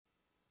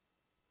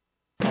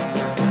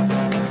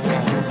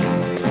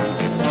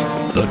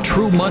The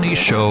True Money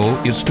Show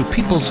is to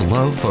people's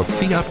love of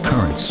fiat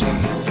currency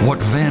what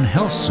Van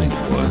Helsing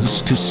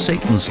was to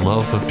Satan's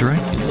love of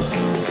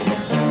Dracula.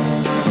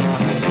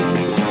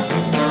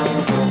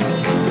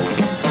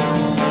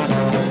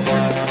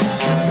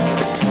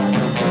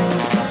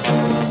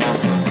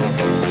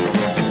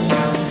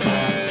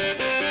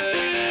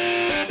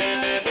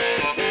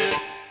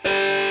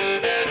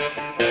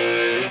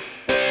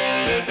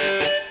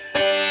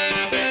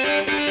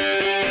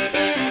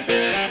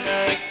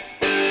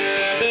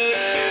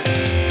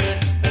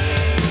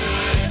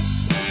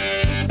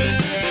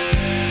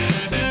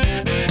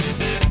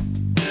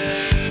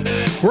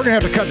 We're going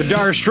to have to cut the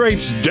Dire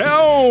Straits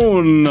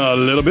down a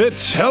little bit.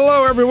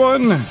 Hello,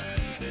 everyone.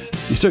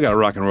 You still got to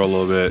rock and roll a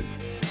little bit.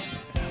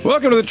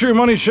 Welcome to the True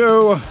Money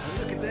Show.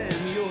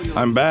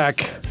 I'm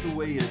back.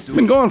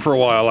 Been gone for a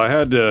while. I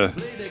had to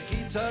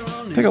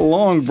take a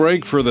long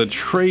break for the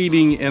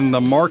trading in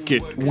the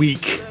market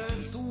week.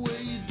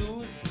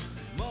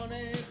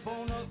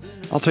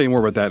 I'll tell you more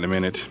about that in a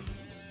minute.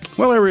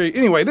 Well,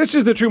 anyway, this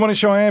is the True Money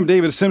Show. I am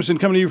David Simpson,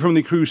 coming to you from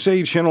the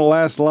Crusade Channel,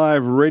 last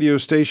live radio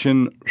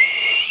station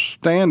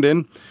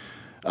stand-in.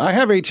 I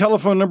have a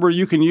telephone number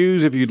you can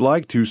use if you'd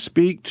like to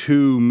speak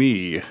to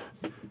me.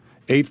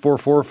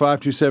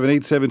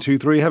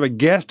 844-527-8723. I have a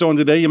guest on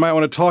today. You might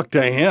want to talk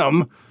to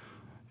him.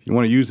 If you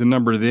want to use the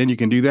number, then you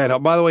can do that. Oh,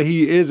 by the way,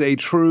 he is a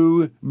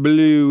true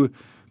blue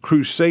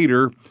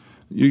crusader.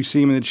 You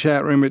see him in the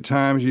chat room at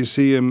times. You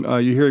see him.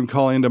 You hear him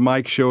call into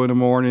Mike's show in the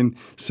morning.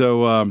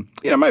 So,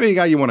 might be a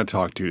guy you want to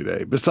talk to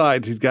today.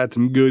 Besides, he's got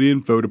some good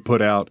info to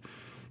put out.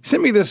 He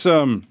sent me this.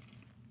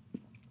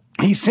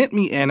 He sent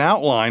me an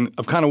outline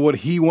of kind of what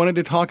he wanted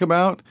to talk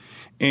about,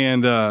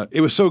 and it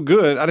was so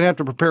good, I didn't have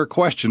to prepare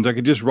questions. I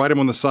could just write them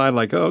on the side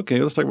like, oh, okay,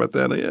 let's talk about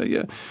that.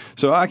 Yeah.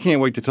 So I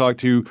can't wait to talk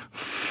to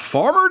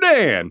Farmer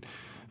Dan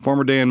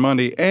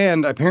Monday,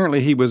 and apparently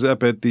he was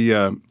up at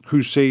the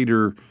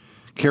Crusader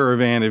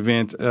Caravan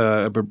event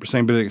at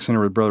St. Benedict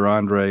Center with Brother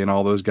Andre and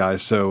all those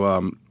guys,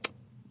 so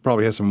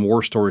probably has some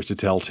war stories to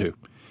tell, too.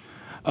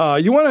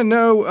 You want to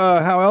know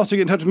how else to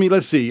get in touch with me?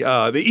 Let's see.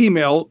 The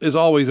email is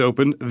always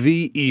open.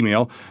 The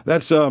email.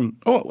 That's, I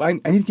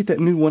need to get that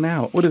new one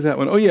out. What is that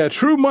one? Oh, yeah,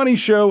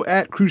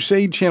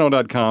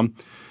 truemoneyshow@crusadechannel.com.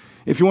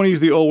 If you want to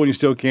use the old one, you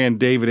still can.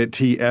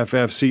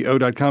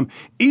 David@tffco.com.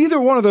 Either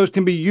one of those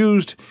can be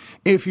used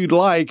if you'd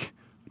like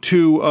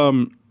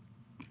to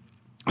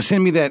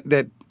send me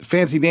that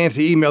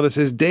fancy-dancy email that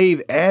says,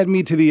 Dave, add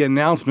me to the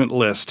announcement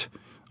list.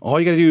 All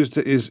you got to do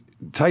is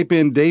type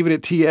in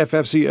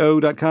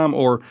David@tffco.com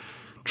or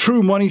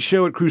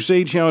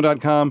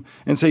TrueMoneyShow@CrusadeChannel.com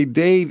and say,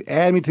 Dave,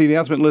 add me to the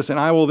announcement list, and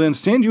I will then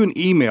send you an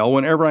email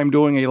whenever I'm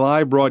doing a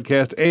live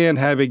broadcast and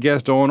have a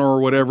guest on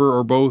or whatever,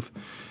 or both.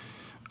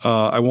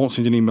 I won't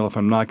send you an email if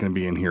I'm not going to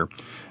be in here.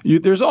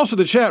 There's also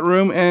the chat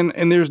room,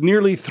 and there's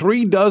nearly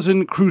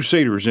 36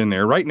 Crusaders in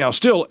there right now.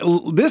 Still,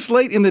 this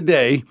late in the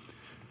day,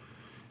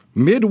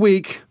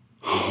 midweek,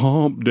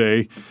 hump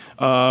day,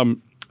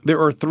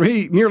 there are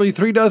nearly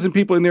 36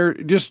 people in there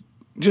just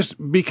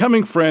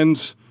becoming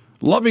friends,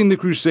 loving the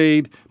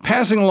crusade,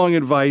 passing along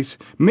advice,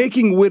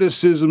 making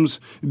witticisms,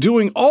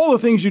 doing all the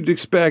things you'd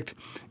expect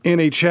in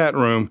a chat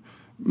room,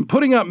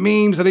 putting up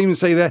memes, I didn't even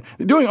say that,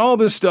 doing all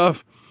this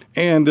stuff.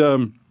 And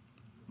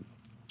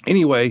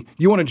anyway,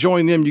 you want to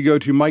join them, you go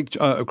to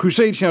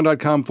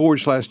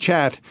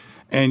crusadechannel.com/chat,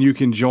 and you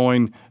can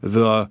join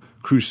the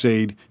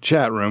Crusade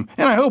chat room.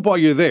 And I hope while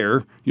you're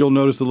there, you'll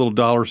notice the little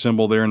dollar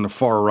symbol there in the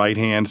far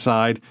right-hand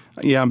side.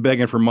 Yeah, I'm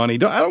begging for money.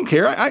 I don't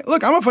care.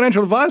 Look, I'm a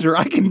financial advisor.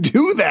 I can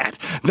do that.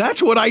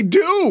 That's what I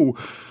do.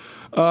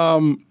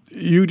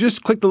 You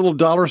just click the little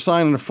dollar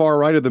sign on the far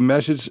right of the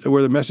message,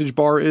 where the message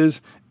bar is,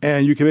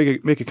 and you can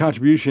make a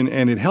contribution,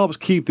 and it helps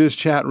keep this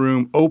chat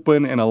room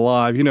open and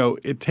alive. You know,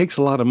 it takes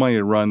a lot of money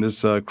to run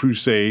this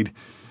crusade.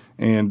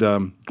 And,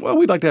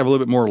 we'd like to have a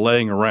little bit more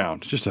laying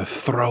around, just to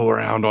throw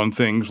around on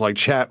things like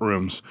chat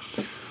rooms.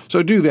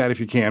 So do that if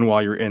you can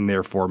while you're in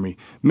there for me.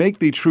 Make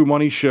the True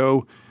Money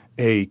Show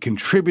a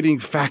contributing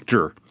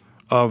factor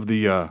of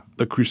the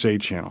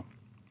Crusade channel.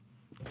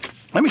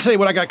 Let me tell you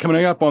what I got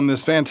coming up on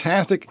this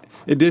fantastic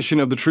edition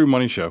of the True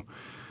Money Show.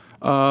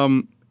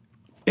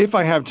 If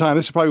I have time,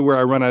 this is probably where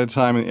I run out of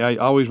time, and I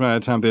always run out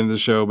of time at the end of the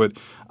show, but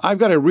I've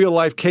got a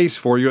real-life case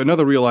for you,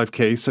 another real-life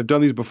case. I've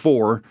done these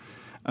before.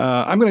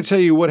 I'm going to tell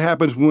you what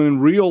happens when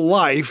real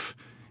life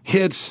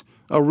hits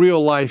a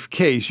real life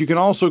case. You can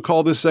also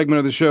call this segment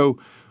of the show,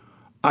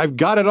 I've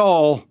got it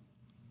all,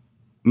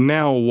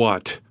 now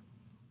what?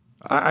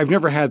 I've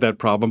never had that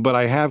problem, but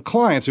I have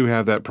clients who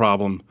have that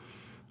problem.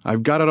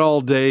 I've got it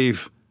all,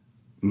 Dave.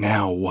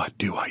 Now what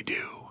do I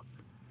do?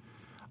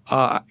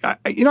 I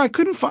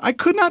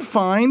could not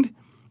find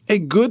a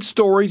good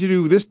story to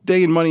do this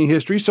day in money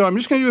history, so I'm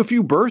just going to do a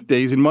few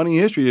birthdays in money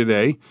history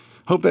today.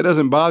 Hope that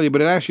doesn't bother you, but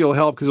it actually will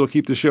help because it'll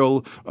keep the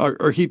show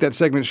or keep that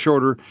segment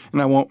shorter,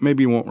 and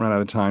maybe won't run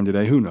out of time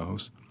today. Who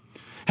knows?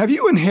 Have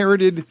you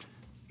inherited?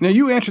 Now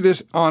you answer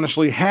this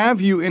honestly. Have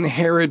you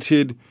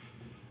inherited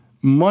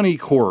money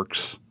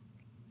quirks?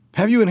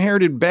 Have you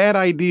inherited bad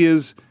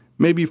ideas,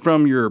 maybe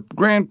from your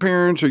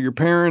grandparents or your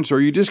parents, or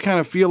you just kind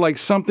of feel like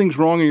something's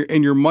wrong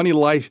in your money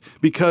life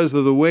because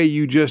of the way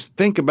you just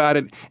think about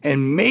it,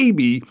 and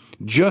maybe,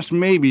 just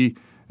maybe,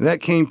 that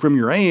came from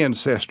your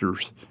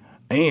ancestors.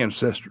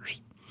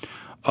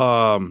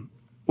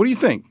 What do you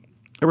think?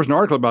 There was an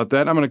article about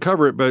that. I'm going to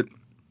cover it, but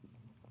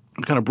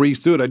I'll kind of breeze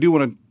through it. I do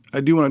want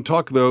to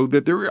talk, though,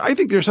 that I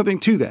think there's something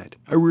to that.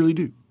 I really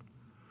do.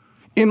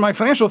 In my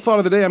financial thought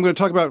of the day, I'm going to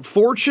talk about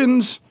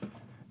fortunes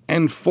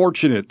and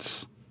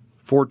fortunates.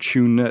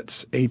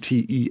 Fortunates,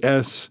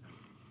 A-T-E-S.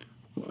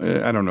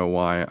 I don't know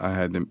why I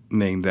had to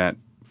name that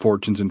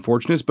fortunes and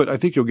fortunates, but I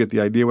think you'll get the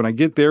idea when I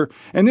get there.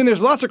 And then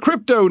there's lots of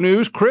crypto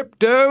news.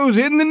 Crypto's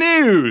in the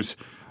news.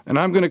 And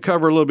I'm going to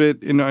cover a little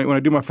bit when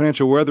I do my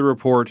financial weather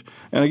report.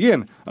 And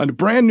again, a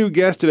brand new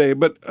guest today,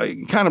 but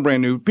kind of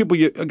brand new.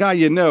 A guy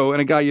you know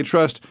and a guy you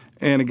trust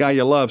and a guy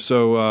you love.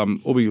 So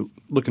we'll be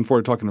looking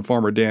forward to talking to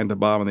Farmer Dan at the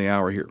bottom of the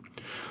hour here.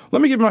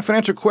 Let me give you my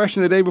financial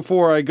question of the day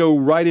before I go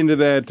right into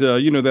that,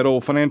 that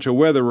old financial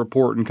weather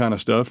report and kind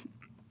of stuff.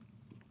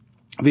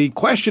 The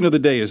question of the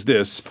day is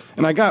this,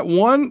 and I got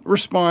one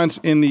response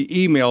in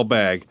the email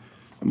bag,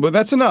 but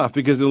that's enough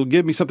because it'll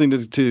give me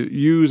something to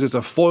use as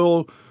a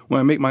foil when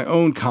I make my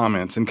own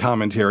comments and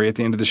commentary at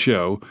the end of the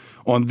show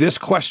on this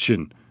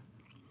question.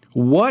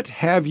 What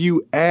have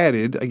you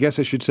added, I guess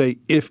I should say,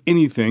 if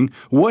anything,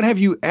 what have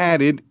you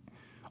added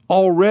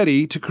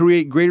already to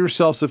create greater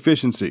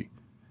self-sufficiency?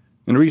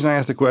 And the reason I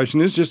ask the question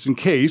is just in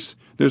case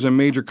there's a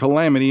major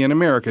calamity in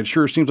America. It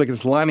sure seems like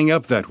it's lining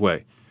up that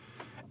way.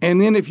 And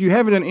then if you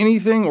haven't done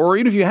anything, or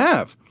even if you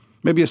have,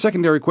 maybe a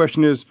secondary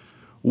question is,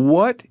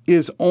 what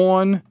is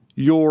on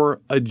your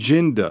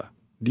agenda?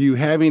 Do you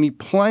have any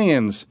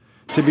plans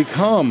to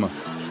become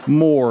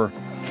more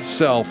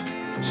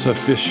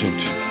self-sufficient?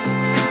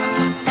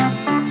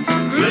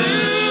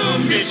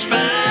 Gloom,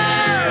 despair,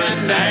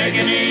 and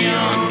agony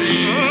on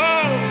me.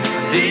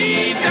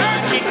 Deep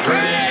dark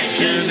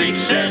depression,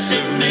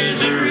 excessive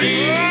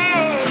misery.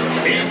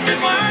 If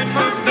it weren't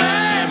for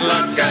bad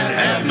luck, I'd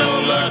have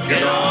no luck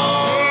at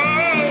all.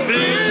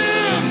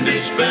 Gloom,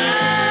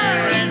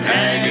 despair, and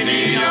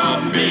agony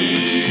on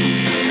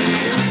me.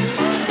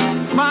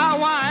 My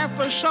wife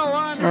was so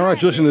unhappy. All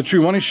right, you're listening to the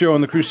True Money Show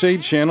on the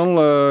Crusade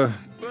Channel.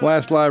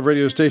 Last live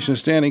radio station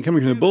standing,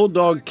 coming from the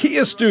Bulldog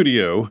Kia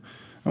studio.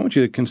 I want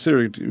you to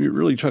consider,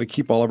 really try to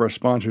keep all of our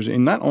sponsors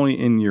in, not only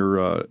in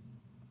your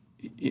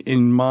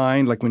in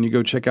mind, like when you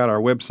go check out our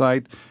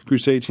website,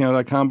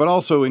 crusadechannel.com, but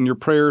also in your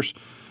prayers.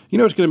 You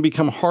know, it's going to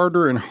become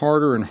harder and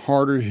harder and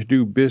harder to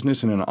do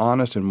business in an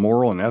honest and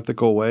moral and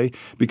ethical way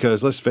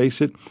because, let's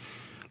face it,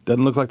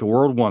 doesn't look like the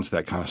world wants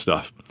that kind of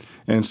stuff.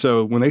 And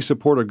so when they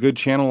support a good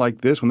channel like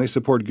this, when they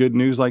support good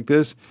news like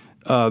this,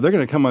 they're going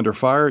to come under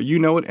fire. You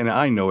know it, and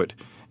I know it.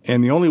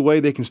 And the only way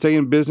they can stay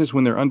in business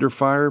when they're under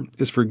fire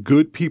is for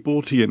good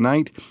people to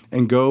unite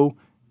and go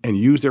and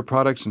use their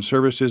products and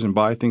services and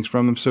buy things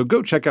from them. So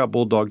go check out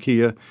Bulldog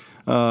Kia.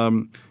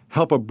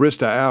 Help a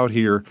Brista out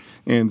here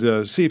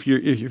and see if you're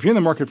in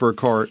the market for a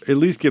car, at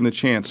least give them the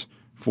chance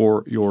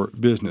for your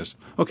business.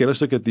 Okay, let's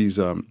look at these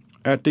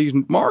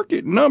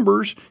market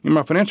numbers in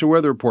my financial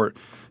weather report.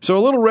 So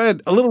a little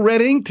red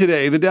ink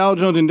today. The Dow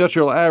Jones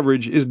Industrial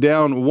Average is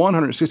down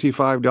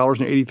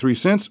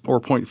 $165.83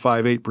 or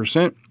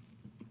 0.58%.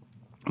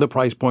 The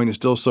price point is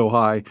still so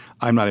high,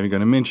 I'm not even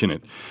going to mention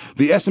it.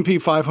 The S&P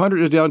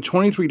 500 is down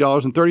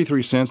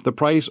 $23.33. The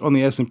price on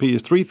the S&P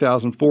is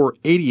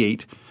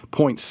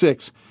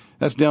 $3,488.6.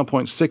 That's down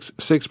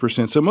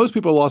 0.66%. So most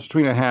people lost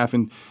between a half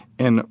and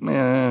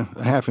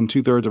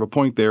 2/3 of a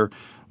point there.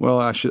 Well,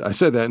 I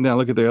said that, and then I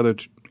look at the other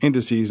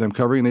indices I'm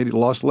covering, and they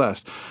lost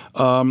less.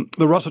 The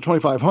Russell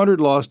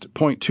 2500 lost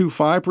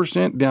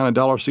 0.25%, down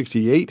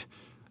 $1.68.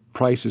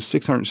 Price is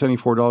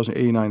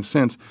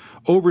 $674.89.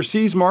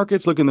 Overseas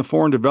markets, look in the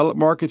foreign developed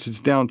markets,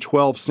 it's down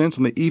 12 cents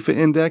on the EFA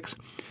index.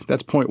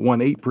 That's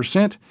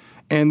 0.18%.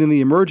 And then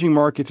the emerging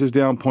markets is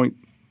down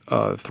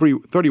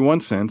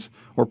 31 cents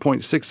or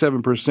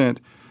 0.67%.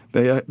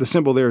 The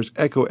symbol there is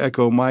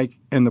Echo Mike,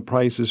 and the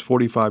price is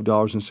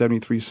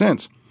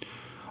 $45.73.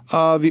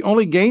 The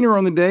only gainer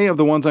on the day of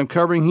the ones I'm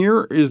covering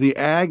here is the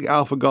AG,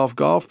 Alpha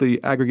Golf,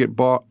 the aggregate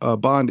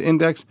bond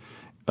index,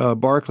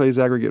 Barclays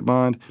aggregate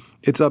bond.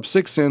 It's up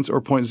 6 cents or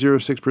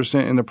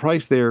 0.06%, and the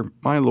price there,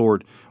 my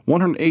Lord,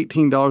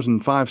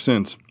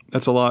 $118.05.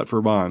 That's a lot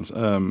for bonds.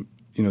 The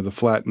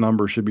flat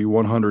number should be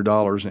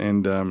 $100,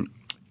 and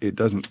it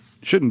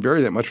shouldn't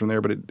vary that much from there,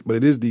 but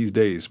it is these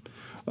days.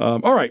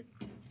 All right.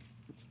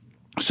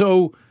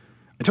 So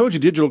I told you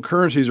digital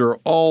currencies are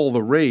all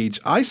the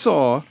rage. I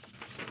saw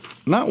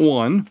not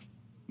one.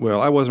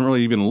 Well, I wasn't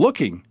really even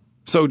looking.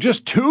 So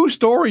just 2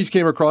 stories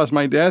came across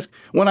my desk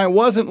when I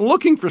wasn't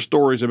looking for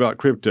stories about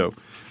crypto.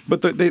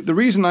 But the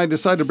reason I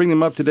decided to bring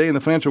them up today in the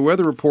Financial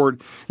Weather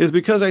Report is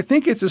because I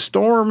think it's a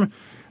storm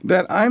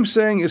that I'm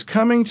saying is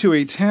coming to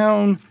a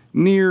town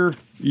near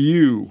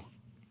you.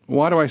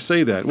 Why do I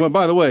say that? Well,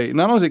 by the way,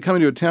 not only is it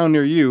coming to a town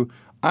near you,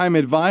 I'm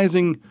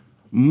advising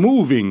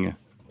moving.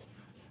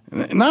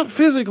 Not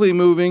physically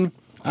moving,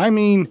 I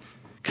mean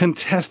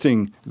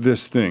contesting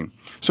this thing.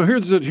 So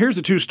here's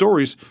the two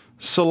stories.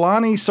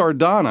 Solani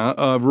Sardana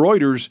of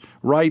Reuters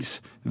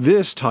writes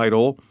this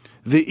title,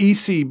 the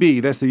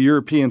ECB, that's the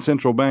European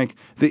Central Bank,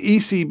 the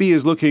ECB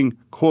is looking,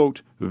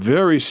 quote,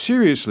 very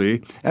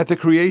seriously at the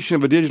creation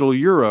of a digital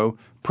euro,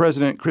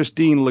 President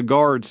Christine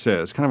Lagarde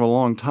says. Kind of a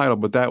long title,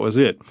 but that was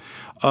it.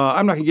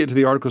 I'm not going to get into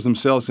the articles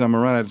themselves because I'm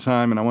going to run out of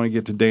time, and I want to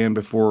get to Dan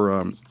before,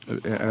 and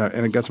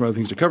I got some other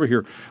things to cover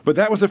here. But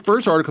that was the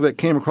first article that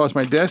came across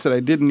my desk that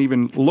I didn't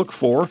even look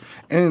for.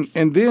 And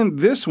then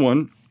this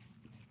one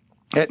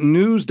at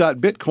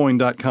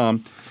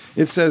news.bitcoin.com,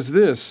 it says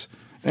this,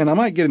 and I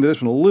might get into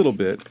this one a little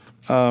bit,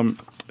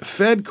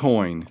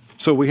 FedCoin.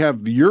 So we have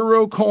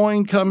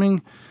Eurocoin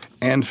coming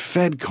and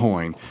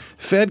FedCoin.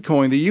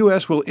 FedCoin, the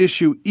U.S. will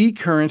issue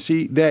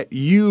e-currency that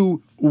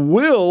you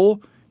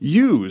will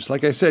use.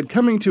 Like I said,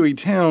 coming to a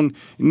town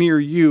near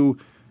you,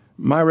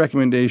 my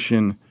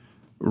recommendation,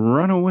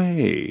 run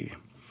away.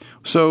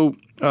 So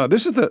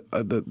this is the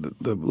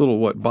little,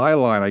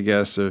 byline, I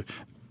guess,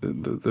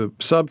 the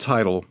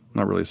subtitle,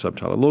 not really a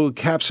subtitle, a little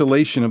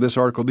encapsulation of this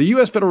article. The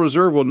U.S. Federal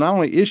Reserve will not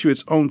only issue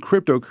its own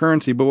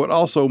cryptocurrency, but will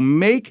also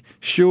make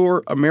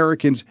sure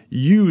Americans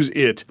use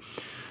it.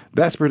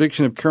 That's a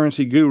prediction of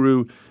currency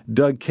guru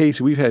Doug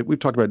Casey. We've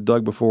talked about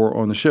Doug before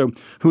on the show,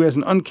 who has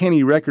an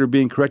uncanny record of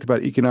being correct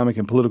about economic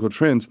and political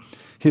trends.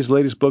 His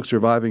latest book,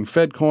 Surviving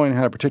FedCoin,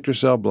 How to Protect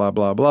Yourself, blah,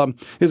 blah, blah,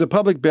 is a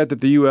public bet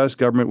that the U.S.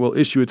 government will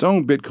issue its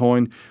own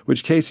Bitcoin,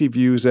 which Casey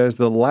views as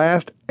the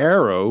last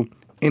arrow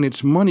in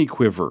its money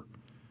quiver.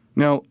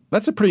 Now,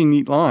 that's a pretty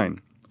neat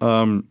line.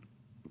 Doug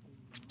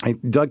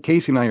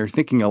Casey and I are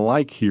thinking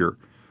alike here.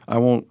 I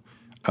won't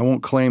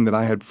claim that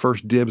I had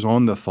first dibs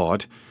on the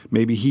thought.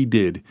 Maybe he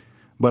did.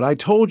 But I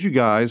told you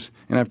guys,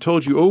 and I've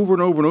told you over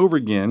and over and over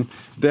again,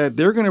 that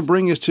they're going to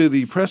bring us to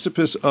the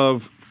precipice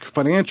of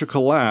financial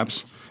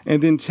collapse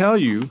and then tell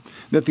you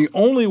that the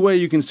only way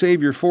you can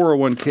save your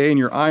 401k and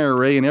your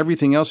IRA and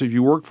everything else that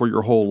you worked for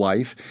your whole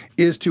life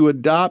is to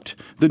adopt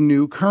the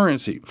new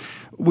currency.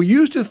 We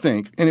used to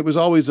think, and it was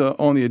always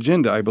on the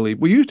agenda, I believe,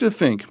 we used to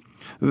think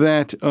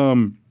that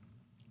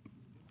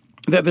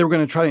that they were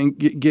going to try to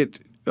get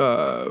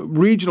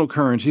regional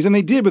currencies, and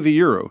they did with the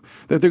euro,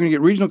 that they're going to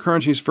get regional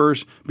currencies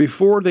first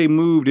before they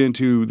moved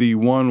into the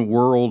one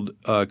world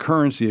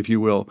currency, if you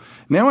will.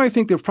 Now I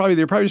think they're probably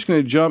just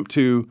going to jump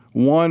to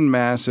one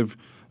massive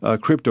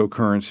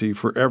cryptocurrency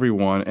for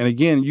everyone. And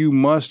again, you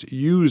must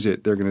use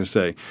it, they're going to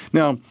say.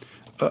 Now,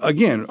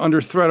 again,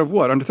 under threat of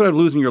what? Under threat of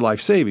losing your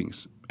life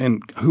savings.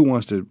 And who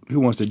wants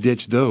to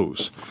ditch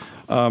those?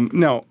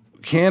 Now,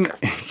 can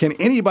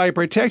anybody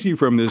protect you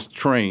from this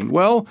train?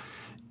 Well,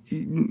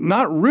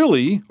 not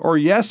really, or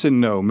yes and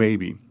no,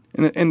 maybe.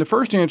 And the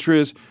first answer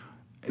is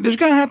there's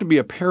going to have to be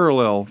a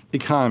parallel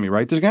economy,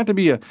 right? There's going to have to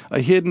be a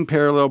hidden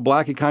parallel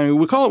black economy.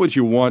 We call it what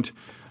you want,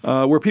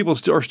 where people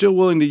are still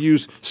willing to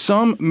use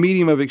some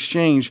medium of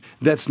exchange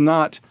that's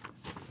not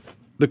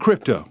the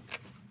crypto.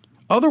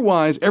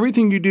 Otherwise,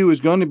 everything you do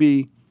is going to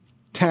be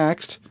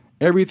taxed.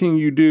 Everything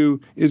you do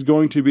is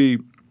going to be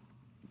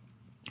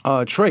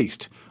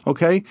traced,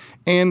 okay?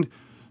 And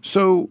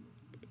so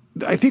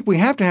I think we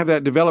have to have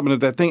that development of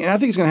that thing, and I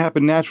think it's going to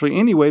happen naturally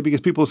anyway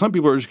because some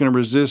people are just going to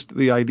resist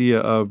the idea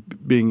of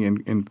being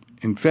in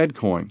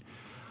FedCoin.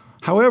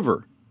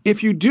 However,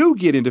 if you do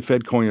get into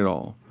FedCoin at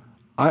all,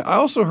 I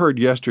also heard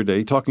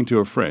yesterday, talking to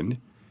a friend,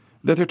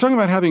 that they're talking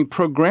about having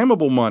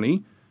programmable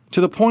money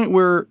to the point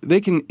where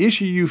they can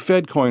issue you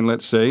FedCoin,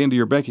 let's say, into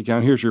your bank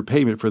account. Here's your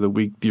payment for the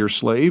week, dear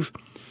slave.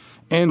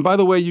 And by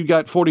the way, you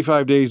got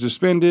 45 days to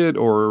spend it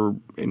or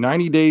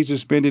 90 days to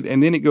spend it,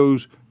 and then it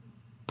goes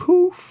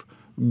poof,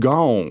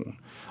 gone.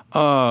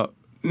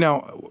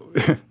 Now,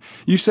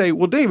 you say,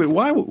 well, David,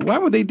 why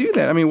would they do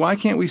that? I mean, why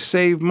can't we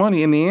save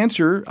money? And the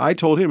answer I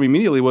told him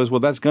immediately was, well,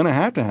 that's going to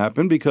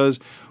happen because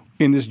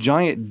in this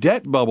giant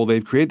debt bubble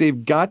they've created,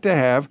 they've got to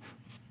have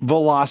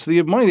velocity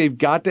of money. They've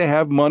got to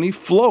have money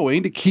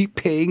flowing to keep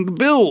paying the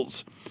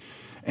bills.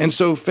 And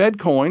so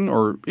FedCoin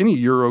or any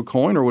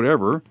Eurocoin or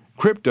whatever,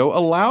 crypto,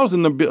 allows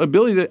them the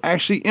ability to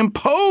actually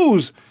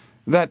impose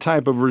that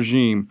type of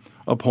regime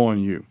upon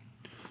you.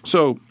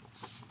 So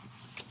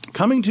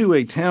coming to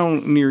a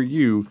town near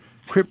you,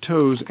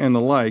 cryptos and the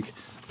like,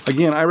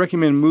 again, I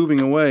recommend moving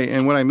away.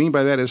 And what I mean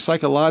by that is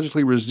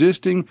psychologically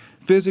resisting,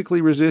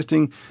 physically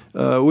resisting,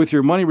 with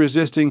your money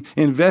resisting,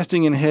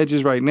 investing in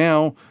hedges right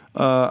now.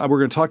 We're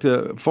going to talk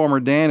to Farmer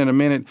Dan in a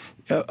minute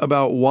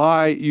about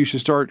why you should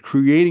start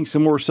creating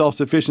some more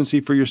self-sufficiency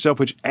for yourself,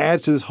 which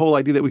adds to this whole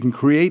idea that we can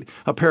create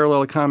a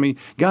parallel economy.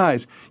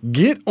 Guys,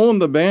 get on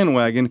the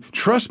bandwagon.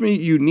 Trust me,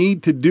 you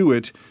need to do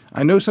it.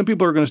 I know some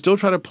people are going to still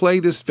try to play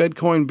this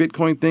FedCoin,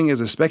 Bitcoin thing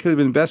as a speculative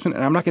investment,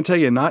 and I'm not going to tell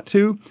you not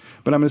to,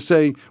 but I'm going to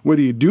say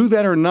whether you do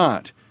that or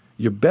not,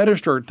 you better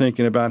start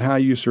thinking about how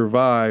you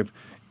survive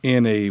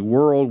in a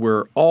world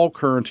where all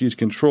currencies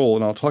control,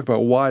 and I'll talk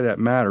about why that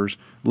matters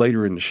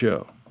later in the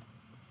show.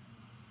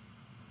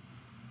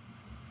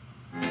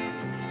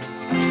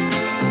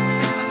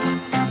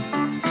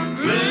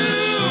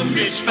 Gloom,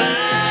 despair,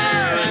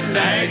 and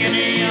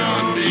agony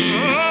on me.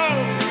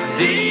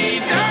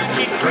 Deep dark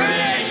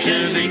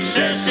depression,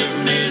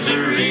 excessive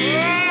misery.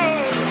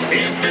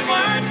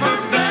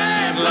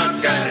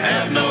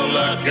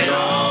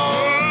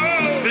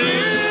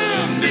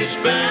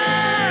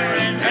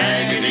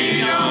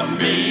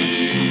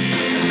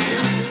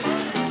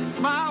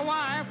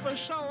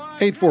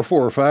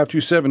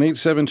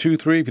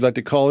 844-527-8723. If you'd like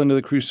to call into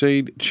the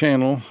Crusade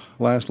channel,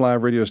 last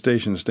live radio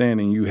station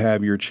standing, you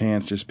have your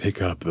chance. Just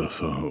pick up the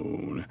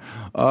phone.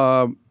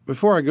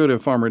 Before I go to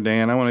Farmer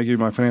Dan, I want to give you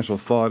my financial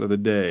thought of the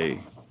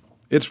day.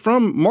 It's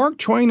from Mark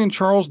Twain and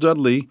Charles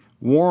Dudley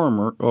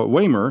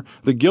Waymer,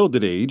 The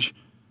Gilded Age.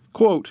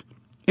 Quote,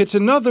 "It's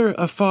another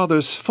of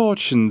Father's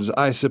fortunes,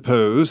 I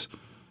suppose,"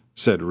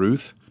 said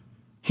Ruth.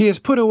 "He has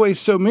put away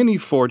so many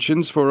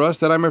fortunes for us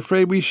that I'm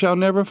afraid we shall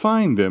never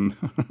find them."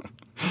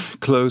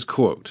 Close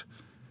quote.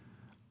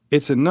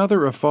 It's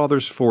another of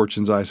Father's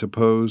fortunes, I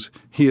suppose.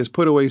 He has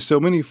put away so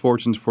many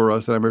fortunes for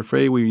us that I'm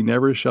afraid we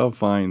never shall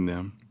find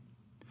them.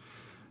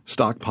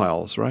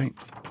 Stockpiles, right?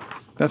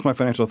 That's my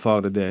financial thought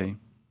of the day.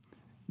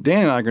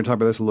 Dan and I are going to talk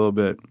about this a little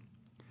bit.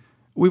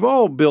 We've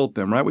all built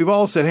them, right? We've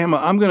all said, hey,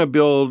 I'm going to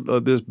build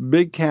this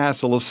big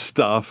castle of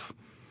stuff,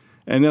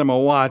 and then I'm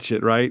going to watch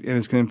it, right? And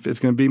it's going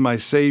to be my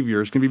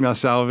savior. It's going to be my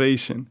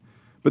salvation.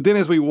 But then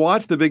as we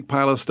watch the big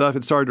pile of stuff,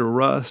 it started to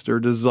rust or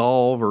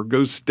dissolve or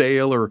go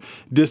stale or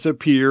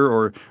disappear,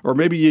 or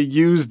maybe you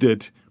used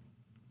it.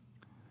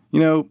 You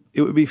know,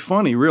 it would be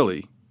funny,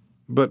 really,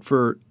 but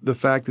for the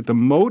fact that the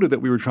motive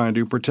that we were trying to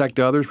do, protect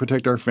others,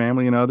 protect our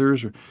family and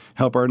others, or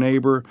help our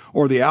neighbor,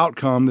 or the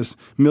outcome, this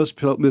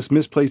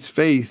misplaced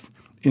faith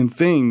in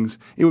things,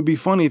 it would be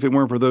funny if it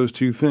weren't for those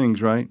two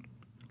things, right?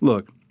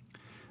 Look,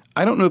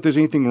 I don't know if there's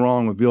anything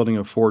wrong with building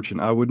a fortune.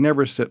 I would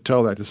never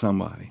tell that to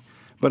somebody.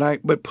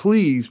 But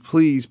please,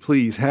 please,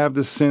 please have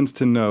the sense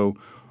to know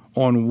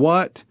on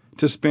what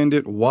to spend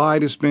it, why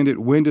to spend it,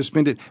 when to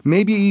spend it,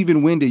 maybe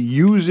even when to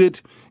use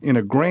it in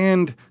a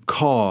grand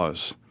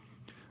cause.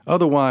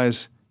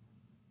 Otherwise,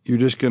 you're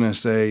just going to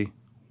say,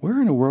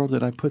 where in the world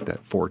did I put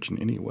that fortune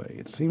anyway?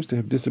 It seems to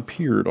have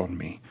disappeared on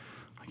me.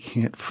 I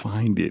can't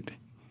find it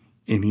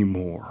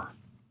anymore.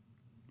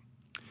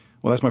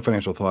 Well, that's my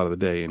financial thought of the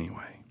day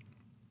anyway.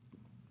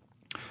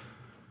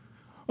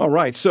 All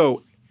right,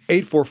 so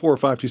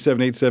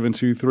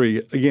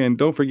 844-527-8723. Again,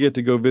 don't forget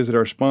to go visit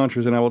our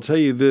sponsors. And I will tell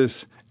you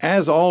this,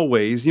 as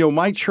always,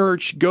 my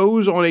church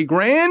goes on a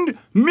grand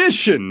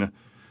mission,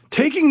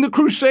 taking the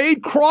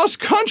crusade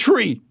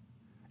cross-country.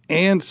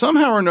 And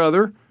somehow or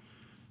another,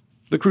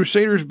 the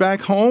Crusaders back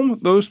home,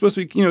 those supposed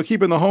to be,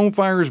 keeping the home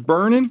fires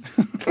burning,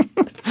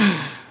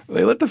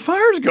 they let the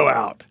fires go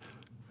out.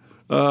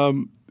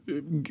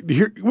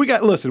 We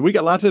got lots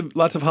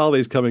of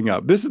holidays coming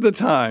up. This is the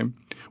time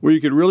where you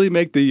could really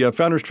make the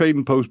Founders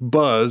Trading Post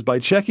buzz by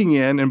checking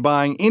in and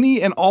buying any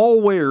and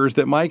all wares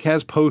that Mike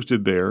has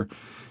posted there.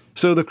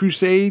 So the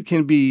crusade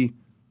can be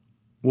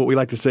what we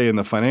like to say in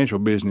the financial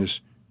business,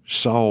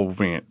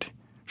 solvent.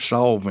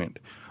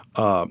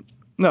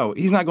 No,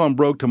 he's not going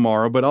broke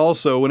tomorrow, but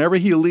also whenever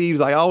he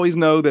leaves, I always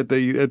know that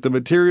the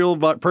material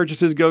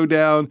purchases go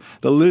down,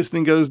 the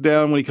listing goes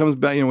down. When he comes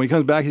back,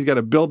 he's got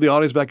to build the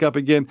audience back up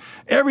again.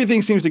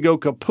 Everything seems to go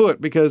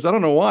kaput because I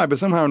don't know why, but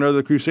somehow or another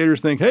the Crusaders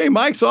think, hey,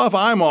 Mike's off,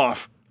 I'm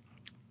off.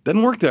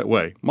 Doesn't work that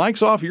way.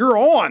 Mike's off, you're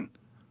on.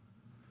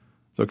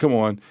 So come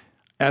on,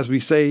 as we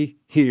say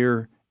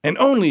here and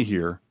only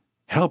here,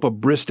 help a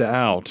barista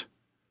out.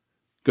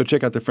 Go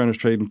check out the Founders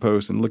Trading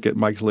Post and look at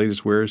Mike's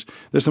latest wares.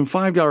 There's some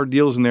 $5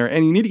 deals in there,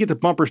 and you need to get the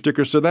bumper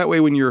stickers so that way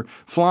when you're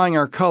flying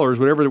our colors,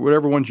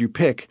 whatever ones you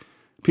pick,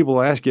 people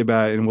will ask you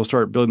about it, and we'll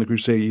start building the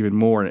crusade even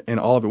more, and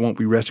all of it won't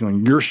be resting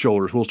on your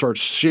shoulders. We'll start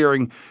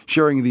sharing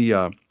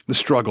the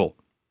struggle.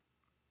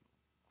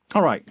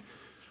 All right.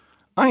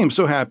 I am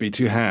so happy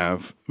to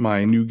have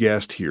my new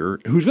guest here,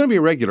 who's going to be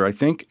a regular, I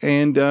think,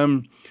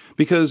 and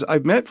because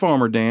I've met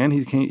Farmer Dan.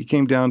 He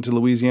came down to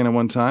Louisiana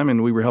one time,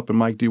 and we were helping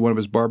Mike do one of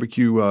his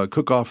barbecue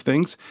cook-off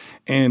things,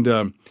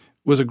 and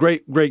was a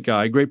great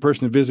guy, great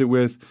person to visit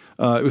with.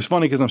 It was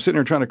funny because I'm sitting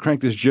there trying to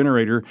crank this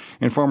generator,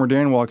 and Farmer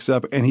Dan walks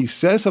up, and he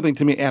says something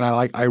to me, and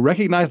I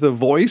recognize the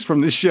voice from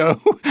this show,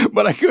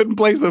 but I couldn't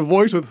place the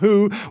voice with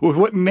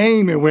what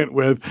name it went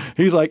with.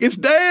 He's like, "It's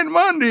Dan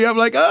Mundy." I'm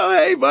like, "Oh,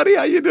 hey, buddy,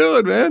 how you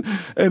doing, man?"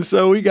 And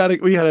so we had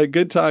a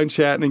good time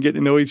chatting and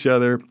getting to know each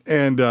other,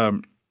 and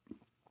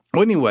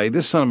well, anyway,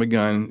 this son of a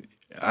gun,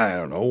 I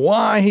don't know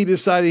why he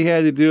decided he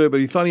had to do it, but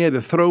he thought he had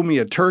to throw me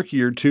a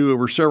turkey or two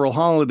over several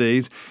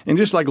holidays and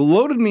just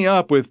loaded me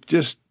up with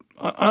just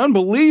an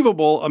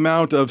unbelievable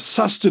amount of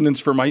sustenance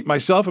for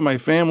myself and my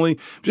family.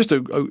 Just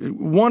a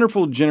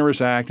wonderful,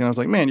 generous act. And I was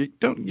like, man,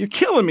 you're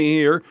killing me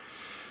here.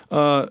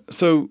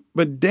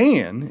 But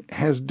Dan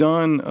has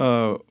done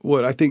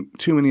what I think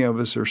too many of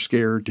us are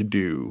scared to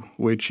do,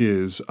 which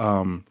is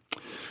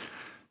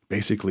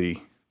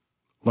basically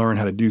learn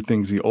how to do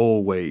things the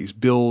old ways,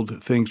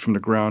 build things from the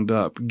ground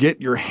up, get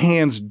your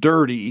hands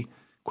dirty,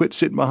 quit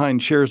sitting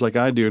behind chairs like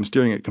I do and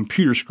staring at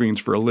computer screens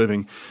for a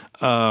living.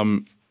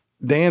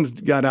 Dan's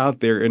got out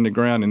there in the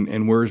ground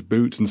and wears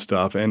boots and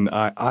stuff. And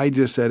I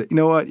just said, you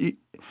know what?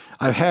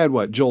 I've had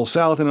Joel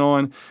Salatin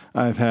on.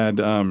 I've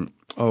had,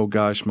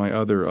 my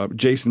other,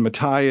 Jason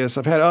Matthias.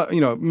 I've had,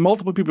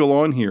 multiple people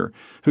on here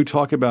who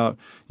talk about,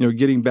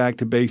 getting back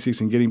to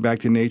basics and getting back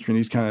to nature and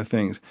these kind of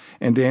things.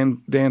 And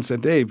Dan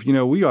said, Dave,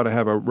 we ought to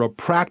have a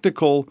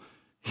practical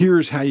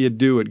here's how you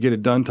do it, get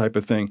it done type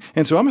of thing.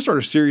 And so I'm going to start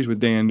a series with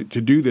Dan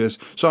to do this.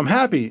 So I'm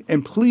happy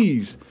and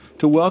pleased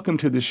to welcome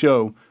to the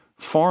show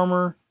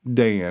Farmer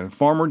Dan.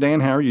 Farmer Dan,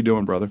 how are you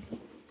doing, brother?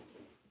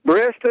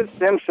 Brista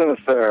Simpson,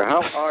 sir,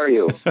 how are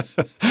you?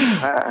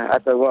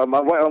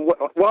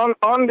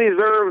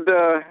 Undeserved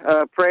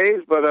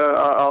praise, but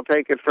I'll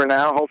take it for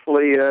now.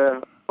 Hopefully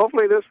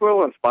this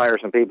will inspire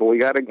some people. We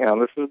got to,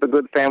 this is the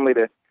good family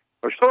to,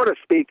 we're sort of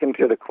speaking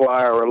to the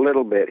choir a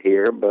little bit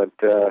here, but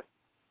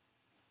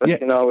yeah.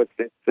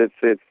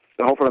 It's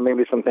hopefully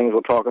maybe some things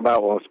we'll talk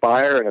about will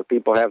inspire, and if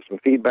people have some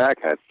feedback,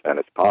 and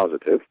it's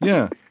positive.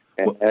 Yeah.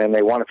 And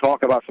they want to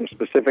talk about some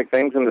specific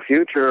things in the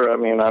future. I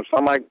mean,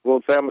 some I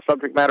will say I'm a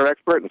subject matter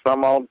expert, and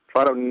some I'll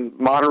try to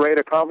moderate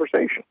a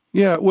conversation.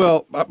 Yeah,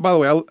 well, by the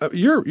way,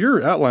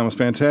 your outline was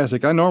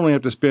fantastic. I normally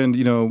have to spend,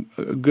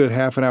 a good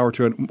half an hour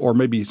or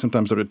maybe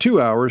sometimes up to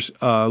 2 hours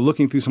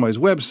looking through somebody's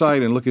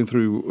website and looking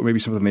through maybe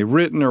something they've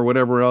written or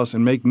whatever else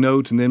and make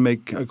notes and then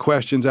make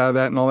questions out of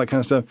that and all that kind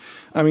of stuff.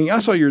 I mean, I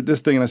saw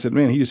this thing and I said,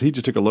 man, he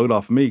just took a load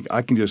off of me.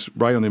 I can just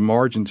write on the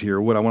margins here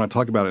what I want to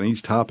talk about in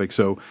each topic.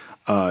 So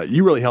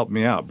you really helped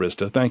me out,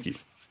 Brista. Thank you.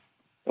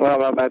 Well,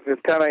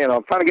 it's kind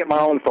of, trying to get my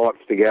own thoughts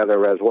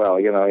together as well.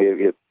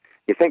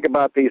 You think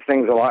about these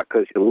things a lot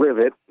because you live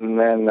it, and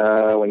then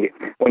when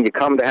you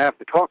come to have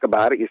to talk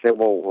about it, you say,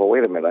 well,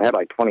 wait a minute, I had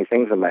like 20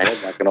 things in my head,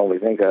 and I can only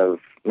think of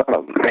none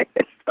of them.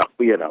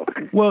 So,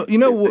 Well,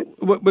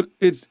 but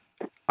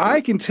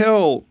I can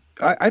tell.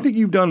 I think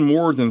you've done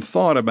more than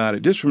thought about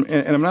it.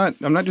 And I'm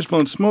not just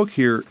blowing smoke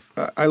here.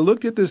 I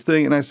looked at this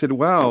thing and I said,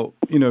 wow,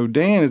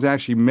 Dan is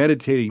actually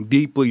meditating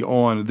deeply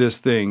on this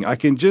thing. I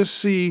can just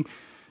see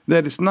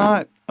that it's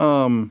not.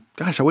 I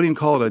wouldn't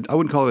call it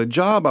a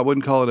job. I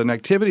wouldn't call it an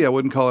activity. I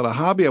wouldn't call it a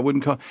hobby.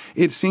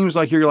 It seems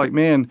like you're like,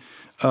 man,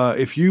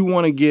 if you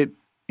want to get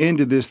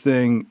into this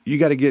thing, you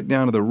got to get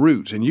down to the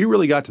roots. And you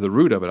really got to the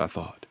root of it, I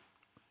thought.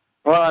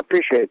 Well, I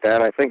appreciate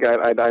that. I think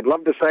I'd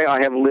love to say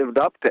I have lived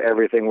up to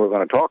everything we're going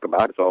to talk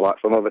about. It's a lot.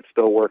 Some of it's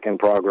still work in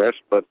progress,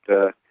 but,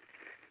 the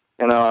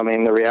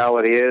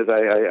reality is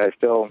I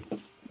still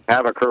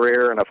have a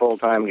career and a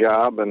full-time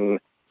job, and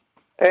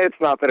it's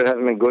not that it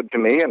hasn't been good to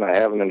me, and I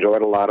haven't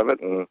enjoyed a lot of it,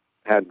 and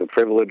had the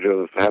privilege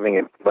of having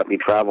it let me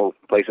travel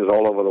places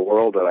all over the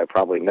world that I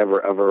probably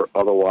never, ever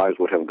otherwise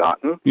would have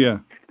gotten. Yeah.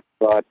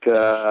 But,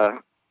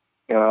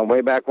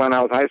 way back when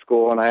I was high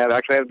school, and I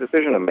actually had a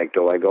decision to make.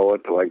 Do I go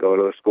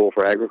to a school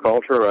for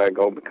agriculture, or I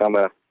go become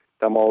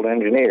some old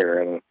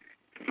engineer? And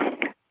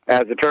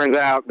as it turns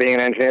out, being an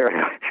engineer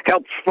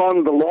helps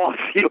fund the loss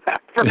you have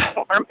for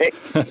farming.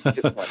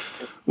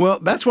 Well,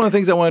 that's one of the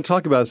things I want to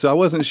talk about. So I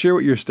wasn't sure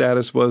what your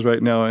status was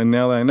right now, and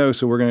now that I know,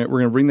 so we're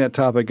gonna bring that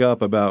topic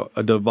up about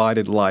a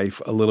divided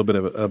life, a little bit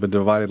of a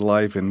divided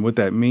life, and what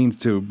that means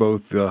to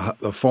both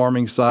the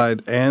farming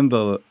side and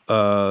the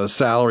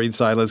salaried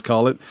side, let's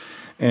call it.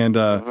 And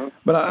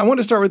but I want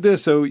to start with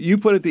this. So you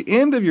put at the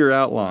end of your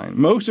outline,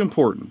 most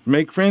important,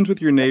 make friends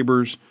with your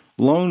neighbors.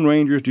 Lone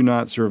Rangers do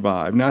not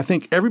survive. Now, I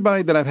think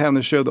everybody that I've had on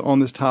the show on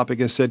this topic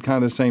has said kind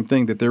of the same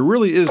thing, that there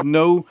really is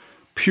no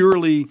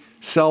purely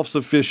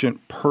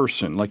self-sufficient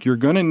person. Like you're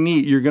going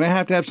to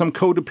have some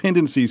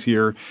codependencies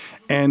here,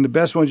 and the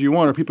best ones you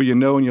want are people you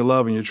know and you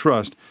love and you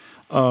trust.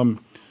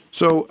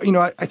 So,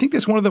 I think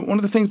that's one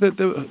of the things that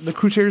the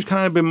Crusaders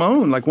kind of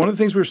bemoan. Like one of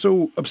the things we're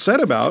so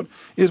upset about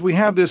is we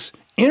have this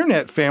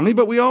internet family,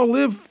 but we all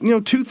live,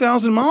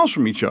 2,000 miles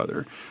from each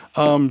other.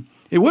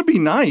 It would be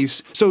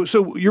nice.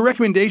 So your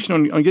recommendation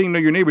on getting to know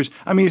your neighbors,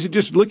 I mean, is it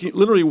just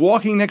literally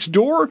walking next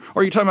door?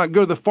 Or are you talking about go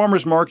to the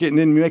farmer's market and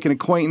then you make an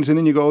acquaintance and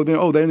then you go,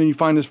 then you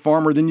find this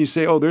farmer, then you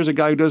say, oh, there's a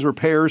guy who does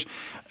repairs.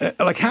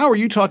 How are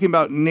you talking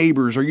about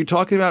neighbors? Are you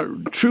talking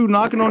about true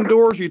knocking on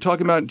doors? Or are you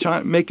talking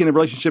about making the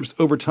relationships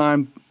over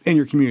time in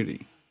your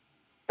community?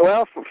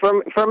 Well,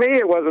 for me,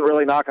 it wasn't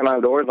really knocking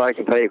on doors, I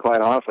can tell you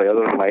quite honestly,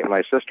 other than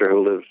my sister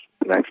who lives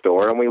next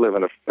door, and we live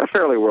in a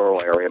fairly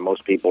rural area.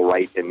 Most people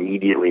right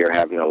immediately or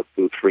have,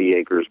 2-3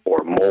 acres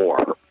or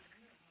more.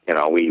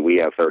 We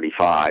have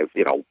 35,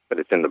 but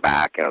it's in the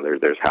back.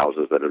 There's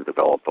houses that are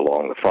developed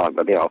along the front.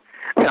 But,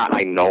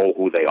 I know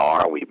who they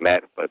are. We've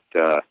met, but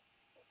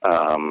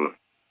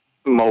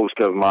most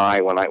of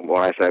when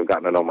I say I've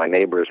gotten to know my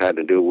neighbors had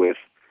to do with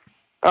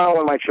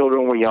when my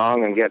children were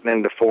young and getting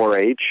into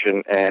 4-H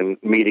and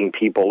meeting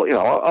people,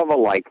 of a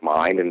like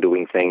mind and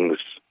doing things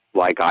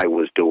like I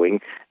was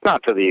doing,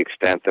 not to the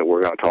extent that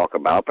we're going to talk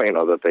about, but,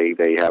 that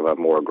they have a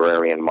more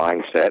agrarian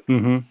mindset,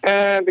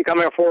 and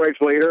becoming a 4-H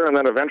leader and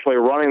then eventually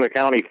running the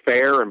county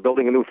fair and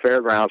building a new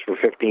fairgrounds for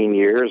 15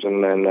 years.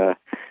 And then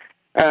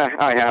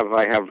I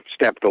have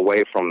stepped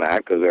away from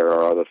that because there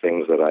are other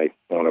things that I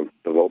want to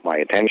devote my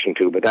attention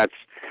to, but that's,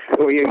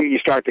 you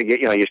start to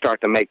get, you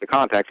start to make the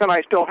contacts, and I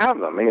still have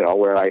them,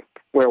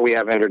 where we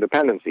have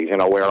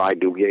interdependencies, where I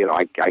do,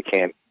 I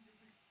can't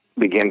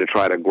begin to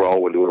try to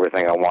grow and do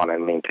everything I want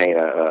and maintain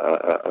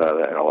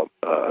a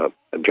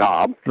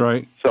job.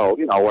 Right. So,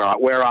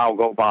 where I'll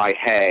go buy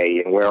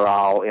hay and where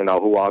I'll,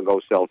 who I'll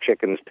go sell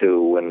chickens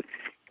to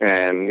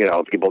and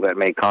people that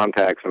make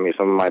contacts. I mean,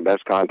 some of my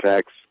best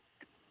contacts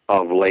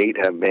of late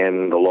have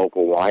been the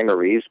local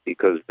wineries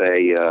because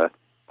they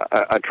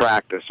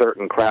attract a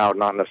certain crowd,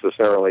 not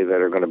necessarily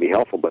that are going to be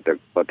helpful, but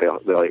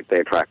they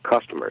attract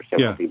customers. You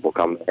know, people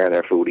come there and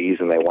they're foodies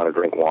and they want to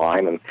drink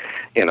wine, and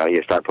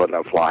you start putting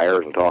up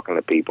flyers and talking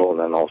to people, and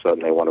then all of a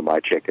sudden they want to buy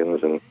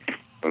chickens and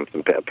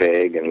some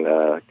pig and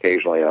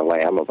occasionally a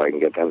lamb if I can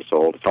get them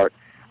sold.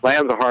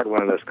 Lamb's a hard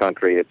one in this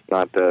country. It's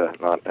not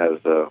as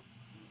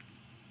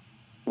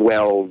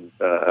well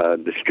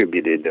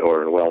distributed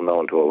or well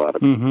known to a lot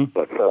of people.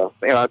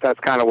 But that's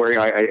kind of where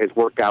it's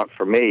worked out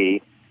for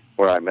me,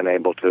 where I've been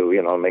able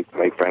to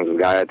make friends with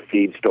the guy at the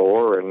feed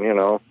store, and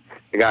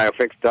the guy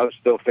who does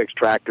still fix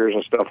tractors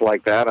and stuff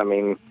like that. I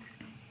mean,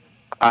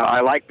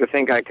 I like to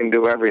think I can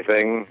do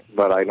everything,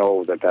 but I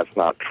know that that's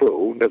not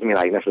true. Doesn't mean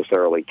I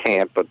necessarily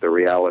can't, but the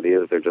reality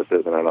is there just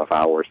isn't enough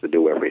hours to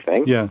do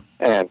everything. Yeah.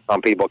 And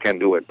some people can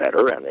do it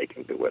better, and they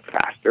can do it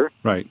faster.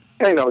 Right.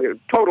 And,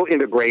 total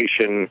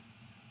integration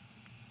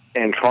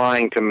and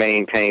trying to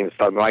maintain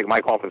stuff.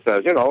 Mike often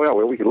says,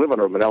 we could live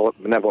under a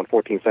benevolent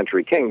 14th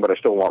century king, but I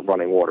still want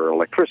running water and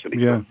electricity.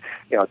 Yeah.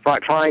 So,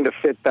 trying to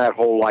fit that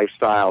whole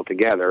lifestyle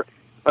together.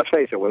 Let's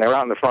face it, when they're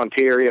out in the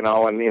frontier,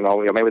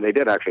 and maybe they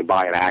did actually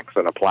buy an axe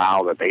and a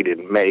plow that they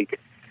didn't make,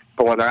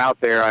 but when they're out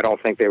there, I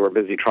don't think they were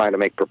busy trying to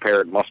make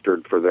prepared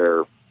mustard for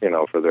their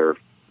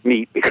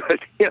meat because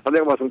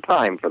there wasn't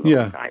time for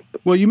those kinds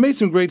of. Well, you made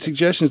some great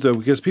suggestions though,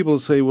 because people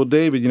say, "Well,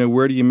 David,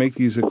 where do you make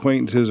these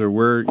acquaintances, or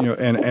where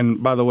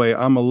And by the way,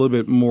 I'm a little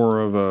bit more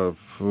of a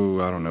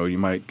I don't know.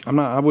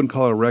 I wouldn't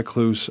call it a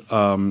recluse.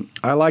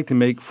 I like to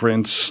make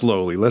friends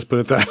slowly. Let's put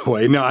it that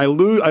way. Now I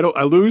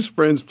lose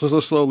friends so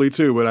slowly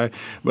too,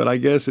 but I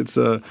guess it's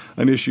an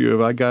issue of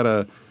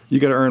you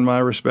gotta earn my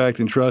respect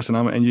and trust, and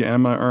I'm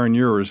gonna earn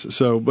yours.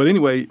 So, but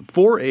anyway,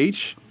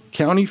 4-H,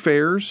 county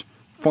fairs,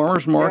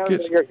 farmers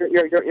markets.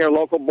 Your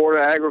local board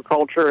of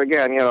agriculture.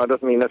 Again, it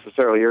doesn't mean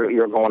necessarily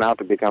you're going out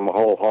to become a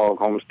whole hog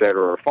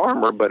homesteader or a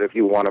farmer, but if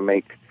you want to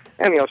make,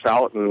 and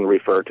Salatin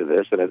refer to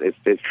this, and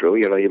it's true.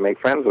 You make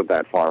friends with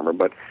that farmer.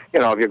 But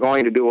if you're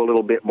going to do a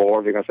little bit more,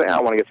 if you're going to say, I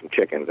want to get some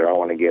chickens or I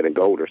want to get a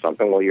goat or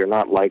something, well, you're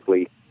not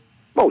likely.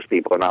 Most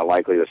people are not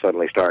likely to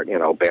suddenly start,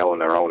 baling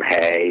their own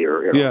hay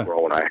or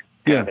growing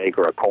an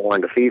acre of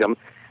corn to feed them.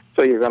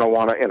 So you're going to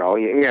want to,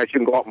 you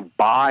can go out and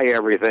buy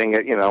everything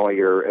at,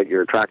 at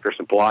your tractor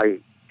supply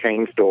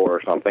chain store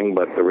or something.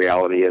 But the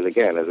reality is,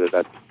 again,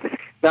 that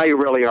now you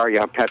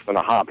have pets in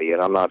a hobby.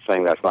 And I'm not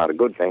saying that's not a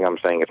good thing. I'm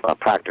saying it's not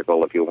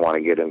practical if you want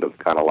to get into the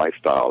kind of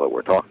lifestyle that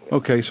we're talking about.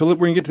 Okay, so we're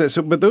going to get to that.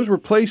 So, but those were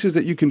places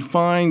that you can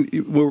find.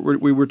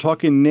 We were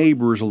talking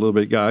neighbors a little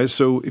bit, guys.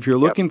 So if you're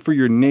looking for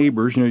your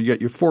neighbors, you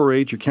got your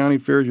 4-H, your county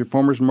fairs, your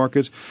farmers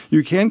markets.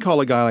 You can call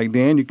a guy like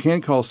Dan. You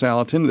can call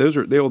Salatin.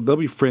 They'll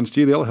be friends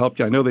to you. They'll help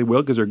you. I know they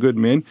will because they're good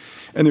men.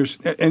 And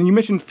you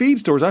mentioned feed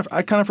stores.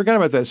 I kind of forgot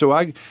about that. So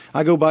I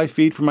go buy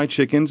feed for my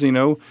chickens.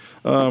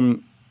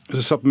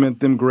 To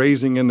supplement them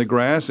grazing in the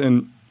grass.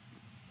 And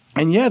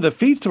the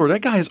feed store, that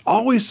guy is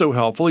always so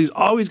helpful. He's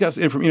always got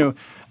information.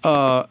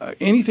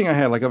 Anything I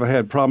had, like if I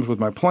had problems with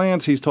my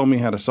plants, he's told me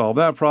how to solve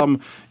that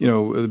problem.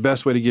 The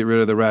best way to get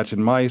rid of the rats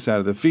and mice out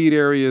of the feed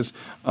areas,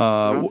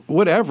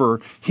 whatever.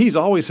 He's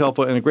always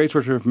helpful and a great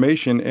source of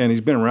information, and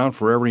he's been around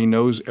forever. He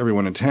knows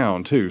everyone in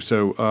town, too.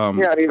 So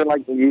and even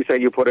like you say,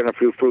 you put in a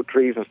few fruit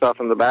trees and stuff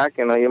in the back,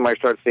 you might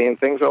start seeing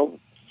things.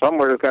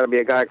 Somewhere there's got to be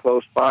a guy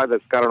close by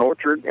that's got an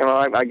orchard.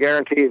 I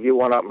guarantee if you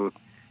went up and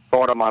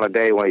caught him on a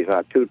day when he's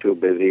not too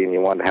busy and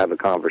you wanted to have a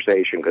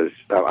conversation, because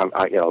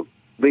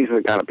these are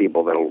the kind of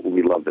people that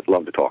we love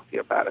to talk to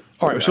you about it.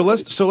 All right, so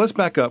let's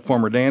back up,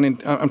 Farmer Dan,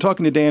 and I'm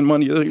talking to Dan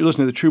Money. You're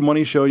listening to the True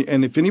Money Show,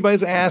 and if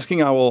anybody's asking,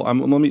 let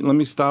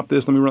me stop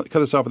this. Let me cut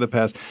this off at the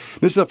pass.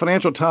 This is a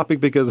financial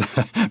topic because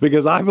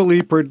I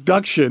believe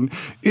production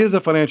is a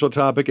financial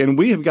topic, and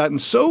we have gotten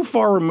so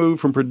far removed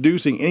from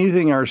producing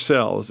anything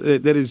ourselves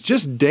that is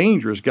just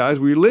dangerous, guys.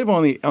 We live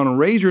on a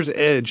razor's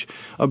edge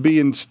of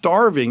being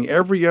starving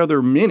every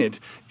other minute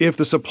if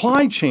the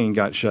supply chain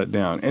got shut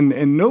down,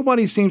 and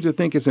nobody seems to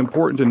think it's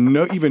important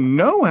to even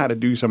know how to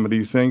do some of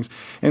these things.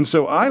 And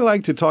so I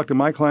like to talk to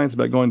my clients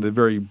about going to the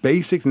very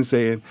basics and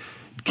saying,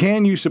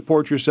 can you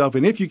support yourself?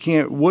 And if you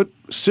can't, what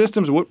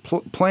systems, what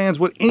plans,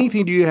 what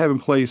anything do you have in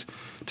place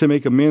to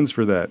make amends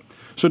for that?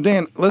 So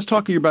Dan, let's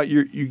talk to you about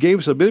you gave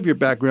us a bit of your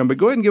background, but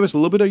go ahead and give us a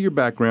little bit of your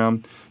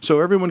background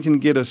so everyone can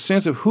get a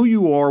sense of who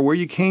you are, where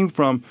you came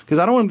from, because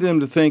I don't want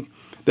them to think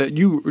that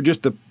you were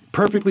just the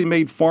perfectly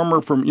made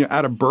farmer from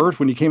out of birth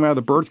when you came out of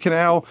the birth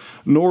canal,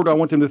 nor do I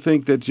want them to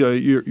think that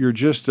you're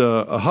just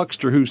a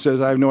huckster who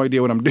says I have no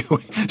idea what I'm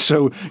doing.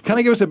 So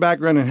kind of give us a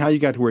background on how you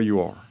got to where you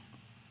are.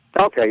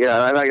 Okay,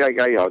 yeah, I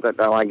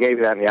gave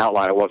you that in the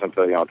outline. It wasn't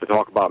to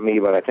talk about me,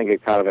 but I think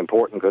it's kind of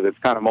important because it's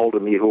kind of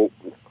molded me who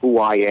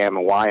I am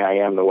and why I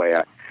am the way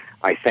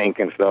I think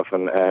and stuff.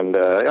 And I'm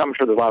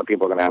sure there's a lot of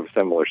people are going to have a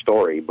similar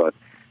story, but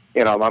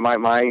my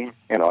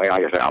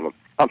like I said,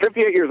 I'm I'm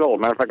 58 years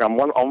old. Matter of fact, I'm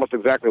almost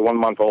exactly 1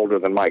 month older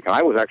than Mike. And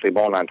I was actually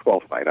born on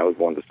 12th night. I was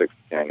born the 6th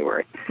of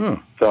January.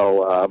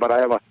 So, but I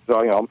have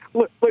I'm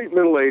late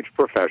middle-aged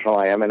professional.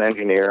 I am an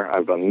engineer.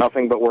 I've done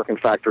nothing but work in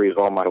factories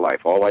all my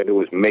life. All I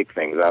do is make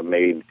things. I've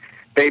made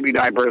baby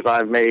diapers.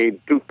 I've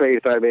made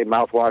toothpaste. I've made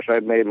mouthwash.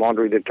 I've made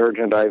laundry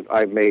detergent.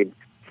 I've made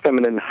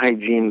feminine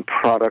hygiene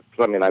products.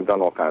 I mean, I've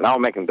done all kinds. Now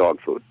I'm making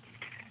dog food.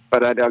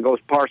 But it goes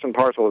parts and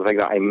parcel with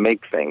things. I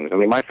make things. I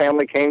mean, my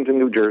family came to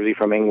New Jersey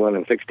from England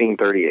in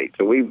 1638.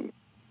 So we,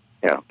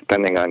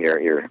 depending on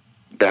your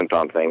bent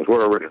on things,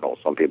 we're originals.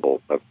 Some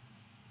people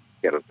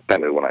get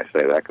offended when I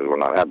say that because we're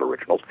not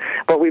aboriginals.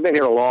 But we've been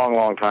here a long,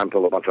 long time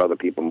till a bunch of other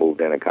people moved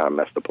in and kind of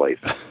messed the place.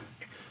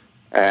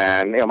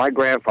 And, my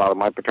grandfather,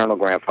 my paternal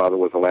grandfather,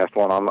 was the last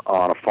one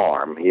on a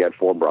farm. He had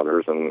 4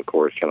 brothers, and, of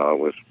course, it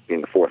was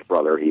being the 4th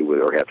brother, he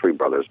had 3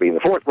 brothers. Being the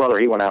 4th brother,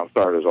 he went out and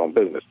started his own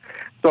business.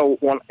 So,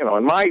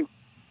 in my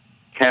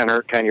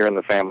tenure in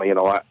the family,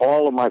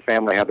 all of my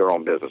family had their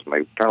own business. My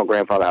paternal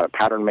grandfather had a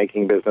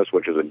pattern-making business,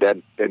 which is a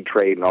dead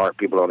trade and art.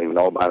 People don't even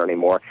know about it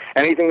anymore.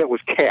 Anything that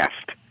was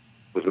cast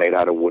was made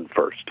out of wood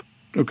first.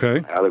 Okay.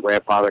 My other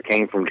grandfather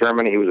came from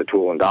Germany. He was a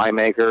tool and die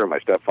maker. My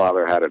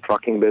stepfather had a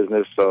trucking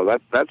business. So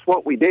that's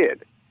what we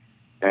did.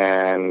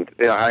 And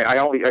I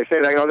say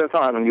that, that's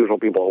not unusual.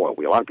 A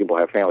lot of people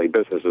have family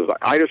businesses.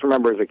 I just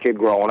remember as a kid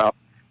growing up,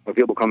 when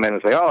people come in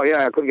and say, "Oh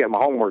yeah, I couldn't get my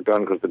homework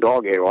done because the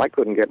dog ate." Well, I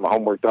couldn't get my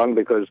homework done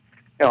because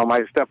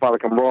my stepfather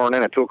come roaring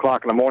in at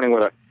 2:00 in the morning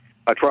with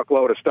a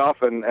truckload of stuff,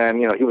 and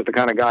he was the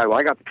kind of guy. Well,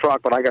 I got the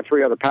truck, but I got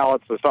 3 other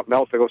pallets of something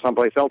else to go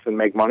someplace else and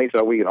make money.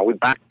 So we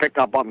pick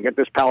up and get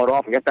this pallet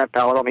off and get that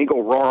pallet off. And he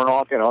go roaring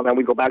off, and then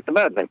we go back to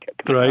bed, and then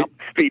pick right. up,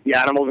 feed the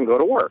animals, and go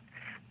to work.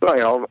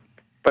 So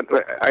but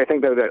I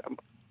think that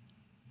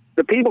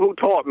the people who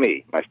taught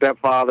me, my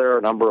stepfather,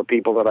 a number of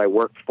people that I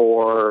worked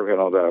for,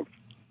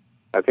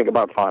 I think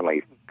about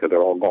fondly because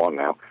they're all gone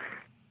now.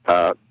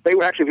 They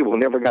were actually people who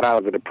never got out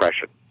of the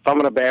depression. Some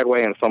in a bad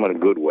way and some in a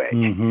good way.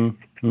 Mm-hmm.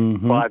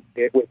 Mm-hmm. But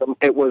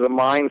it was a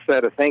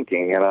mindset of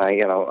thinking, and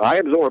I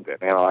absorbed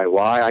it.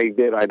 Why I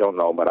did, I don't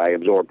know, but I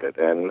absorbed it.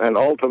 And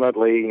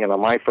ultimately,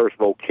 my first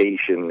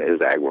vocation is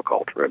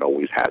agriculture. It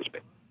always has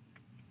been.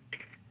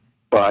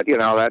 But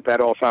that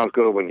all sounds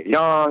good when you're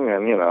young,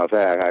 and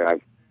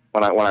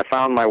when I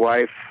found my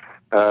wife,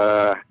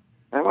 I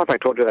don't know if I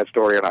told you that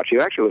story or not. She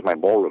actually was my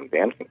ballroom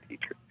dancing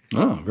teacher.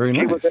 Oh, very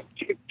nice.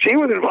 She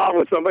was involved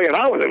with somebody, and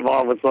I was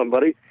involved with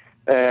somebody.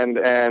 And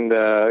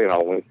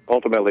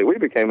ultimately we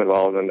became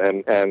involved,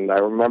 and I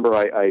remember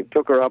I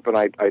took her up, and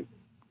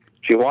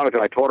she wanted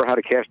to. I taught her how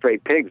to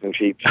castrate pigs, and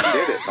she did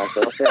it. And I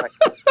said,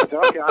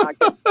 okay,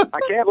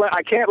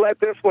 I can't let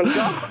this one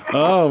go.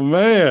 Oh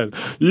man,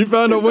 you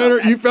found a winner.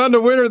 You found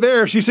a winner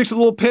there. She sticks a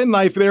little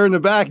penknife there in the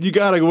back. You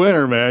got a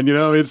winner, man.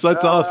 That's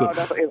awesome.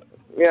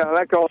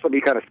 That can also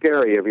be kind of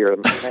scary if you're a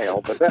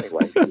male. But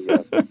anyway,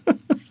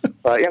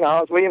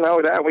 as we know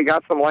that we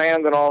got some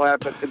land and all that,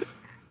 but.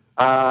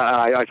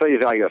 I tell you,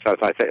 I guess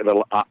I say that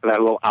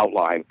little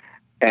outline,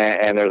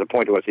 and there's a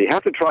point to it. So you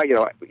have to try.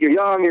 You're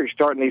young, you're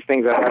starting these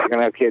things. You're going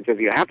to have kids.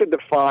 You have to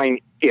define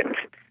it.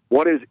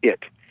 What is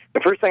it?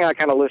 The first thing I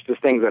kind of list as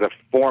things that have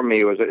formed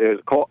me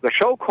is called the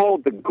show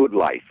called The Good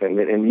Life, and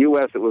in the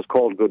U.S. it was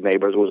called Good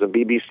Neighbors. It was a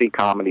BBC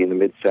comedy in the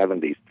mid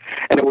 '70s,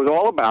 and it was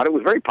all about. It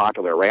was very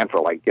popular. It ran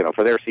for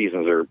for their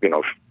seasons or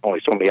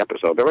only so many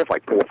episodes. They ran for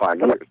 4 or 5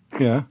 years.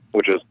 Yeah,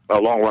 which is a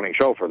long running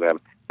show for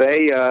them.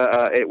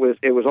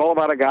 It was all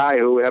about a guy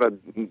who had a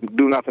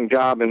do-nothing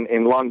job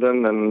in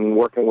London and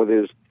working with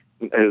his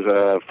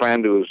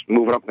friend who was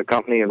moving up in the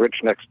company and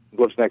lives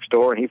next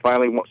door. And he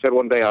finally said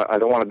one day, I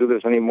don't want to do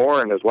this anymore.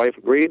 And his wife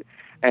agreed.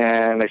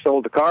 And they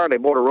sold the car. They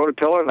bought a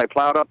rototiller and they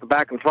plowed up the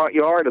back and front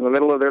yard in the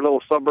middle of their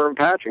little suburban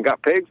patch and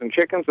got pigs and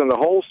chickens. And the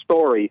whole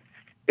story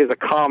is a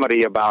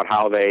comedy about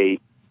how they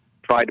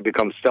tried to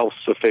become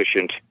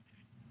self-sufficient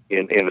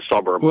in a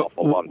suburb of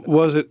London.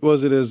 Was it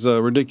as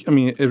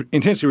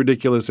intensely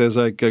ridiculous as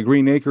like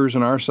Green Acres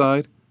on our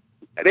side?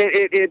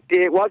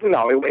 It wasn't.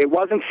 No, it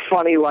wasn't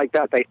funny like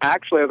that. They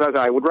actually, as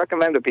I would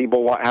recommend to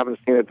people who haven't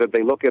seen it that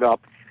they look it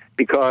up,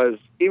 because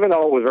even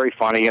though it was very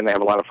funny and they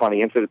have a lot of funny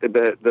incidents,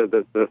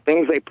 the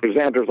things they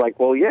present is like,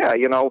 well, yeah,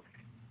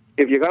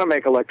 if you're going to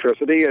make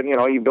electricity and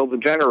you build a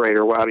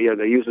generator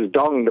that uses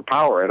dung to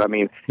power it. I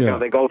mean,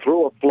 they go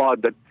through a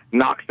flood that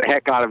knocks the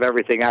heck out of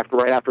everything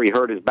right after he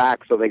hurt his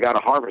back, so they got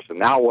to harvest it.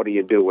 Now what do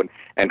you do?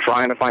 And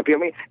trying to find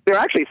people. I mean, there are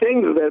actually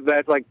things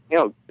that like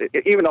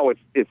even though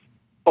it's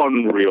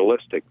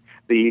unrealistic,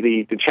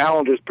 the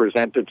challenges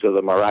presented to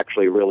them are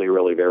actually really,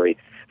 really very,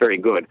 very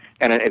good.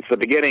 And it's the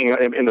beginning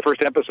in the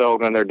first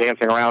episode when they're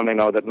dancing around,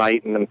 that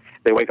night, and then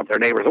they wake up their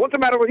neighbors. What's the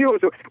matter with you?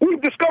 So,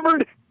 we've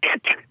discovered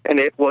it, and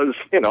it was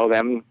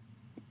them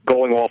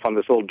going off on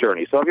this little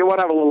journey. So if you want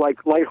to have a little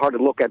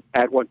lighthearted look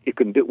at what you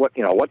can do,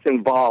 what's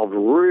involved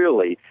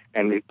really,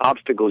 and the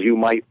obstacles you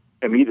might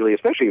immediately,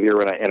 especially if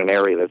you're in an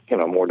area that's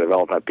more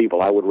developed by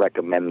people, I would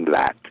recommend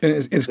that.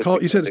 And it's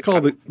called. You said it's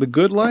called the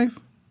Good Life.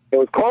 It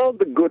was called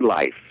The Good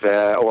Life, or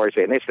I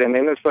say, and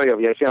in this story,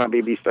 you see on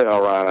BBC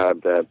or on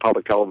the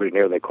public television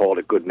here, they called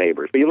it Good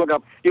Neighbors. But you look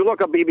up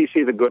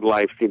BBC The Good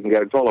Life, you can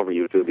get it. It's all over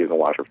YouTube. You can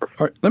watch it for free.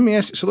 All right, let me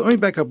ask you. So let me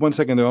back up 1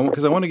 second though,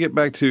 because I want to get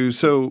back to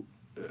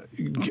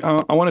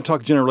I want to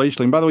talk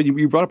generationally. And by the way,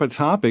 you brought up a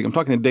topic. I'm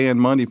talking to Dan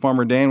Mundy,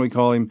 Farmer Dan, we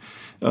call him,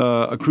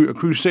 a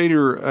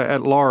crusader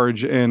at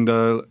large, and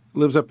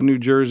lives up in New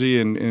Jersey,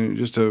 and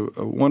just a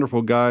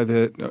wonderful guy.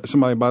 That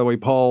somebody, by the way,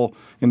 Paul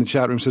in the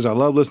chat room says, I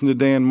love listening to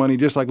Dan Mundy,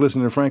 just like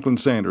listening to Franklin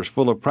Sanders,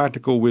 full of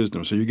practical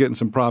wisdom. So you're getting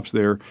some props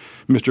there,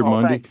 Mr.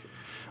 Mundy.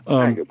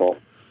 Thank you, Paul.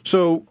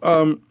 So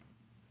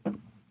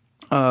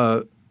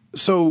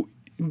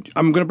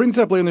I'm going to bring this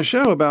up later in the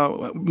show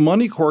about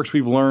money quirks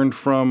we've learned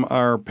from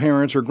our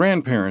parents or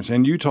grandparents.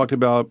 And you talked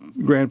about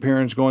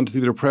grandparents going through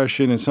the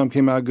Depression, and some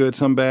came out good,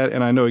 some bad.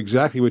 And I know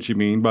exactly what you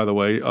mean, by the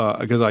way,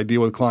 because I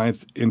deal with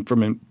clients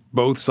from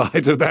both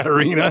sides of that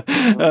arena.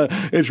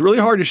 It's really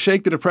hard to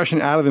shake the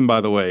Depression out of them, by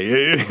the way.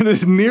 It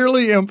is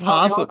nearly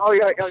impossible. Oh,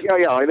 yeah.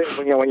 I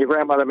think when your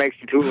grandmother makes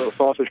you 2 little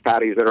sausage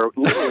patties that are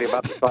literally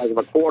about the size of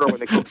a quarter when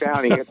they cook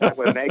down, and you get that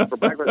with an egg for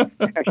breakfast,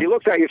 and she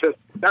looks at you and says,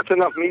 that's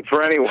enough meat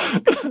for anyone.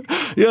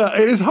 Yeah,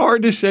 it is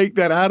hard to shake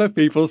that out of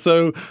people.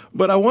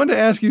 But I wanted to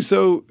ask you,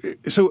 so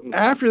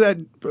after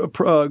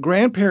that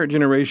grandparent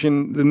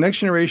generation, the next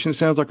generation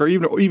sounds like, or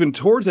even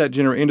towards that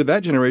into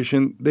that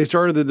generation, they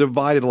started the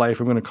divided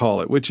life, I'm going to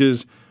call it, which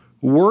is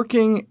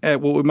working at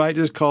what we might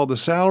just call the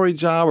salary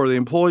job or the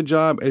employed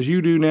job, as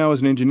you do now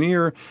as an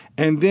engineer,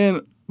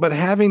 but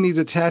having these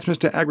attachments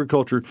to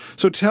agriculture.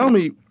 So tell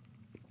me,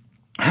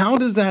 how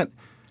does that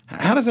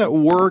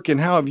work, and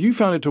how have you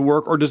found it to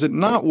work, or does it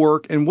not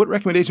work, and what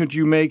recommendation would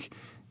you make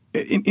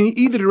in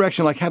either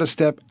direction, like how to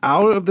step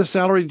out of the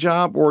salary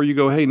job, or you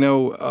go, hey,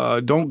 no,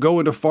 don't go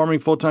into farming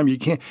full-time, you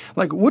can't.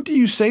 Like, what do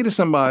you say to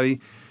somebody?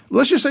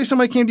 Let's just say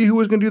somebody came to you who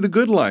was going to do the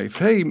good life.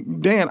 Hey,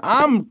 Dan,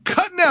 I'm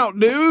cutting out,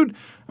 dude.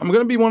 I'm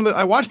going to be one of the.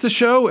 I watched the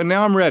show and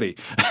now I'm ready.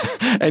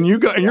 And you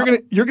go, and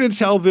you're going to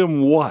tell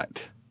them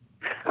what?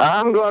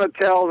 I'm going to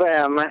tell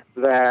them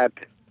that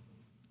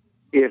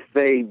if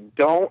they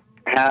don't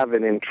have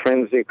an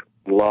intrinsic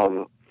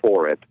love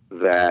for it,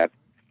 that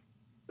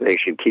they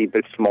should keep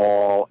it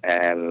small,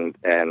 and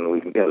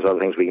there's other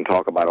things we can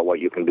talk about, or what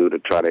you can do to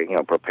try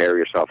to prepare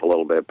yourself a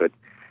little bit, but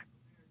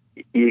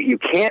you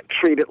can't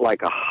treat it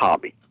like a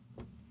hobby,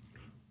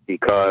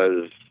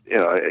 because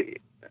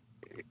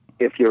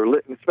if you're,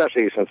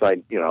 especially since I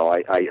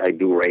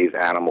do raise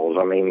animals.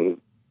 I mean,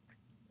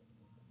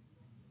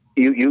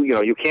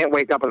 you can't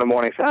wake up in the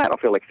morning and say, I don't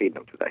feel like feeding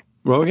them today.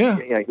 Well, yeah,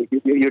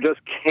 you just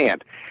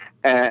can't.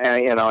 And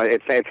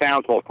it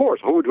sounds, well, of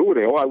course, who would?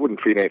 I wouldn't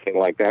treat anything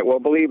like that. Well,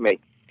 believe me,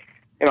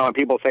 and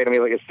people say to me,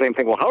 like, it's the same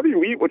thing. Well, how do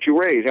you eat what you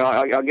raise?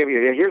 I'll give you.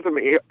 Here's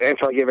the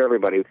answer I give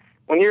everybody.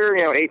 When you're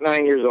 8,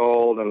 9 years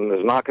old, and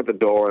there's a knock at the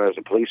door, and there's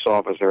a police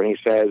officer, and he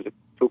says at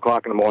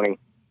 2:00 in the morning,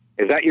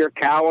 "Is that your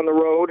cow on the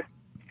road?"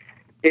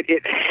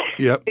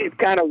 It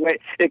kind of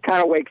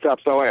wakes up.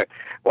 So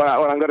what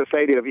I'm going to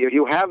say to you, if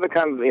you have the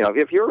kind of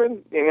if you're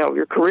in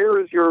your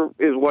career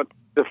is what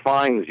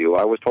defines you.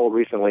 I was told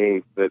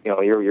recently that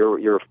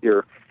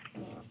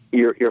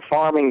your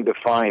farming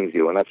defines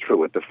you, and that's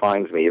true. It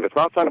defines me. If it's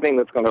not something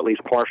that's going to at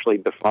least partially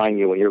define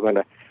you, and you're going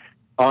to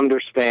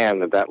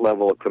understand that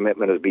level of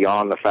commitment is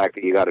beyond the fact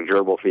that you got a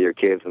gerbil for your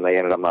kids and they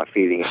ended up not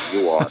feeding as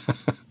you are.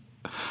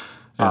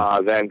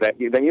 Then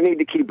you need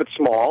to keep it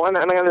small. And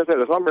there's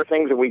a number of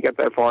things that we get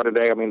that far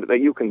today. I mean,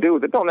 that you can do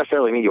that don't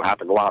necessarily mean you have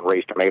to go out and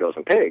raise tomatoes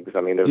and pigs.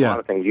 I mean, there's a lot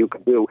of things you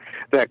can do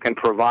that can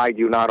provide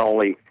you not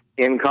only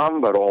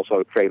income, but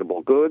also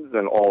tradable goods,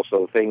 and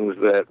also things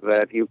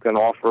that you can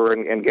offer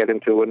and get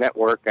into a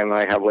network. And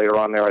I have later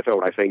on there,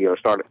 when I say you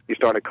start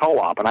a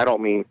co-op, and I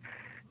don't mean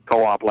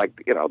co-op like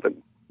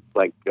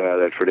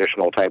the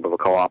traditional type of a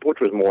co-op, which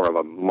was more of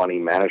a money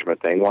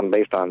management thing, one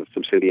based on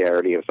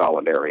subsidiarity and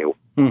solidarity.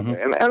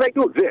 Mm-hmm. And they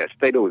do exist.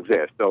 They do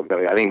exist. So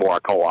I think more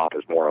a co-op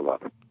is more of a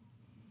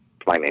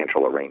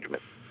financial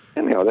arrangement.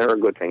 And there are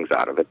good things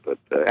out of it, but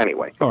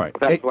anyway, all right.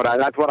 That's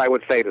what I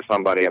would say to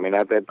somebody. I mean,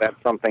 that's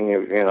something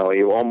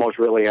you almost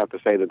really have to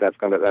say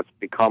that's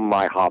become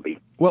my hobby.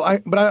 Well,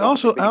 I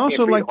also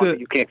like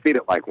you can't feed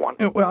it like one.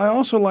 Well, I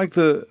also like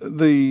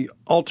the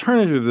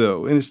alternative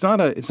though, and it's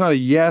not a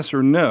yes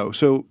or no.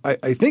 So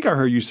I think I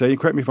heard you say,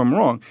 correct me if I'm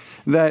wrong,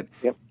 that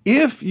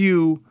if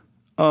you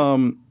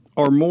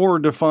are more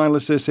defined,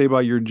 let's just say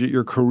by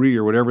your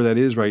career, whatever that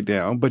is right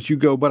now,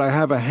 but I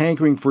have a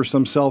hankering for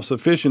some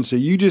self-sufficiency,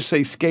 you just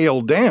say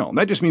scale down.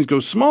 That just means go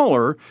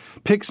smaller,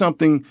 pick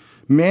something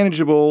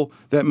manageable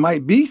that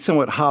might be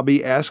somewhat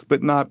hobby-esque,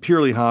 but not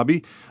purely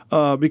hobby,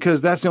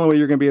 because that's the only way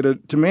you're going to be able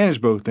to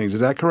manage both things. Is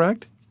that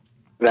correct?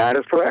 That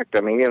is correct.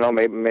 I mean,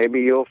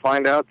 maybe you'll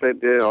find out that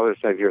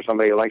if you're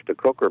somebody who likes to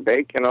cook or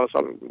bake,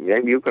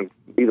 maybe you can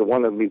be the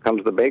one that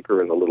becomes the baker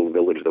in the little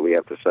village that we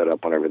have to set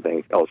up when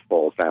everything else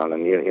falls down.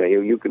 And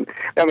you can.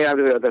 I mean,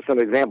 that's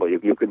an example.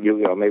 You could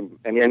maybe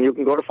and you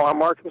can go to farm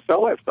markets and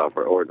sell that stuff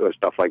or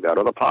stuff like that,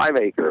 or the pie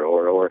maker,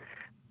 or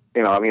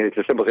I mean, it's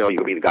a simple thing. Oh, you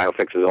can be the guy who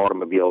fixes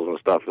automobiles and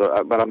stuff.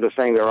 But I'm just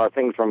saying there are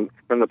things from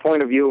the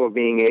point of view of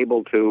being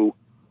able to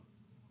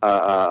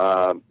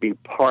be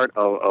part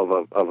of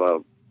a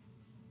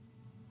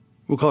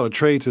we'll call it a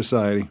trade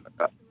society.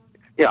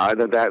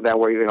 That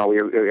way, you're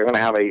going to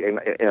have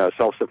a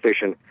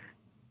self-sufficient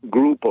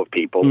group of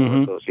people,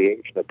 Mm-hmm.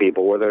 association of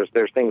people, where there's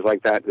things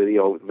like that,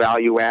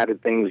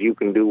 value-added things you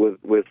can do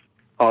with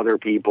other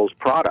people's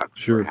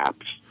products, Sure.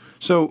 perhaps.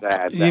 So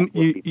That would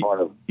be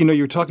part of.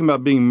 you're talking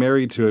about being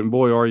married to it, and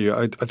boy, are you!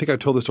 I think I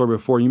told the story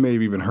before. You may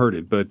have even heard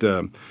it, but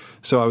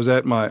so I was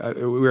at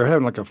we were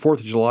having like a 4th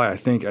of July. I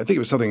think it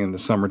was something in the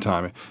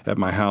summertime at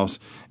my house,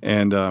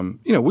 and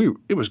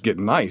it was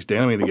getting nice.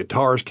 Dan, I mean, the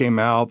guitars came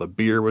out, the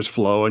beer was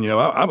flowing.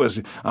 I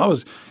was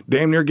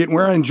damn near getting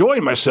where I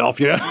enjoyed myself.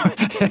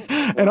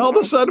 And all of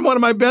a sudden, one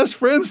of my best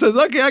friends says,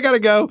 "Okay, I gotta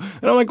go,"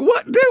 and I'm like,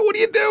 "What, dude? What are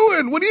you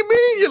doing? What do you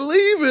mean you're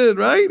leaving?"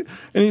 Right?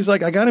 And he's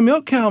like, "I got a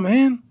milk cow,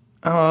 man."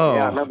 Oh.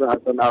 Yeah,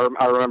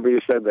 I remember you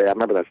said that. I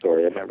remember that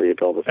story. I remember you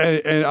told us.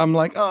 And I'm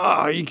like,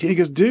 he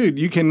goes, dude,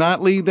 you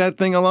cannot leave that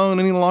thing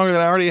alone any longer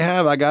than I already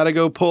have. I got to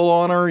go pull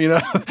on her.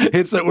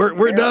 It's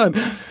we're done.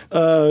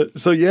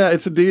 So yeah,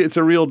 it's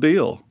a real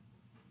deal.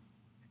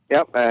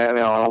 Yep, and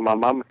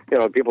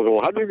people go,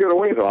 well, how did you get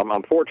away? So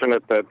I'm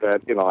fortunate that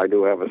I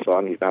do have a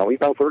son. He's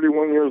now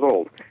 31 years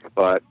old,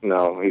 but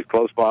he's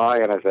close by,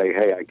 and I say,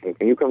 hey,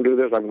 can you come do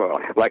this? I'm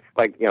like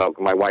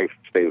my wife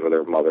stays with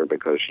her mother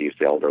because she's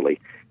elderly,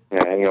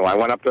 and I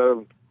went up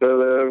to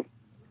the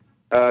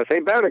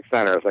St. Benedict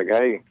Center. It's like,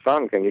 hey,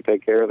 son, can you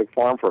take care of the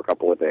farm for a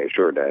couple of days?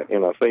 Sure, Dad.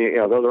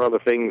 So those are other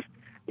things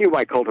you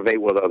might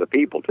cultivate with other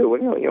people too,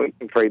 and you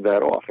can trade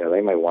that off.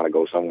 They may want to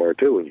go somewhere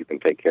too, and you can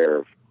take care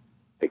of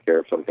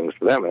some things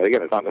for them. And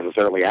again, it's not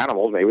necessarily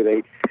animals. Maybe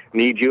they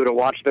need you to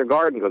watch their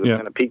garden because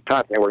it's in a peak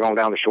time. Hey, we're going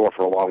down the shore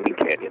for a long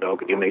weekend.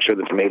 Can you make sure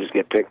the tomatoes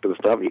get picked and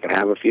stuff? You can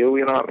have a few.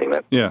 I mean,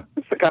 that's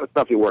the kind of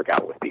stuff you work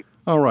out with people.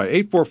 All right,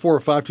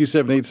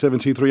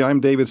 844-527-8723. I'm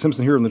David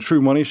Simpson here on the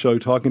True Money Show,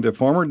 talking to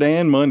Farmer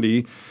Dan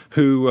Mundy,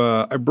 who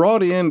I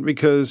brought in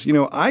because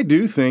I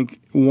do think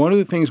one of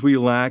the things we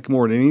lack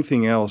more than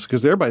anything else,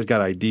 because everybody's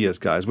got ideas,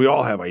 guys. We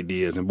all have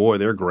ideas, and boy,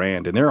 they're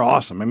grand and they're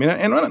awesome. I mean,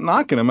 and I'm not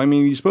knocking them. I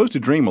mean, you're supposed to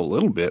dream a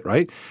little bit,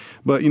 right?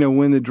 But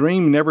when the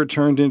dream never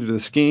turned into the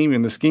scheme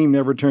and the scheme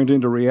never turned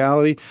into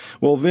reality,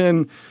 well,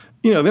 then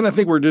I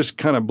think we're just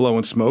kind of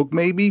blowing smoke,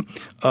 maybe.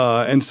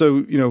 And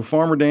so,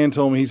 Farmer Dan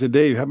told me, he said,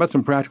 Dave, how about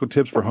some practical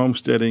tips for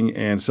homesteading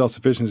and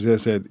self-sufficiency? I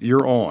said,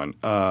 you're on,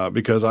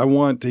 because I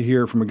want to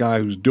hear from a guy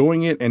who's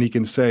doing it, and he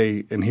can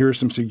say, and here's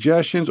some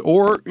suggestions,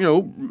 or,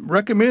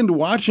 recommend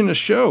watching a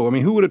show. I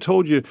mean, who would have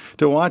told you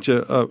to watch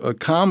a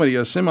comedy,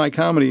 a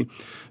semi-comedy,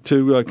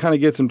 to kind of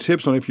get some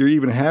tips on if you're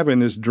even having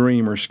this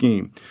dream or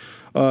scheme?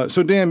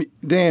 So Dan,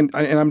 and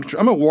I'm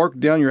going to walk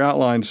down your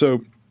outline.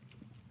 So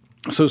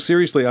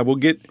seriously, I will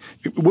get.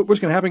 What's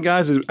going to happen,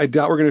 guys? Is I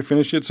doubt we're going to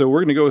finish it. So we're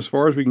going to go as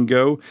far as we can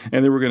go,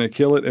 and then we're going to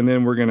kill it, and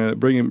then we're going to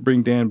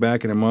bring Dan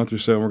back in a month or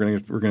so, and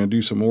we're going to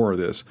do some more of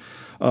this.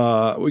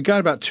 We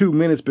got about 2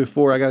 minutes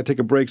before I got to take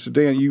a break. So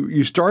Dan,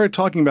 you started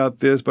talking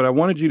about this, but I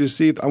wanted to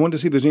see if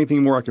there's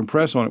anything more I can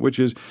press on it. Which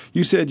is,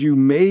 you said you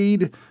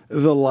made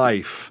the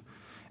life,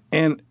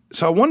 and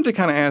so I wanted to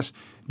kind of ask,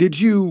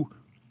 did you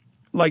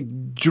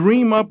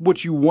dream up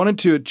what you wanted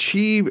to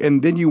achieve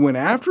and then you went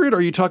after it? Or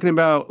are you talking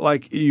about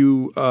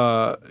you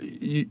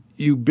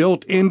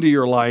built into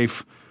your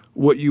life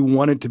what you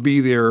wanted to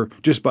be there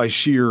just by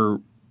sheer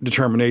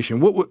determination?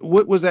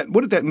 What was that?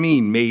 What did that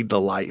mean, made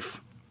the life?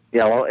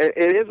 Yeah, well, it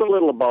is a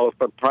little of both,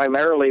 but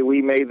primarily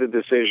we made the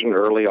decision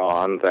early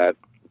on that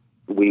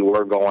we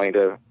were going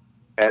to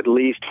at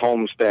least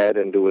homestead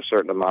and do a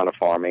certain amount of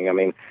farming. I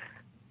mean,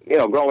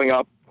 growing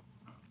up,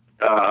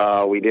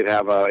 we did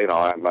have my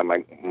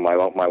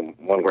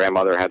one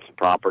grandmother had some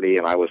property,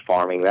 and I was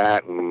farming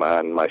that, and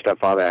my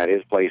stepfather had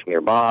his place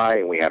nearby,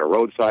 and we had a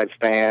roadside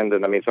stand,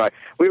 and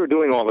we were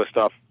doing all this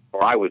stuff,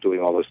 or I was doing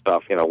all this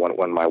stuff,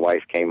 when my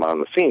wife came on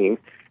the scene,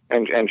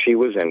 and she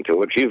was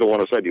into it. She's the one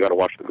who said, you got to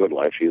watch The Good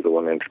Life. She's the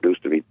one that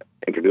introduced me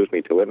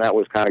to it, and that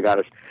was kind of got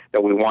us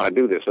that we want to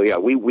do this. So yeah,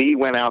 we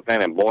went out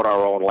then and bought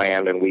our own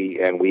land, and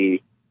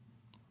we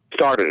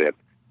started it.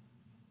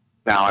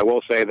 Now, I will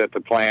say that the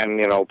plan,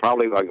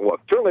 probably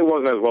certainly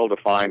wasn't as well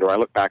defined, or I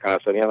look back on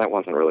it and said, that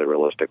wasn't really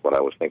realistic, what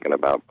I was thinking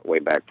about way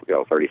back,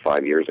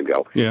 35 years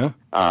ago. Yeah.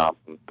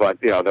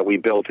 But, that we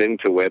built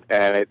into it,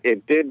 and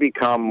it did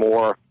become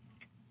more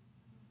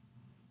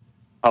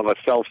of a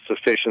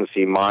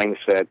self-sufficiency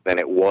mindset than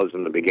it was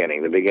in the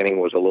beginning. The beginning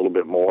was a little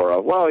bit more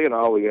of, we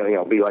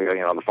be like,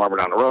 the farmer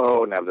down the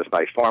road and have this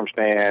nice farm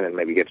stand and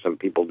maybe get some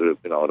people to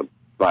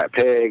buy a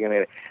pig,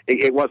 and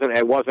it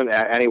wasn't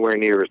anywhere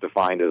near as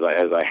defined as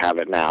I have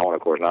it now. And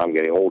of course, now I'm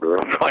getting older.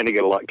 I'm trying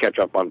to catch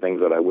up on things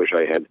that I wish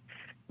I had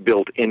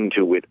built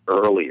into it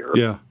earlier.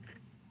 Yeah.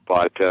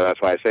 But that's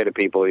why I say to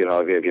people, if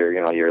you're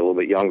you're a little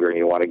bit younger and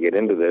you want to get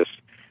into this,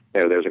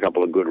 there's a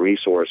couple of good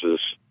resources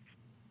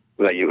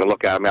that you can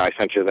look at. I mean, I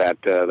sent you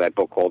that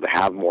book called The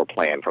Have More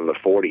Plan from the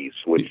 40s,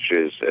 which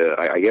is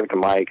I gave it to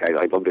Mike.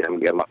 I'd love to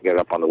get it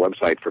up on the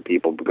website for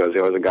people, because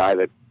there was a guy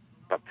that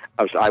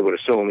I would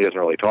assume he doesn't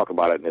really talk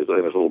about it in his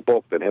little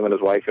book that him and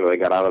his wife, they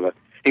got out of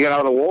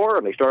the war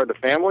and they started a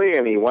family,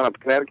 and he went up to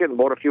Connecticut and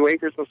bought a few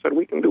acres and said,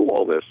 we can do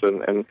all this.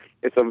 And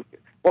it's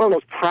one of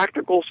those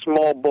practical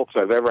small books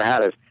I've ever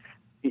had. Is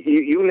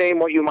you name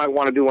what you might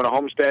want to do in a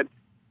homestead,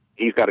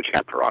 he's got a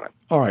chapter on it.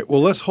 All right.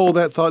 Well, let's hold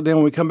that thought down.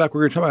 When we come back,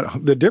 we're going to talk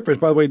about the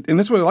difference, by the way. And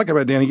this is what I like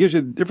about Dan. He gives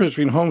you the difference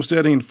between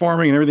homesteading and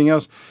farming and everything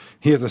else.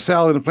 He has a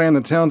Saladin plan,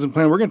 the Townsend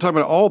plan. We're going to talk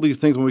about all these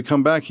things when we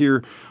come back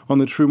here on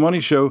the True Money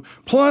Show.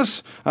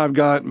 Plus, I've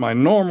got my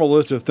normal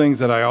list of things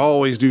that I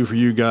always do for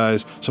you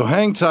guys. So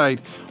hang tight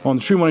on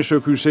the True Money Show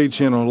Crusade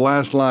channel, the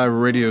last live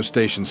radio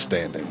station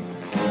standing.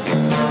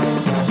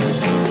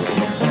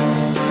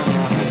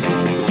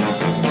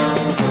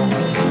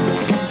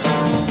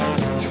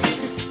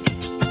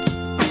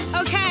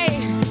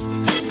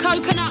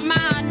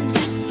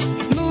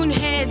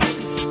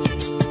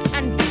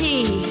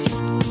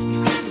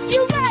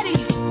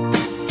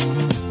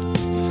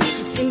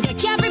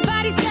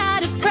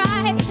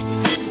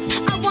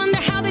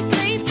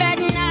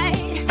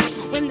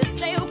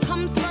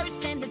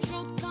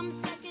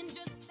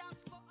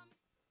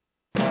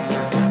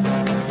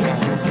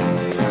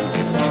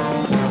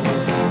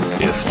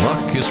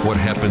 What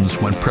happens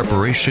when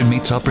preparation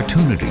meets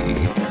opportunity,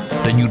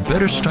 then you'd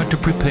better start to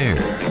prepare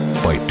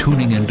by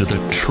tuning into the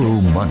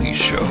True Money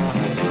Show.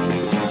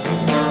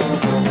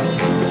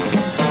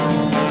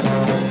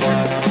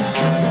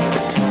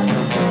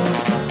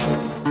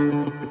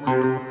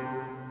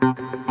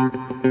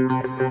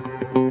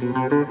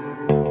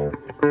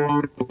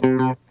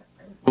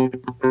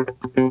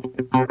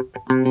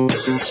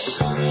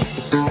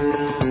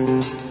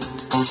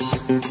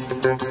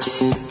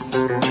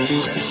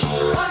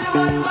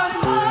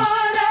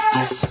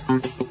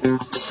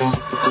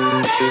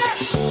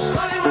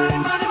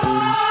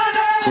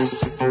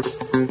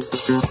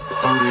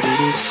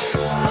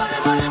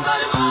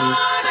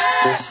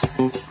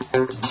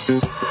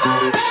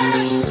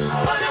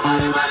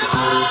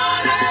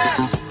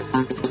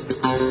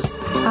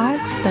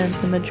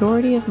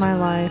 Majority of my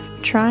life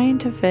trying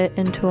to fit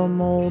into a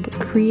mold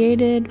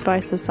created by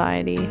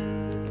society,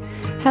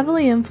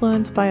 heavily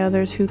influenced by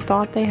others who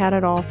thought they had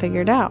it all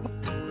figured out.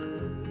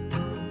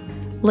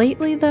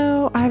 Lately,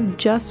 though, I've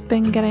just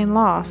been getting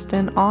lost,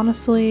 and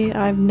honestly,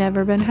 I've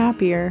never been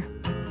happier.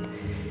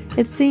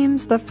 It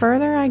seems the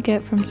further I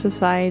get from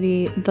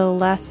society, the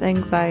less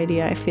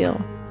anxiety I feel.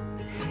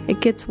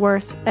 It gets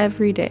worse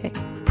every day.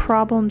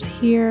 Problems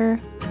here,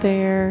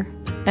 there,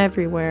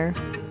 everywhere.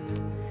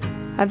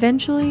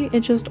 Eventually, it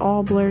just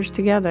all blurs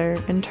together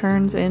and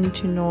turns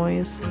into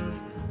noise.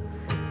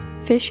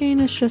 Fishing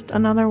is just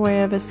another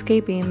way of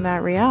escaping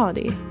that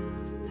reality.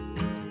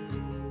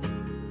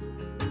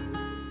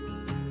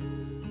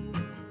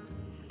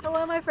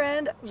 Hello, my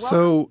friend.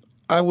 So,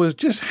 I was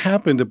just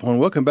happened upon,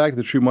 welcome back to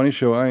the True Money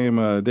Show. I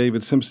am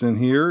David Simpson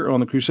here on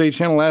the Crusade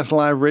Channel, last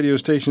live radio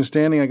station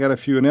standing. I got a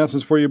few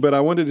announcements for you, but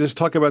I wanted to just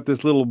talk about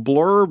this little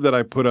blurb that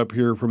I put up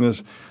here from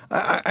this.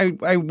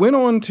 I went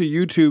on to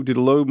YouTube to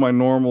load my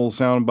normal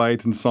sound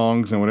bites and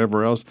songs and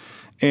whatever else,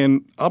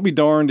 and I'll be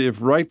darned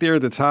if right there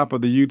at the top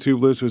of the YouTube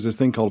list was this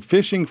thing called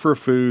Fishing for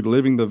Food,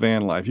 Living the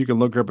Van Life. You can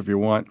look her up if you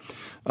want.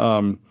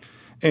 I'm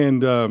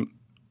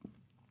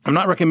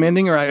not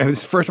recommending her. This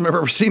is the first time I've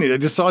ever seen it. I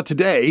just saw it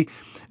today.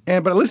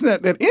 But I listened to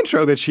that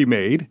intro that she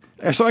made,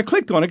 so I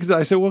clicked on it because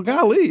I said, well,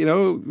 golly,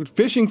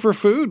 fishing for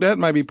food, that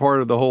might be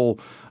part of the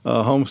whole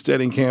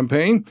homesteading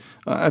campaign.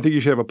 I think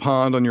you should have a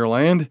pond on your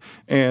land.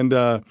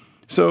 And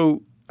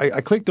so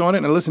I clicked on it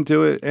and I listened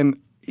to it. And,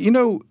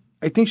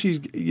 I think she's,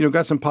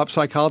 got some pop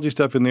psychology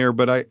stuff in there.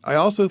 But I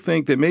also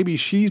think that maybe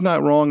she's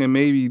not wrong and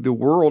maybe the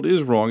world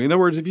is wrong. In other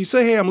words, if you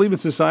say, hey, I'm leaving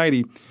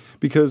society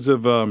because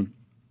of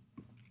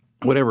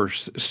whatever,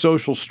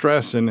 social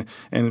stress and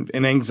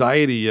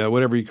anxiety,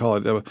 whatever you call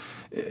it.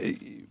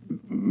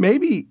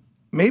 Maybe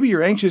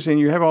you're anxious and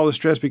you have all this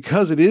stress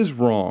because it is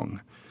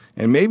wrong.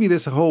 And maybe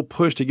this whole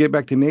push to get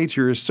back to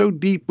nature is so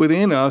deep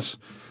within us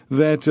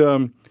that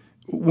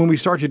when we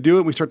start to do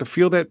it, we start to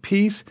feel that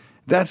peace.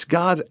 That's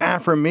God's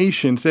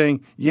affirmation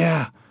saying,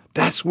 yeah,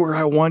 that's where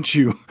I want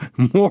you.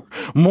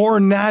 more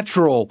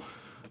natural.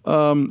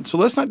 So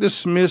let's not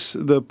dismiss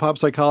the pop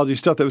psychology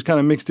stuff that was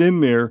kind of mixed in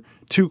there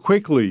too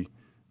quickly.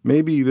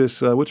 Maybe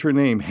this, what's her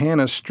name?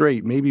 Hannah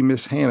Straight. Maybe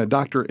Miss Hannah,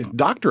 Dr.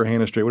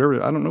 Hannah Straight,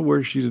 whatever. I don't know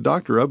where she's a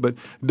doctor of, but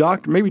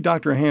maybe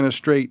Dr. Hannah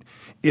Straight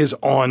is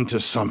on to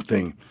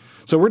something.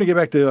 So we're going to get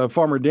back to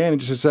Farmer Dan in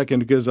just a second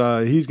because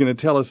he's going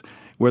to tell us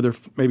whether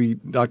maybe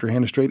Dr.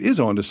 Hannah Straight is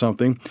on to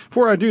something.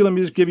 Before I do, let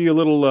me just give you a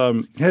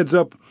little heads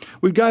up.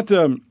 We've got,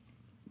 I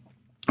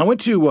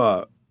went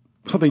to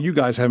something you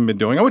guys haven't been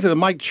doing. I went to the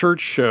Mike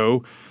Church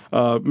show,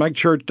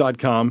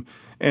 MikeChurch.com.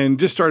 and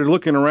just started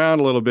looking around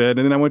a little bit.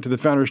 And then I went to the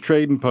Founders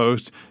Trading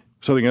Post,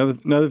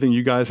 another thing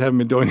you guys haven't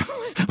been doing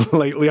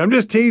lately. I'm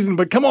just teasing,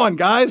 but come on,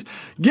 guys,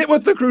 get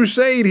with the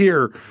crusade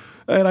here.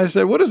 And I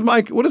said, what is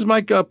Mike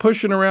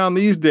pushing around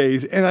these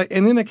days? And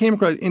then I came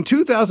across, in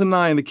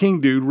 2009, the King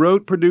Dude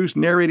wrote, produced,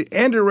 narrated,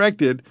 and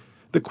directed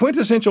the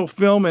quintessential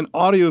film and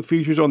audio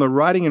features on the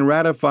writing and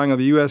ratifying of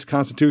the U.S.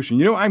 Constitution.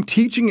 You know, I'm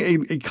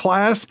teaching a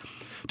class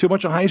to a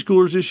bunch of high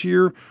schoolers this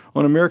year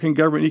on American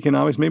government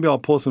economics. Maybe I'll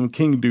pull some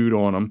King Dude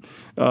on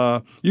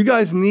them. You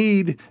guys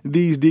need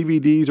these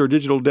DVDs or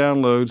digital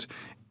downloads.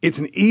 It's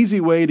an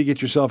easy way to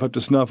get yourself up to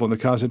snuff on the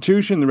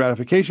Constitution, the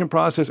ratification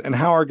process, and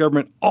how our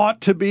government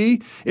ought to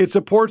be. It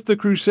supports the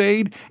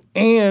crusade,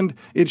 and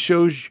it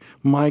shows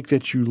Mike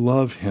that you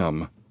love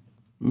him.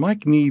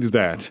 Mike needs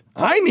that.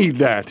 I need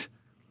that.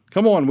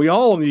 Come on, we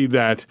all need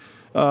that.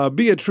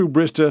 Be a true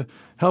Brista.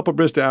 Help a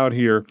Brista out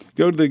here.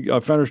 Go to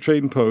the Founders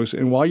Trading Post,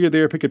 and while you're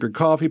there, pick up your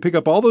coffee, pick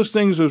up all those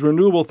things, those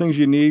renewable things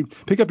you need.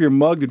 Pick up your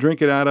mug to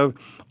drink it out of.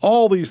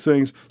 All these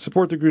things.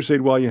 Support the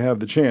crusade while you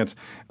have the chance.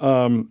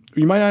 You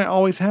might not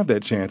always have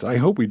that chance. I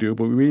hope we do,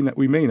 but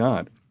we may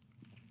not.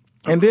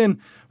 And then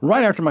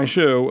right after my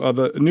show,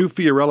 the new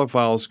Fiorella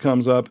Files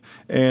comes up,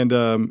 and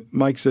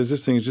Mike says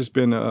this thing has just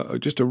been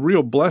just a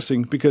real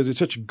blessing because it's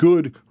such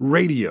good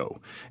radio.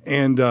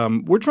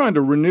 And we're trying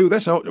to renew.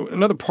 That's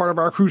another part of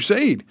our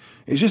crusade.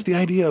 It's just the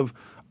idea of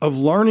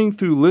learning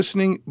through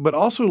listening, but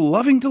also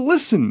loving to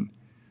listen.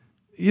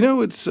 You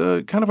know, it's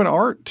kind of an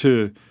art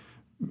to,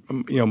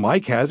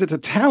 Mike has. It's a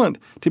talent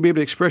to be able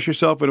to express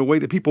yourself in a way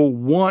that people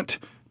want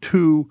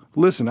to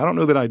listen. I don't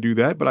know that I do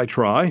that, but I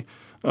try.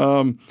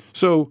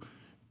 So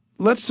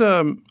let's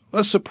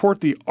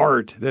support the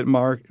art that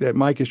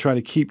Mike is trying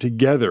to keep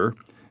together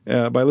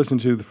by listening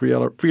to the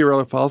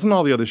Fiorella Files and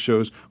all the other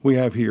shows we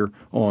have here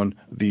on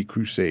the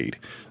Crusade.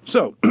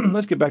 So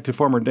let's get back to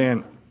Farmer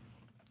Dan.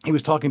 He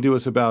was talking to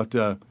us about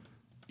kind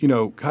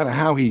of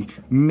how he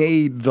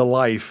made the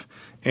life,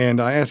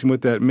 and I asked him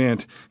what that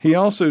meant. He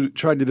also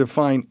tried to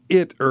define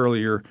it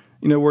earlier.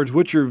 In other words,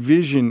 what your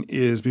vision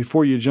is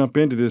before you jump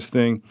into this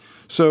thing.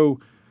 So,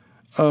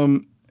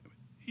 Farmer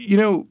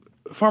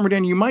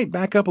Dan, you might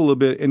back up a little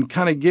bit and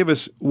kind of give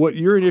us what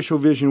your initial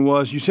vision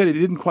was. You said it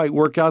didn't quite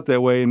work out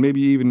that way, and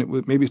maybe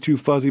it's too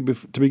fuzzy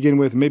to begin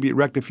with. Maybe it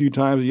wrecked a few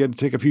times. You had to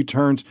take a few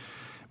turns.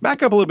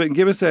 Back up a little bit and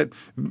give us that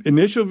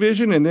initial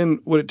vision and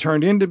then what it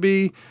turned into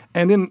be.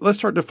 And then let's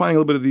start defining a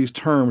little bit of these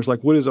terms,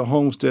 like what is a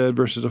homestead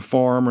versus a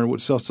farm, or what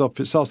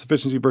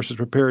self-sufficiency versus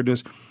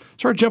preparedness.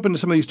 Start jumping into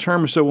some of these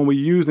terms so when we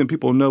use them,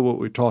 people know what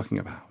we're talking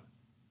about.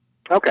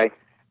 Okay.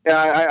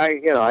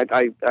 Yeah,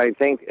 I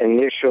think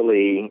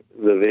initially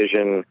the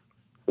vision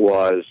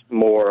was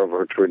more of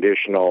a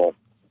traditional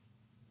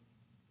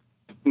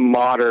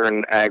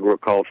modern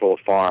agricultural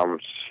farm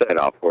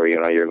setup where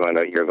you're going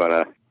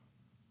to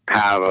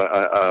have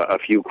a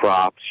few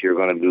crops, you're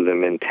going to do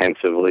them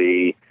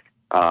intensively,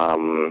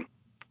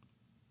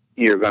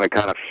 you're going to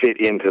kind of fit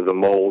into the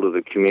mold of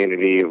the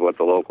community of what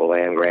the local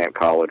land-grant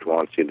college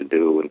wants you to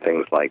do and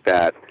things like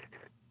that.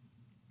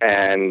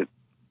 And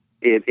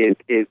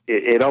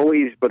it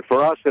always, but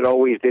for us, it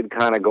always did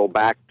kind of go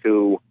back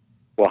to,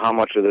 well, how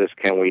much of this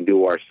can we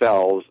do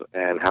ourselves,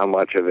 and how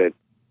much of it,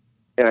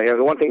 the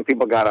one thing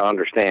people got to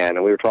understand,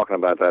 and we were talking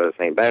about that at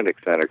St.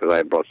 Benedict Center because I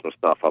had brought some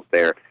stuff up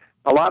there.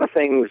 A lot of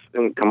things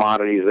and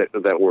commodities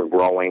that we're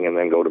growing and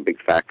then go to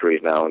big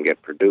factories now and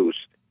get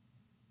produced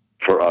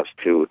for us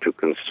to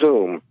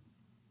consume,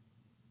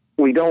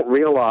 we don't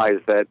realize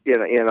that,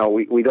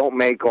 we don't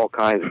make all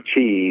kinds of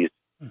cheese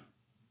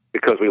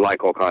because we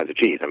like all kinds of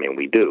cheese. I mean,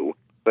 we do.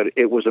 But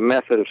it was a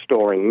method of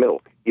storing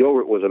milk.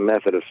 Yogurt was a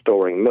method of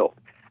storing milk.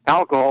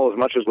 Alcohol, as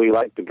much as we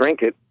like to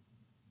drink it,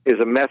 is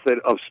a method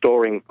of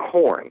storing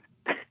corn.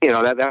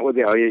 That would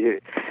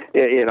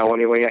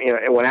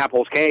when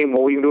apples came,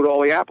 what were you going to do to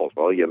all the apples?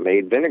 Well, you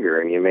made vinegar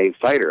and you made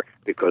cider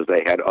because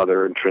they had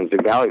other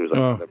intrinsic values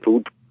like the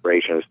food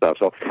preparation and stuff.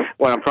 So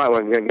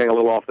I'm getting a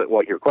little off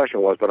what your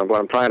question was, but what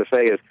I'm trying to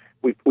say is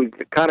we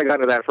kind of got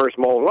into that first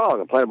mold. Well, I'm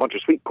going to plant a bunch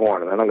of sweet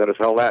corn, and then I'm going to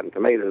sell that and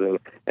tomatoes,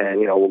 and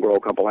we'll grow a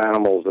couple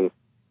animals, and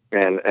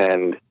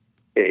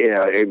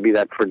it'd be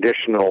that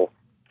traditional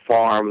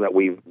farm that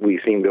we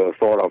seem to have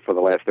thought of for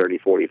the last 30,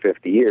 40,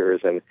 50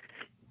 years, and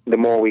the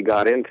more we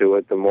got into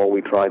it, the more we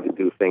tried to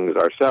do things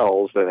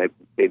ourselves, and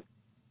it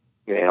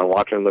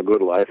watching The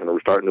Good Life, and we're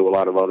starting to do a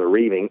lot of other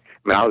reading.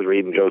 I mean, I was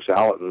reading Joe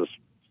Salatin's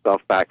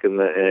stuff back in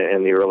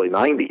the early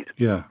 '90s.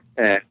 Yeah,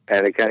 and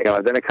it kind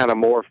of then it kind of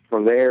morphed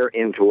from there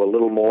into a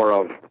little more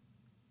of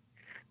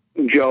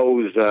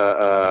Joe's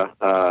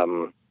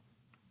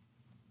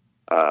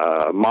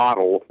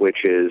model,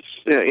 which is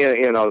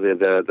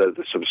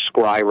the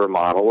subscriber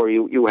model, where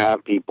you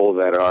have people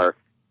that are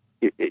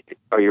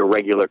your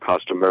regular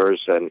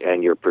customers,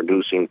 and you're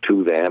producing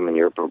to them, and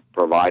you're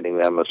providing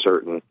them a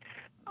certain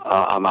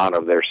amount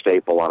of their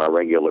staple on a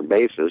regular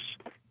basis,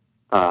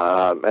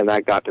 and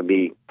that got to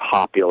be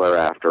popular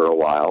after a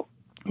while.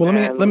 Well,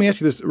 let me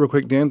ask you this real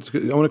quick, Dan.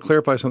 I want to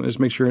clarify something, just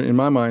make sure in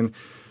my mind.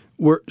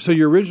 So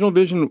your original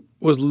vision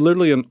was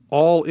literally an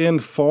all-in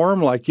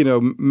farm, like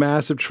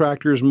massive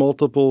tractors,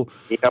 multiple.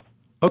 Yep.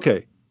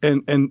 Okay.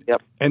 And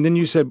yep. And then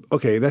you said,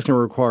 okay, that's going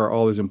to require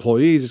all these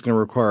employees. It's going to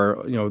require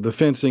the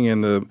fencing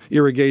and the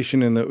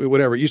irrigation and the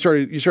whatever. You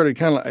started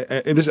kind of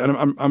and this. And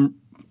I'm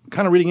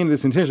kind of reading into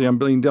this intentionally. I'm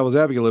being devil's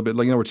advocate a little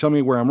bit. Tell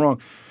me where I'm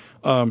wrong.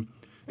 And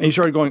And you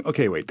started going,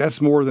 okay, wait,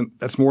 that's more than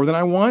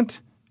I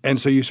want.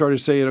 And so you started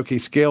saying, okay,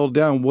 scaled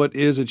down. What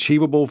is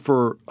achievable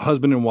for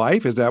husband and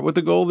wife? Is that what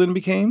the goal then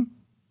became?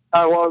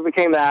 Well, it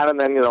became that, and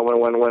then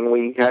when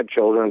we had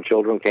children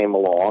came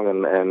along,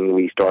 and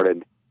we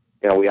started.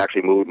 We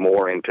actually moved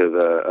more into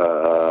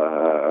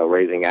the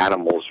raising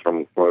animals.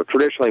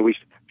 Traditionally, we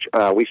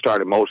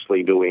started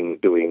mostly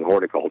doing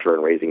horticulture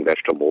and raising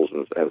vegetables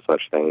and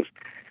such things.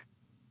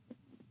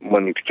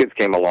 When the kids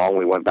came along,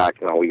 we went back.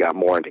 We got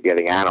more into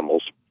getting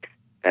animals,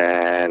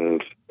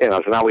 and so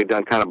now we've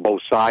done kind of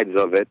both sides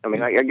of it. I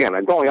mean, again,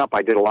 growing up,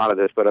 I did a lot of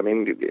this, but I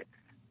mean,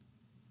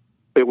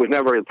 it was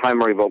never a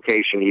primary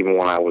vocation, even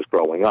when I was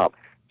growing up.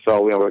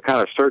 So we were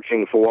kind of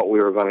searching for what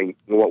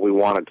we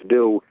wanted to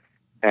do.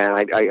 And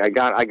I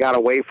got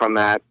away from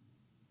that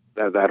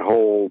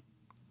whole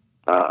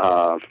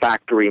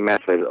factory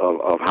method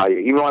of how you.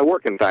 Even though I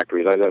work in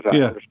factories, I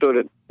understood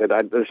it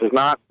that this is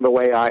not the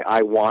way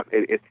I want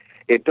it.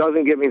 It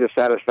doesn't give me the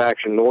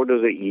satisfaction, nor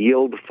does it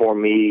yield for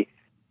me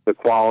the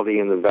quality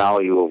and the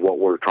value of what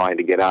we're trying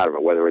to get out of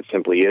it. Whether it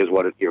simply is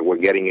what we're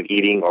getting and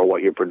eating, or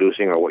what you're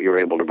producing, or what you're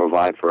able to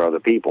provide for other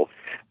people.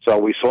 So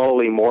we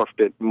slowly morphed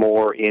it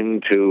more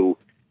into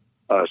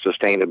a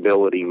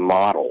sustainability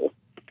model.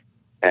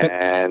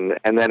 And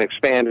then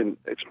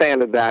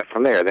expanded that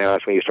from there. Then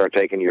that's when you start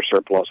taking your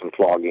surplus and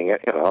flogging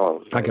it.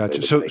 I got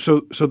you.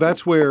 So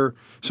that's where.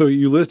 So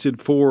you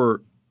listed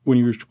for when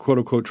you were quote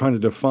unquote trying to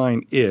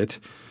define it.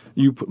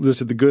 You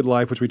listed the Good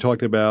Life, which we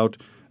talked about.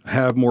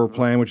 Have More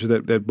Plan, which is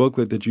that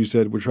booklet that you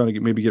said we're trying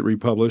to maybe get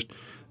republished.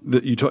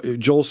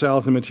 Joel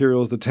Salatin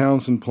Materials, the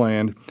Townsend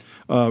Plan.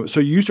 So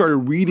you started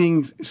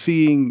reading,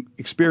 seeing,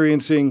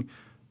 experiencing.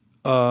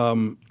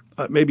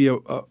 Maybe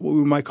what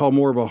we might call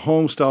more of a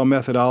home-style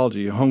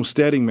methodology, a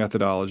homesteading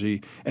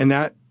methodology, and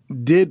that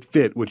did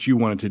fit what you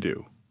wanted to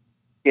do.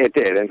 Yeah, it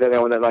did. And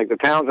then, like the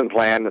Townsend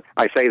Plan,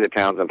 I say the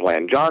Townsend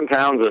Plan. John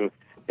Townsend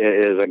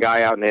is a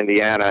guy out in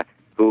Indiana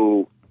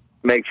who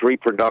makes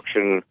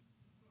reproduction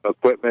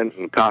equipment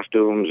and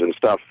costumes and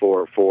stuff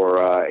for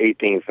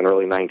 18th and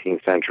early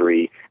 19th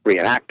century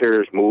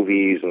reenactors,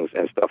 movies, and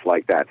stuff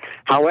like that.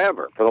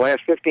 However, for the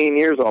last 15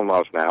 years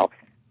almost now,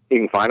 you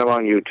can find him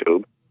on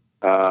YouTube.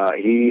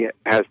 He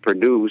has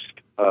produced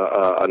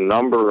a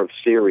number of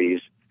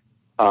series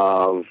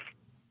of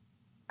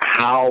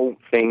how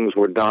things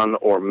were done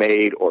or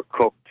made or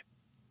cooked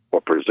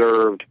or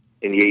preserved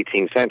in the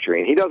 18th century.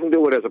 And he doesn't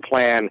do it as a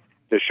plan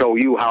to show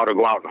you how to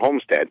go out and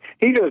homestead.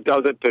 He just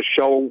does it to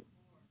show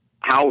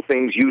how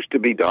things used to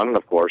be done. And,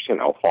 of course,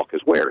 hawk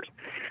his wares.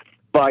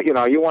 But, you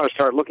want to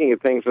start looking at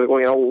things,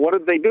 what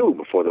did they do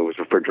before there was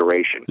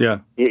refrigeration? Yeah.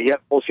 Yet,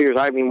 well, Sears,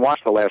 I haven't even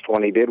watched the last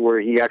one he did where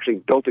he actually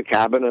built a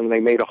cabin and they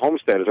made a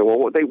homestead. I said, well,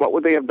 what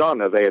would they have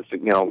done if they had,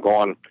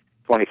 gone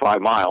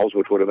 25 miles,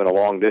 which would have been a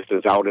long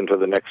distance out into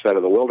the next set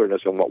of the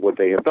wilderness, and what would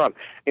they have done?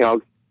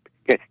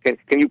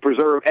 Can you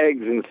preserve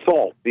eggs in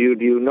salt? Do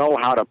you know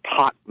how to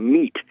pot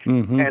meat?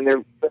 Mm-hmm. And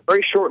they're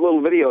very short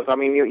little videos. I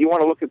mean, you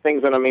want to look at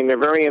things, and I mean, they're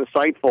very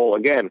insightful,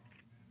 again,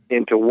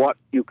 into what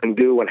you can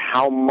do and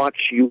how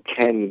much you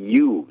can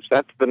use.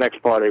 That's the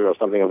next part of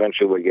something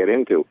eventually we'll get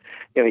into.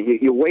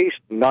 You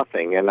waste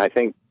nothing, and I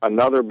think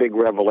another big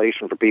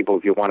revelation for people,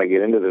 if you want to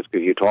get into this,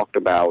 because you talked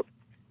about,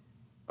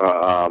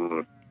 how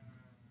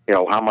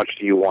much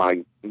do you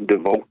want to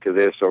devote to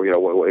this, or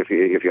if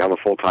you have a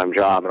full-time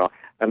job and all.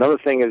 Another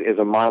thing is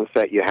a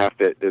mindset you have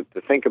to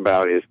think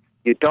about is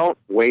you don't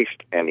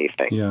waste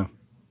anything. Yeah.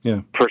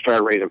 Yeah. First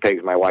started raising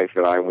pigs, my wife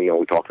and I, and we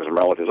talked to some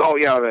relatives. Oh,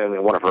 yeah,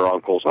 and one of her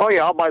uncles. Oh,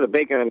 yeah, I'll buy the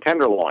bacon and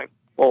tenderloin.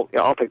 Well,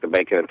 I'll take the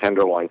bacon and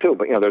tenderloin, too.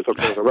 But, there's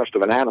the rest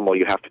of an animal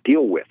you have to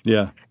deal with.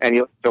 Yeah. And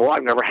you say, well,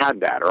 I've never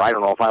had that, or I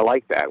don't know if I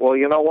like that. Well,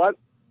 you know what?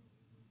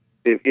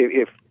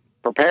 If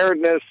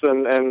preparedness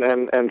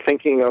and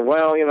thinking of,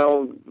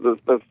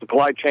 the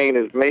supply chain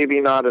is maybe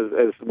not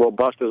as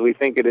robust as we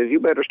think it is, you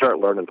better start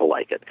learning to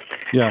like it.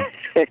 Yeah.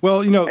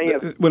 Well,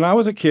 when I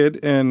was a kid,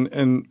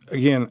 and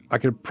again, I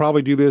could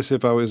probably do this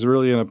if I was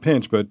really in a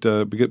pinch, but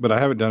I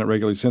haven't done it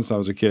regularly since I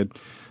was a kid.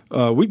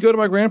 We'd go to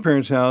my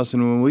grandparents' house,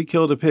 and when we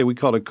killed a pig, we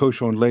called it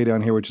cochon lait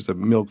down here, which is a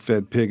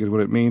milk-fed pig, is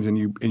what it means. And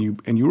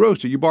you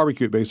roast it, you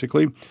barbecue it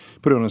basically,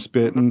 put it on a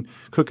spit and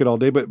cook it all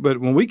day. But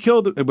when we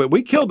killed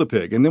the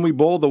pig, and then we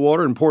boiled the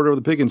water and poured it over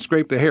the pig and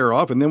scraped the hair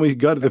off, and then we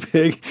gutted the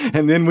pig,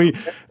 and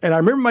I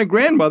remember my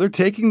grandmother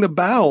taking the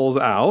bowels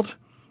out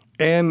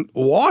and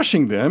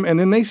washing them, and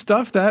then they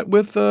stuffed that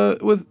with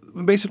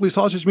basically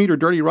sausage meat or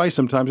dirty rice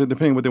sometimes,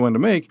 depending on what they wanted to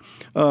make.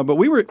 But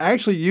we were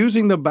actually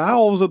using the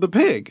bowels of the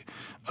pig.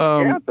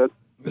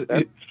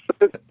 It's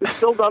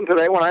still done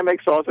today. When I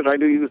make sausage, I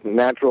do use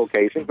natural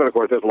casings, but of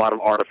course there's a lot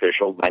of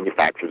artificial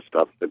manufactured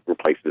stuff that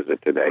replaces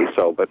it today.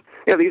 So, but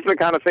these are the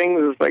kind of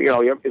things, is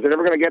it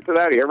ever going to get to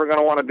that? Are you ever going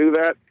to want to do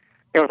that?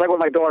 It's like when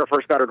my daughter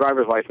first got her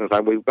driver's license.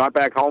 We got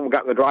back home,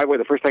 got in the driveway.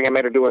 The first thing I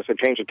made her do, I said,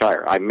 change the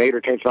tire. I made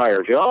her change the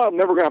tire. She said, I'm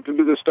never going to have to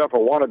do this stuff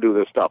or want to do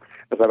this stuff.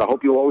 I said, I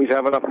hope you always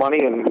have enough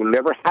money and you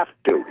never have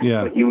to.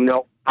 Yeah. But you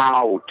know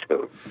how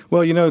to.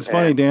 Well, it's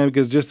funny, Dan,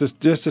 because just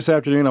this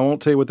afternoon, I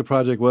won't tell you what the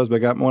project was, but I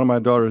got one of my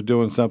daughters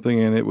doing something,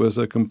 and it was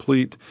a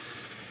complete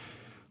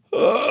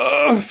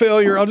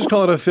Failure. I'll just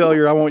call it a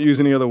failure. I won't use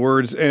any other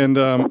words. And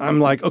I'm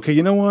like, okay,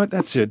 you know what?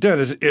 That's it. That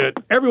is it.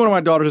 Every one of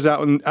my daughters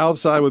is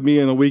outside with me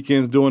on the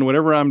weekends doing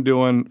whatever I'm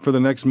doing for the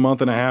next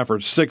month and a half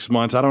or 6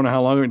 months. I don't know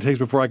how long it takes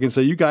before I can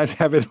say you guys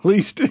have at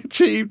least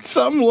achieved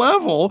some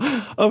level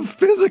of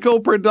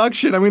physical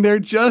production. I mean, they're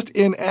just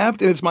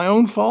inept, and it's my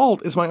own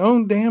fault. It's my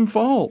own damn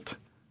fault.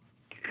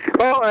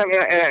 Well, I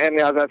mean, and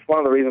that's one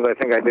of the reasons I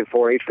think I did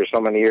 4-H for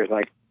so many years,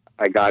 and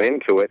I got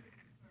into it.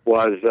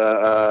 Was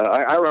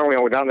I remember we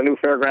were down the new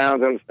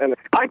fairgrounds, and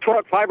I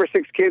taught 5 or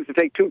 6 kids to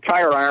take 2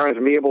 tire irons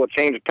and be able to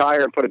change a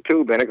tire and put a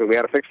tube in it because we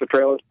had to fix the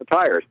trailers for the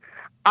tires.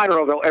 I don't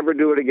know if they'll ever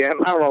do it again.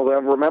 I don't know if they'll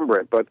ever remember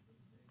it, but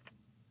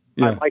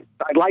yeah.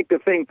 I'd like to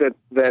think that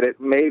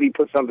it maybe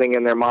put something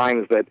in their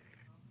minds that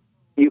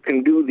you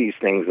can do these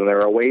things, and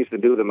there are ways to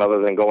do them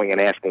other than going and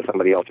asking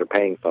somebody else or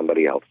paying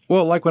somebody else.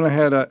 Well, like when I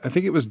had, I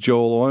think it was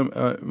Joel,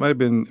 it might have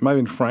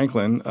been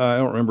Franklin, I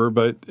don't remember,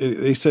 but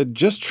they said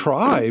just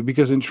try,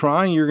 because in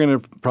trying you're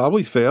going to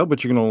probably fail,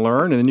 but you're going to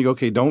learn, and then you go,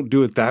 okay, don't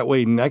do it that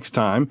way next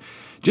time.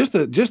 Just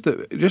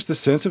the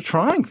sense of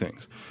trying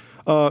things.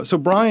 So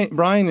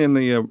Brian in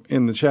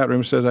the chat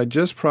room says, I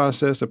just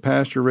processed a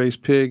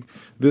pasture-raised pig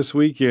this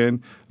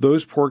weekend.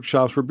 Those pork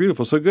chops were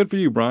beautiful. So good for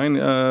you,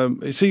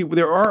 Brian. See,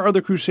 there are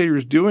other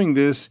Crusaders doing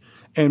this,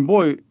 and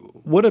boy,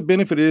 what a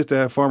benefit it is to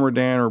have Farmer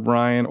Dan or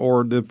Brian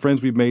or the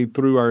friends we've made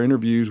through our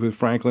interviews with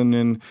Franklin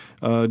and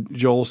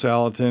Joel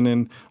Salatin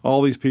and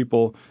all these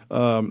people.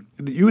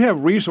 You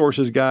have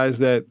resources, guys,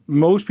 that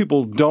most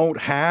people don't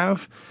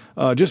have.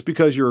 Just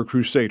because you're a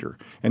Crusader,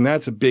 and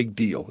that's a big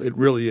deal. It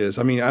really is.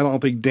 I mean, I don't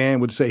think Dan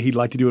would say he'd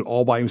like to do it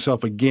all by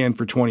himself again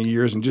for 20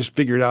 years and just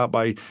figure it out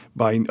by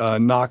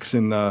knocks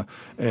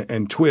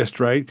and twist,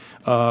 right?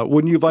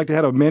 Wouldn't you have liked to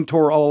have a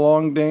mentor all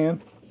along,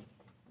 Dan?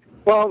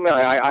 Well, no,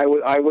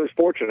 I was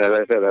fortunate, as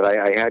I said, that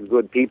I had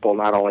good people,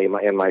 not only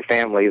in my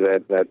family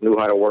that knew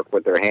how to work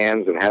with their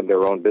hands and had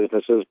their own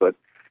businesses, but,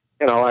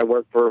 I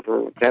worked for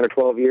 10 or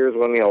 12 years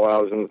when I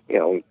was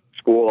in,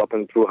 school up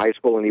and through high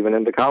school and even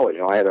into college.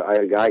 I had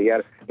a guy, he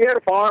had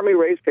a farm, he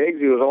raised pigs.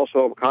 He was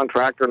also a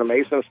contractor and a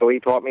mason, so he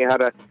taught me how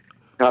to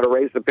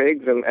raise the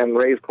pigs and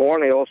raise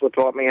corn. He also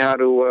taught me how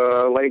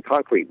to lay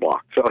concrete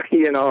blocks. So,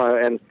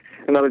 and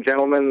another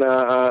gentleman,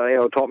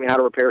 taught me how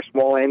to repair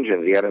small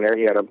engines. He had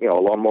a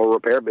lawnmower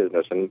repair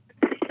business, and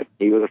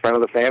he was a friend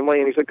of the family,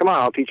 and he said, come on,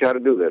 I'll teach you how to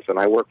do this. And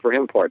I worked for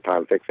him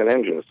part-time fixing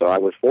engines. So I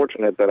was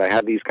fortunate that I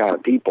had these kind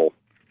of people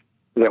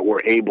that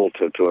were able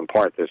to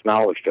impart this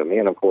knowledge to me.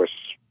 And, of course,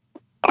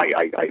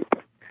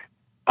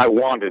 I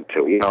wanted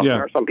to. Yeah.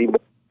 There are some people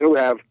who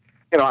have,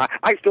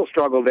 I still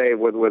struggle, Dave,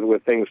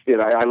 with things.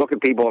 I look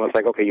at people and it's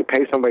like, okay, you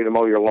pay somebody to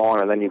mow your lawn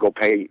and then you go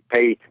pay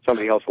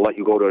somebody else to let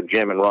you go to a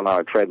gym and run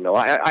on a treadmill.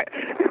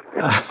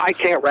 I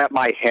can't wrap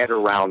my head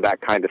around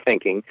that kind of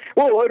thinking.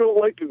 Well, I don't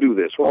like to do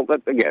this. Well,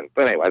 but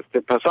anyway,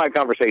 it's a side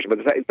conversation, but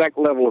it's that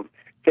level of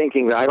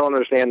thinking that I don't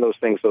understand those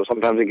things, so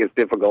sometimes it gets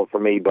difficult for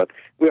me, but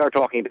we are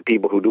talking to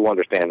people who do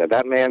understand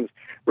that man's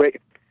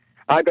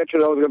I bet you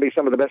those are going to be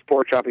some of the best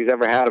pork chop he's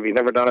ever had. If he's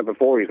never done it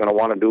before, he's going to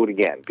want to do it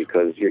again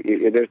because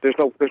there's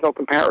no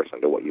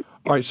comparison to what you.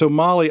 All right, so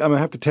Molly, I'm going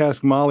to have to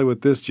task Molly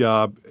with this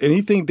job.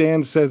 Anything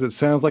Dan says that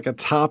sounds like a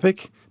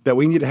topic that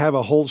we need to have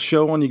a whole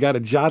show on, you got to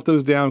jot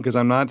those down because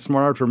I'm not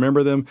smart enough to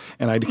remember them,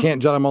 and I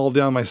can't jot them all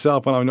down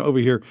myself when I'm over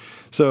here.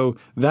 So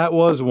that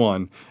was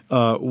one.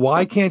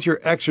 Why can't your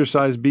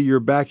exercise be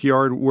your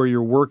backyard where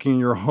you're working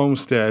your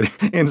homestead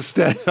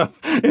instead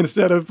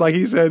of, like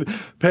he said,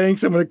 paying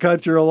someone to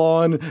cut your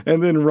lawn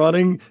and then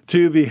running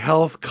to the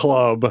health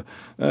club?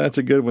 That's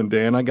a good one,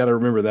 Dan. I got to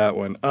remember that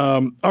one.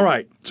 All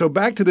right. So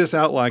back to this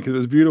outline because it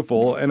was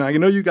beautiful, and I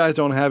know you guys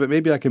don't have it.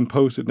 Maybe I can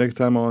post it next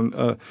time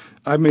on.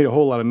 I've made a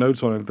whole lot of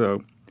notes on it,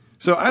 though.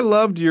 So I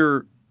loved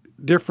your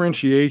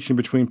differentiation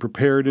between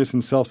preparedness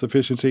and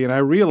self-sufficiency, and I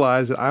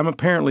realized that I'm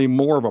apparently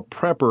more of a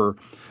prepper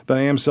than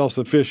I am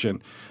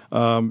self-sufficient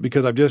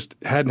because I've just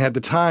hadn't had the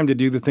time to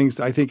do the things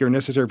that I think are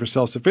necessary for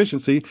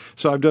self-sufficiency,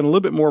 so I've done a little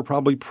bit more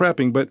probably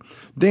prepping. But,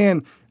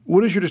 Dan,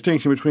 what is your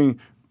distinction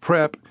between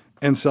prep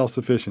and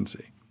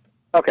self-sufficiency?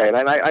 Okay, and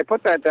I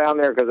put that down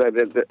there because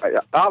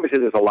obviously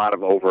there's a lot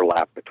of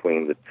overlap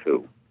between the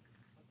two.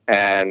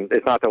 And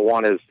it's not that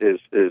one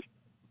is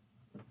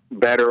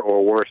better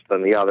or worse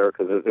than the other,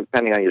 because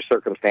depending on your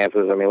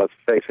circumstances, I mean, let's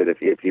face it,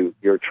 if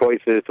your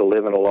choice is to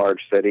live in a large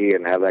city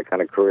and have that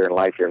kind of career in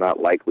life, you're not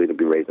likely to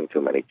be raising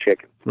too many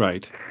chickens.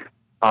 Right.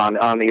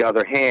 On the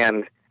other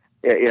hand,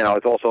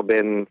 it's also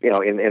been,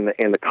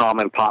 in the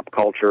common pop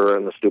culture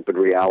and the stupid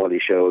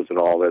reality shows and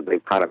all that,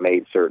 they've kind of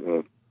made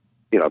certain,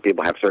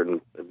 people have certain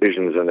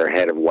visions in their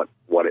head of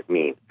what it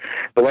means.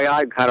 The way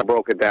I kind of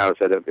broke it down,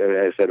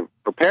 I said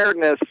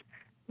preparedness,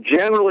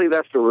 generally,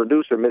 that's to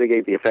reduce or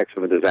mitigate the effects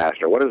of a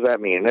disaster. What does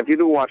that mean? And if you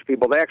do watch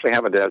people, they actually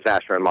have a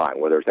disaster in mind,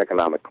 whether it's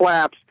economic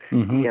collapse,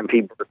 EMP,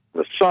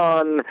 the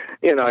sun.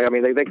 They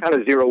kind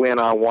of zero in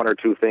on one or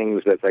two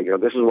things that say,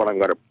 this is what I'm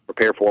going to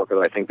prepare for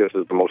because I think this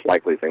is the most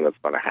likely thing that's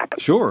going to happen.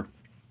 Sure.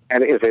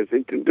 And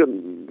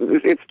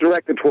it's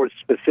directed towards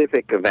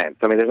specific events.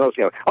 I mean, there's no,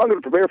 I'm going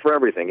to prepare for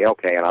everything. Yeah,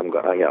 okay, and I'm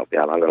going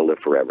to live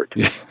forever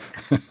too.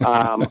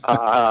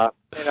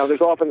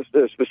 There's often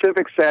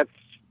specific steps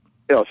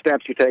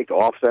you take to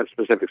offset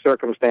specific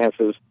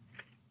circumstances,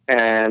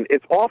 and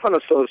it's often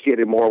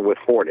associated more with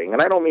hoarding.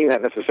 And I don't mean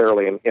that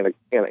necessarily in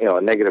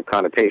a negative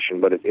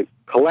connotation, but it's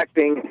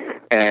collecting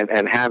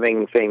and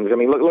having things. I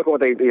mean, look at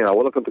what they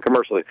look at the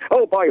commercial.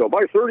 Oh, buy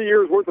 30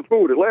 years worth of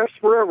food. It lasts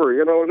forever.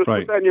 Just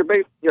right. Put that in your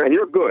basement, and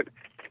you're good.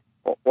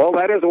 Well,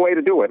 that is a way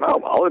to do it.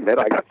 I'll admit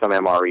I got some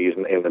MREs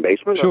in the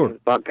basement. Sure.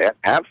 It's not bad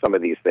to have some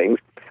of these things.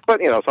 But,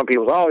 some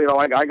people say,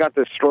 I got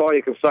this straw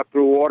you can suck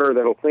through water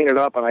that'll clean it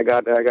up, and I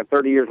got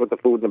 30 years worth of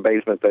food in the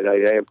basement that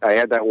I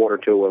had that water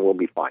too, and we'll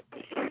be fine.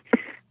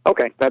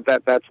 Okay,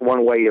 that's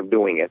one way of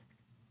doing it.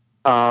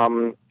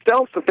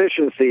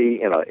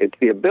 Self-sufficiency, it's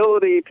the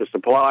ability to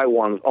supply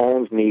one's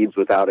own needs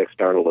without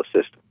external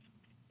assistance.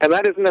 And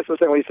that isn't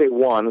necessarily, say,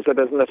 one's. That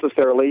doesn't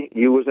necessarily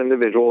you as an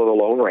individual or the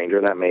Lone Ranger.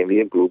 That may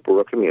be a group or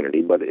a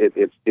community, but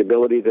it's the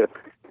ability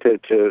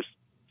to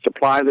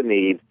supply the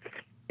need.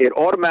 It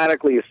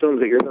automatically assumes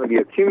that you're going to be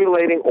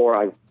accumulating, or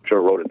I should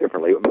have wrote it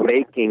differently,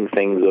 making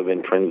things of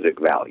intrinsic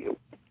value.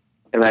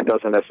 And that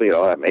doesn't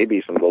necessarily, that may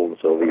be some gold and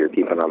silver you're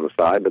keeping on the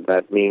side, but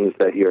that means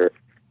that you're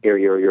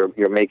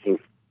making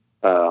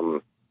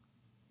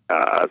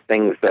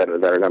things that are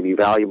going to be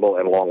valuable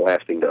and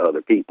long-lasting to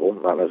other people.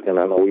 Not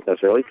always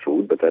necessarily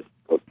food, but that's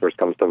what first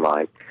comes to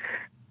mind.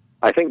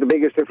 I think the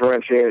biggest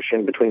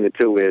differentiation between the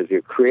two is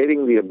you're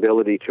creating the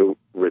ability to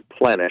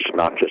replenish,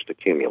 not just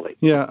accumulate.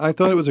 Yeah, I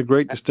thought it was a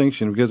great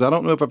distinction because I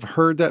don't know if I've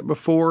heard that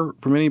before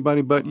from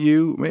anybody but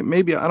you.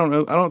 Maybe, I don't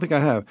know. I don't think I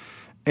have.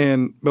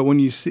 But when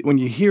you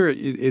hear it,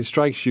 it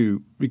strikes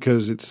you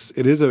because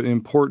it is an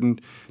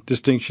important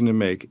distinction to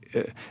make.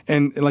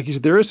 And like you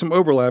said, there is some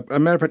overlap. As a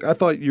matter of fact, I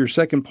thought your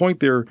second point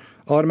there,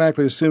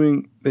 automatically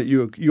assuming that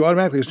you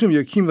automatically assume you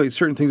accumulate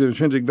certain things of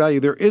intrinsic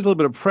value. There is a little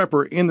bit of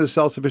prepper in the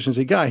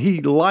self-sufficiency guy.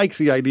 He likes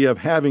the idea of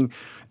having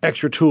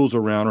extra tools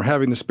around, or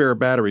having the spare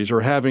batteries,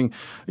 or having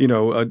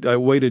a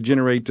way to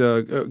generate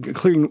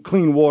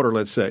clean water,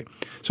 let's say.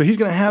 So he's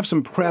going to have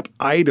some prep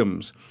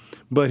items.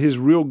 But his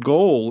real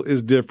goal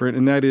is different,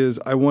 and that is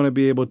I want to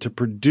be able to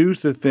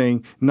produce the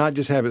thing, not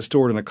just have it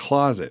stored in a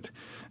closet.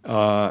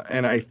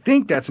 And I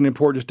think that's an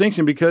important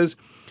distinction because,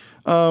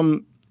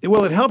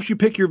 it helps you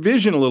pick your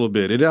vision a little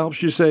bit. It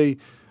helps you say,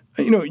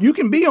 you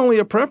can be only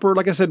a prepper.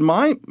 Like I said,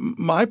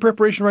 my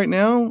preparation right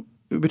now,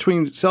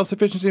 between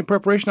self-sufficiency and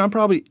preparation, I'm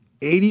probably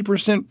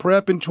 80%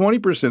 prep and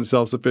 20%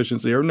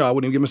 self-sufficiency. Or no, I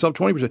wouldn't even give myself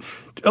 20%.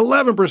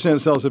 11%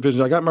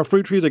 self-sufficiency. I got my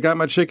fruit trees. I got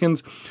my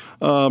chickens.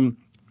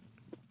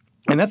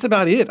 And that's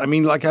about it. I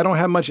mean, I don't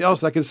have much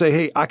else. I can say,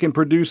 hey, I can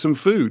produce some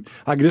food.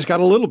 I just got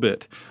a little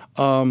bit.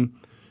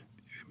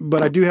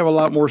 But I do have a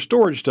lot more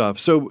storage stuff.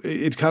 So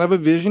it's kind of a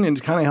vision, and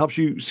it kind of helps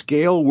you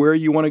scale where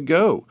you want to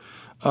go.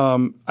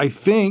 I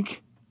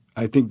think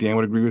Dan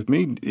would agree with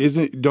me.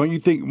 Don't you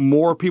think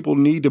more people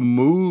need to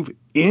move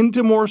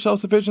into more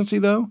self-sufficiency,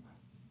 though?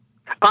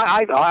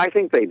 I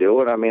think they do,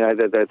 and I mean, I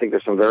think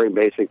there's some very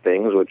basic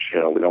things, which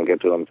we don't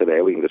get to them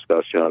today. We can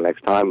discuss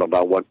next time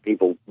about what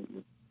people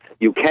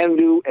you can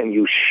do and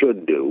you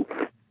should do,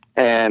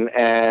 and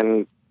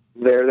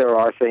there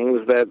are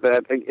things that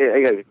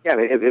again,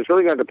 it's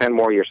really going to depend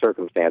more on your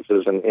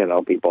circumstances,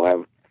 and people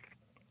have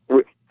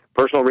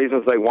personal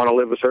reasons they want to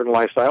live a certain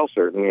lifestyle,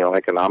 certain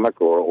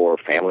economic or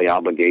family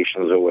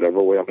obligations or whatever.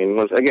 I mean,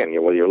 again,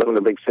 whether you're living in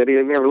a big city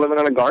or you're living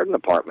in a garden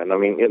apartment, I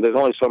mean, there's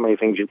only so many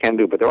things you can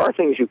do, but there are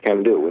things you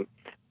can do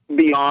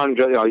beyond.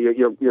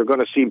 You're going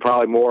to see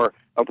probably more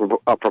of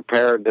a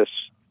preparedness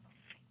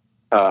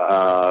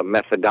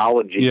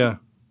methodology. Yeah.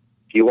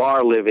 You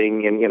are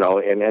living in,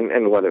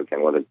 and whether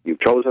you've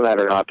chosen that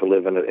or not, to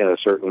live in a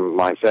certain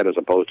mindset as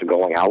opposed to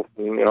going out,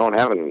 and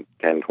having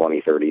 10,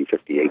 20, 30,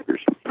 50 acres.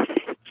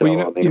 So,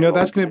 well,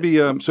 that's going to be,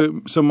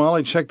 so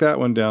Molly, check that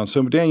one down.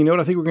 So Dan, you know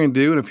what I think we're going to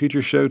do in a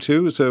future show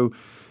too? So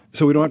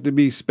we don't have to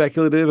be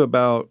speculative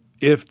about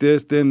if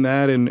this, then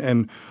that,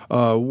 and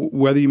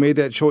whether you made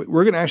that choice.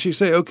 We're going to actually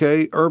say,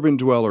 okay, urban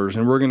dwellers,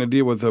 and we're going to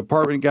deal with the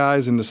apartment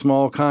guys and the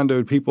small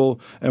condo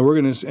people, and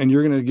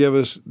you're going to give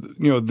us,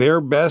 their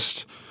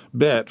best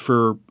bet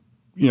for,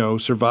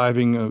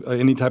 surviving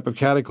any type of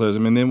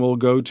cataclysm. And then we'll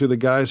go to the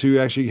guys who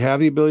actually have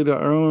the ability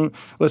to own,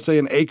 let's say,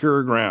 an acre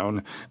of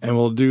ground, and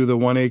we'll do the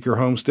 1 acre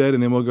homestead,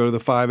 and then we'll go to the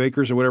 5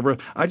 acres or whatever.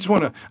 I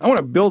want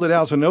to build it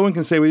out so no one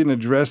can say we didn't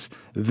address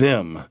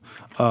them.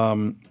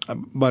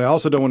 But I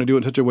also don't want to do it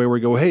in such a way where we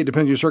go, hey, it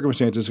depends on your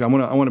circumstances. I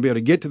want to be able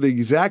to get to the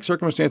exact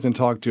circumstance and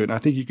talk to it. And I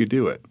think you could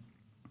do it.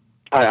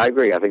 I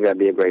agree. I think that'd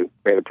be a great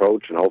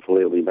approach, and hopefully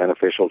it'll be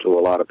beneficial to a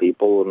lot of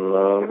people. And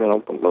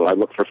I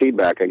look for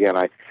feedback. Again,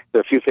 there are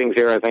a few things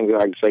here I think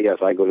I'd say, yes,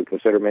 I go to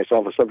consider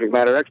myself a subject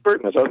matter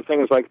expert, and there's other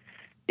things like,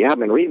 yeah, I've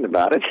been reading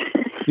about it.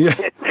 Yeah.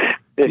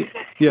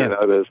 Yeah.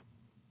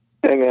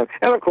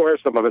 And of course,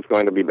 some of it's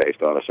going to be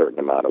based on a certain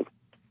amount of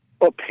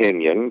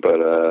opinion,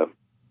 but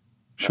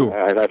Sure.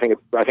 I think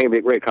it'd be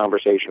a great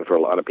conversation for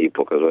a lot of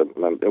people because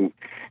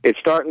it's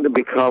starting to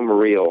become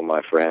real,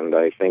 my friend.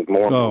 I think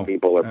more and more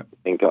people are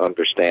beginning to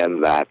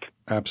understand that.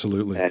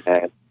 Absolutely.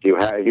 And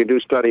you do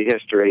study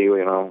history,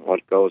 what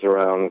goes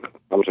around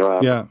comes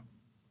around. Yeah.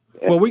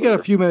 Well, we got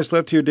a few minutes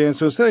left here, Dan.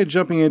 So instead of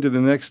jumping into the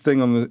next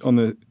thing on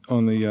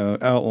the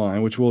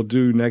outline, which we'll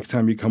do next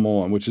time you come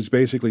on, which is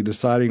basically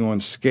deciding on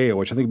scale,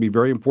 which I think would be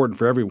very important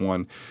for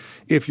everyone.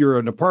 If you're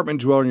an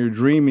apartment dweller and you're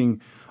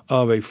dreaming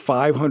of a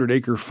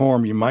 500-acre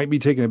farm, you might be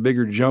taking a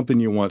bigger jump than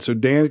you want. So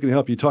Dan's going to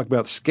help you talk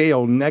about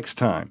scale next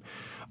time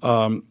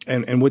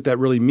and what that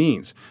really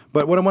means.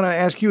 But what I want to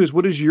ask you is,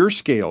 what is your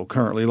scale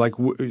currently?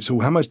 So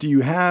how much do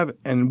you have,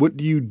 and what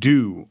do you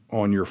do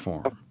on your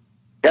farm?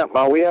 Yeah,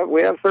 well, we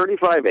have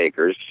 35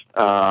 acres.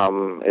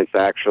 It's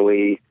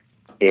actually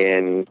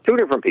in two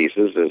different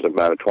pieces. There's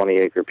about a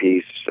 20-acre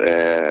piece, or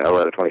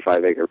a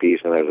 25-acre piece,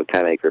 and there's a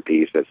 10-acre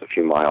piece that's a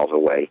few miles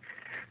away.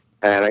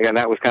 And again,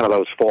 that was kind of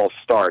those false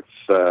starts.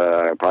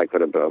 I probably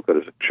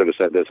should have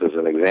said this as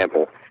an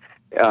example,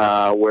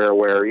 where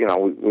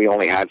we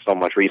only had so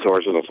much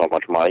resources and so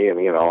much money,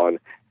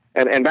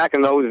 and back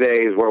in those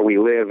days where we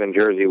live in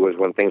Jersey was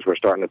when things were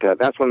starting to.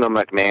 That's when the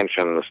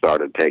McMansions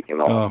started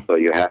taking off. So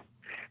you had.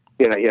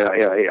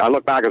 I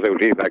look back and say, well,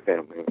 gee, back then,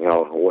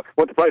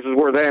 what the prices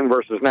were then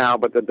versus now,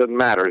 but that doesn't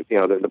matter.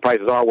 The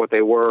prices are what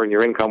they were, and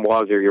your income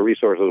was, or your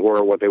resources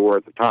were what they were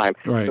at the time.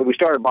 Right. So we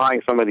started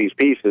buying some of these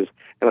pieces,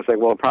 and I was like,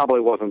 well, it probably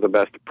wasn't the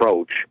best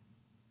approach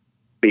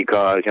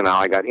because,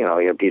 I got, you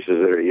have pieces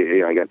that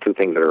are, I got two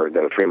things that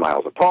are 3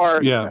 miles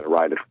apart. Yeah. And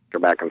ride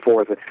it back and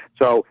forth.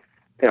 So,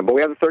 but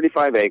we have the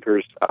 35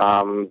 acres.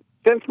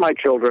 Since my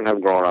children have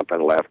grown up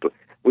and left,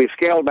 we've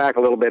scaled back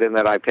a little bit in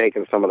that I've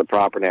taken some of the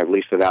property and I've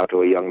leased it out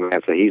to a young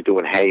man, so he's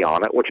doing hay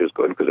on it, which is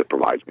good because it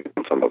provides me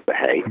with some of the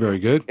hay. Very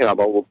good.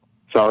 But we're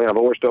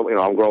still,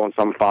 I'm growing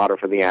some fodder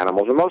for the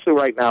animals, and mostly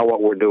right now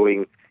what we're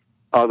doing,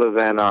 other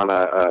than on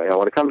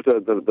when it comes to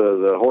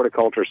the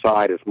horticulture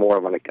side, it's more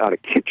of on a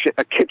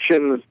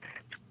kitchen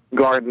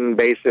garden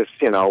basis,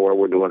 where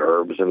we're doing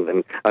herbs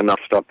and enough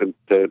stuff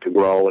to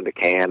grow and to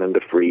can and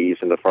to freeze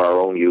and for our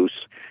own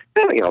use.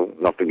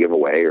 Enough to give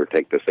away or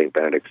take to St.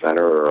 Benedict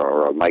Center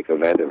or a Mike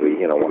event if we,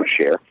 want to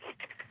share.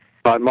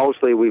 But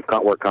mostly we're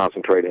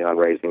concentrating on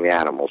raising the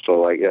animals.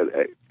 So,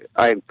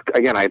 I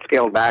had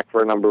scaled back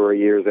for a number of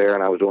years there,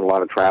 and I was doing a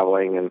lot of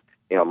traveling, and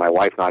my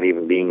wife not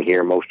even being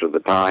here most of the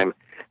time.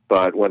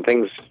 But when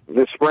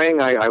this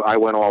spring, I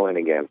went all in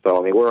again.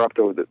 So we're up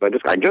to.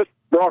 I just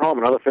brought home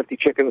another 50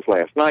 chickens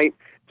last night.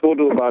 So we'll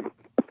do about.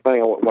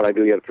 Depending on what I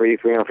do, you have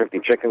 350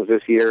 chickens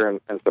this year,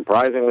 and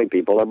surprisingly,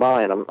 people are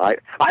buying them. I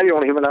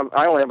only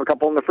have a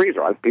couple in the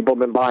freezer. People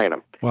have been buying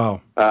them. Wow.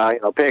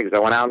 Pigs. I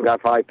went out and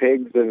got 5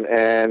 pigs, and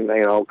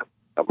a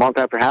month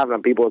after having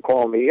them, people are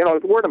calling me.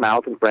 Word of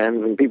mouth and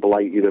friends and people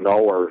like you to know,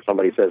 or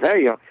somebody says,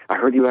 "Hey, I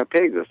heard you have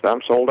pigs.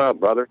 I'm sold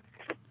out, brother.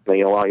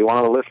 You want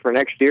on the list for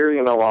next year?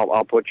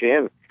 I'll put you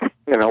in.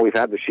 We've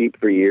had the sheep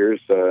for years,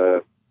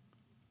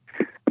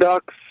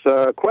 ducks,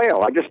 quail.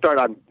 I just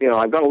started.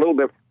 I've done a little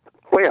bit.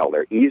 Quail,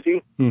 they're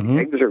easy. Mm-hmm.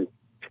 Pigs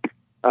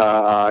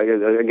are,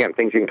 again,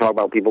 things you can talk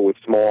about people with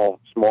small,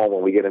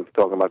 when we get into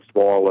talking about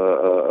small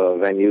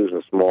venues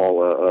and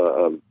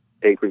small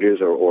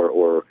acreages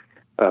or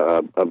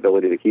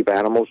ability to keep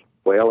animals.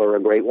 Quail are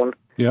a great one.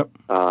 Yep.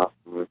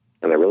 And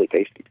they're really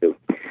tasty, too.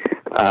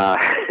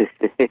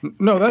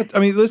 No,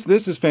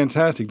 this is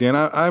fantastic, Dan.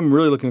 I'm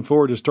really looking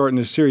forward to starting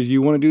this series.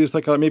 You want to do this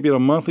maybe on a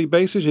monthly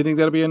basis? You think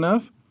that'll be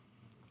enough?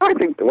 I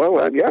think,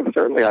 yeah,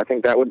 certainly. I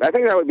think that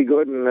would be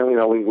good, and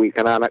then we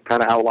can kind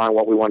of outline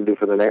what we want to do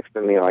for the next.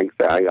 And like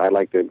I say, I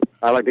like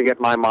to get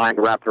my mind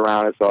wrapped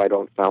around it, so I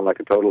don't sound like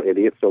a total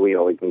idiot. So we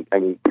can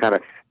kind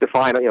of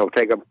define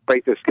it,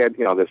 break this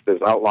schedule, this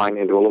outline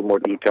into a little more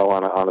detail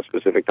on a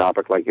specific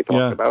topic, like you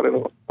talked about,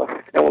 and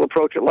we'll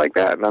approach it like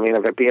that. And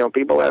if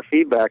people have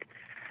feedback,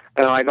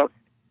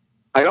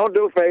 I don't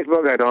do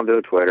Facebook. I don't do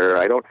Twitter.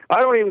 I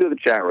don't even do the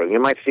chat room. You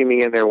might see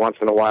me in there once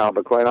in a while,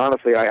 but quite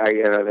honestly,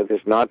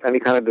 there's not any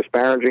kind of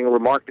disparaging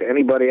remark to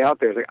anybody out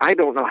there. It's like, I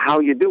don't know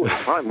how you do it.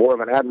 It's probably more of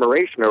an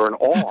admiration or an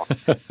awe.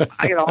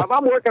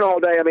 I'm working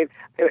all day.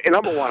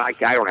 Number one, I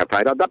don't have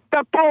time.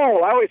 The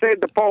poll. I always say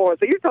the poll. I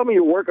say, you tell me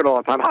you're working all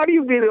the time. How do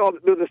you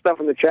do this stuff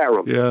in the chat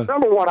room? Yeah.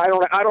 Number one, I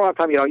don't have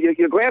time.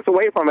 You glance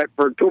away from it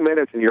for 2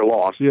 minutes and you're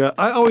lost. Yeah,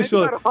 I always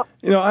feel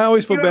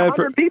bad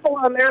for people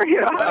on there.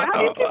 How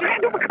do you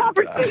get into a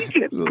conversation?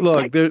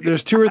 Look,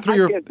 there's two or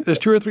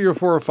three or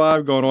four or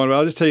five going on. But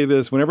I'll just tell you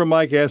this: whenever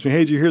Mike asks me, "Hey,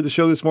 did you hear the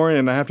show this morning?"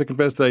 and I have to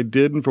confess that I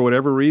didn't for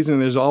whatever reason,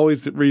 and there's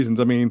always reasons.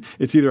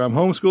 It's either I'm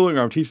homeschooling,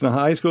 or I'm teaching a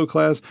high school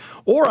class,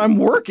 or I'm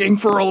working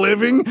for a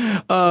living.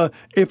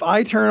 If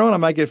I turn on, I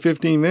might get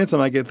 15 minutes, I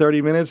might get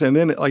 30 minutes, and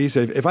then, like you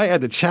said, if I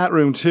add the chat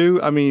room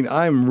too,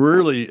 I'm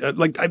really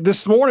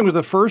this morning was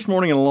the first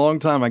morning in a long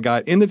time I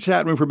got in the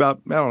chat room for about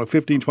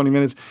 15, 20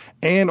 minutes,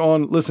 and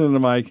on listening to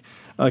Mike.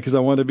 Because I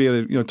wanted to be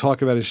able to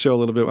talk about his show a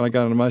little bit when I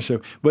got onto my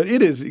show. But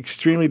it is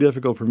extremely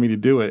difficult for me to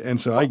do it, and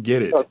so I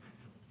get it.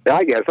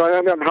 I guess.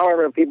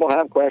 However, if people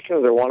have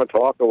questions or want to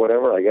talk or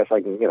whatever, I guess I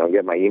can,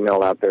 get my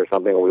email out there or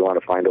something, or we want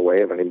to find a way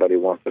if anybody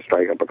wants to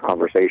strike up a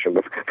conversation.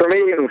 But for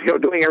me,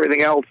 doing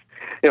everything else,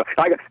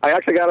 I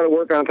actually got to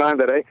work on time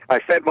today. I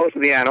fed most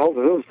of the animals.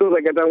 As soon as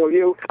I get done with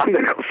you, I'm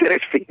going to go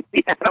finish feeding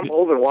the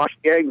animals and wash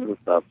the eggs and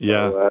stuff.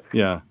 Yeah, So,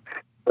 yeah.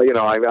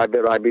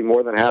 I'd be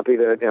more than happy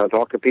to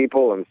talk to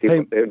people and see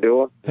what they're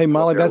doing. Hey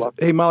Molly,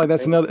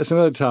 that's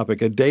another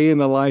topic. A day in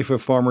the life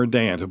of Farmer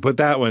Dan. So put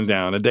that one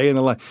down. A day in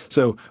the life.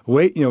 So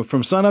wait,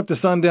 from sun up to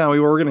sundown,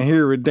 we're going to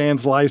hear what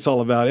Dan's life's all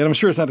about. And I'm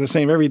sure it's not the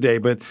same every day,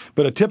 but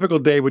a typical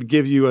day would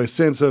give you a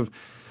sense of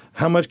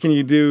how much can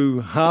you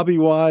do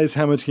hobby-wise,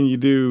 how much can you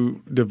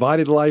do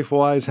divided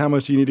life-wise, how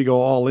much do you need to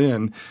go all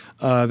in.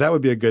 That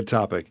would be a good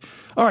topic.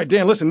 All right,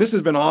 Dan, listen, this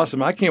has been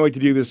awesome. I can't wait to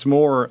do this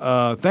more.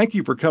 Thank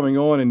you for coming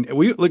on. And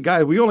we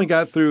only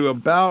got through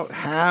about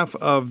half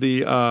of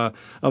the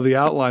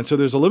outline. So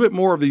there's a little bit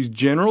more of these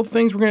general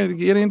things we're going to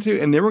get into,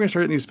 and then we're going to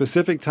start in these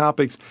specific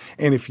topics.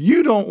 And if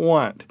you don't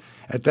want,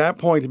 at that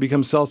point, to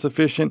become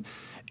self-sufficient,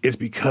 it's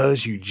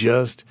because you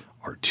just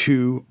are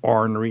too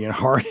ornery and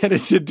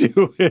hard-headed to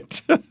do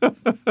it.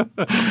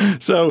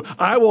 So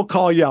I will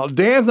call you out.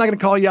 Dan's not going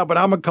to call you out, but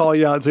I'm going to call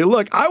you out and say,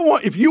 look,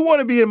 if you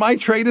want to be in my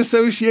trade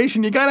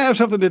association, you got to have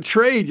something to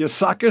trade, you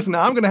suckers.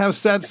 Now I'm going to have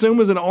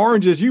satsumas and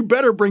oranges. You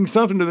better bring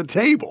something to the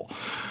table.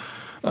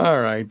 All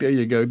right, there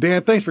you go.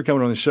 Dan, thanks for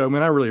coming on the show,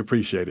 man. I really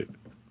appreciate it.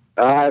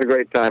 I had a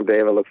great time,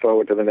 Dave. I look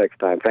forward to the next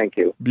time. Thank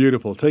you.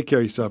 Beautiful. Take care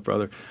of yourself,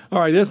 brother. All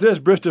right, there's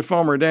Bristol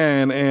Farmer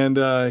Dan, and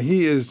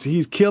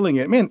he's killing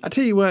it. Man, I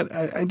tell you what,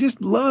 I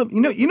just love, you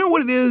know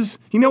what it is?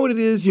 You know what it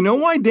is? You know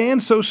why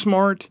Dan's so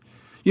smart?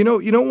 You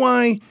know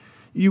why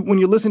when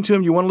you listen to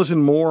him, you want to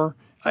listen more?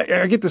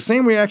 I get the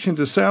same reaction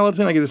to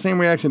Salatin. I get the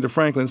same reaction to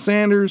Franklin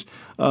Sanders.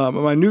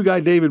 My new guy,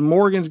 David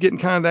Morgan's getting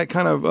kind of that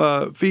kind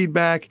of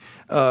feedback.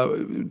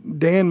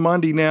 Dan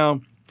Mundy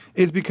now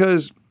is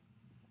because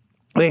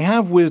they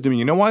have wisdom.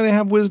 You know why they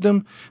have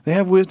wisdom? They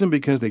have wisdom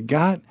because they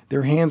got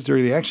their hands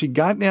dirty. They actually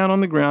got down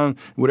on the ground.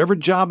 Whatever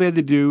job they had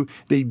to do,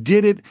 they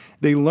did it.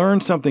 They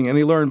learned something, and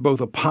they learned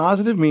both a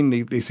positive,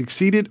 meaning they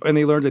succeeded, and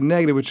they learned a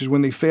negative, which is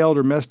when they failed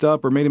or messed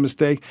up or made a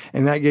mistake,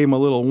 and that gave them a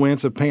little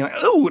wince of pain. Like,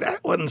 oh,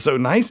 that wasn't so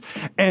nice.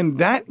 And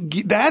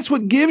that's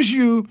what gives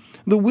you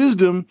the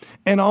wisdom,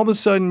 and all of a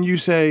sudden you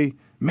say,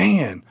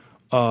 man,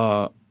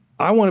 I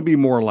want to be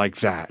more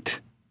like that.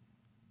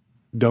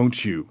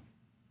 Don't you?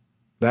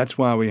 That's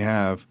why we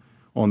have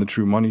on the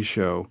True Money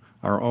Show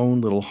our own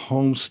little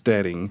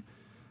homesteading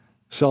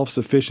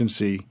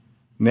self-sufficiency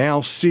now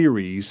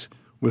series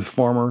with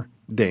Farmer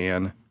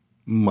Dan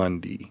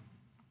Mundy.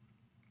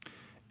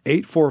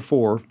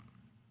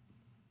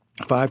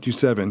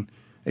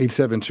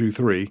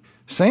 844-527-8723.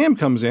 Sam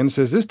comes in and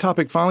says, this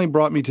topic finally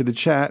brought me to the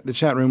chat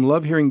room.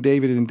 Love hearing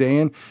David and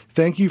Dan.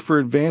 Thank you for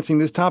advancing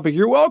this topic.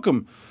 You're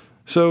welcome.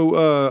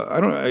 So, I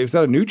don't know, is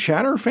that a new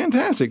chatter?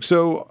 Fantastic.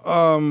 So,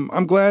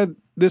 I'm glad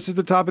this is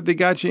the topic that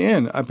got you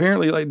in.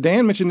 Apparently, like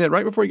Dan mentioned that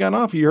right before he got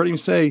off, you heard him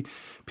say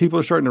people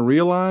are starting to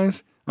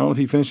realize, I don't know if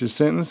he finished his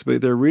sentence, but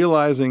they're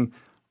realizing,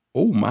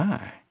 oh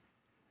my,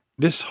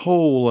 this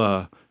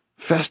whole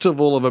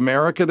festival of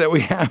America that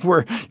we have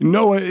where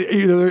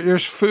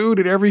there's food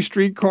at every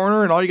street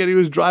corner and all you got to do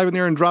is drive in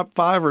there and drop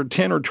 $5 or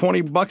 $10 or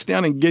 $20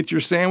 down and get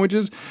your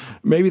sandwiches.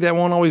 Maybe that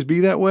won't always be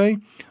that way.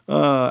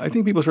 I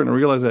think people are starting to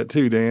realize that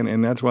too, Dan,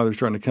 and that's why they're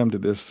starting to come to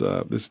this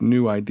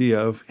new idea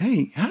of,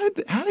 hey,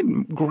 how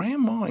did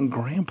Grandma and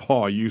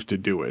Grandpa used to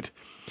do it?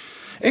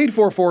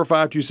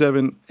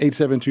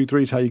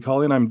 844-527-8723 is how you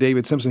call in. I'm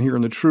David Simpson here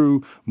on the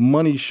True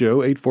Money Show,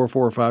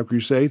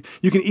 844-5-CRUSADE.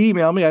 You can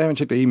email me. I haven't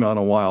checked the email in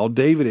a while,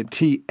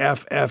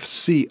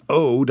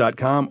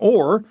 david@tffco.com,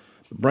 or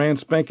the brand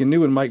spanking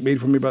new one Mike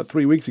made for me about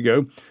 3 weeks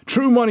ago,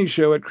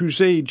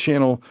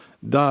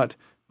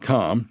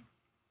 truemoneyshow@crusadechannel.com.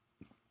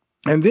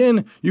 And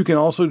then you can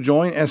also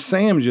join, as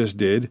Sam just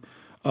did.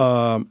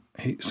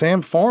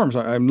 Sam farms.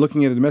 I'm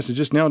looking at the message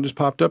just now. It just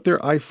popped up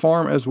there. I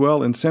farm as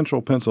well in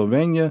central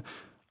Pennsylvania.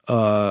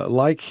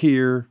 I guess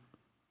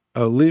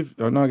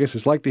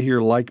it's like to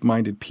hear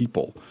like-minded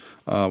people.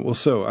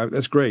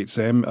 That's great,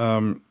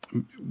 Sam.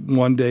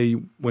 One day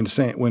when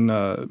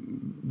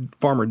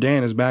Farmer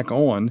Dan is back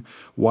on,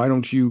 why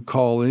don't you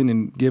call in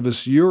and give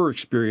us your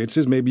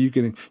experiences? Maybe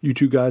you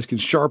two guys can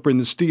sharpen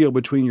the steel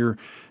between your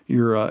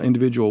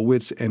individual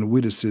wits and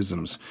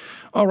witticisms.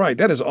 All right,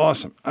 that is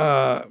awesome.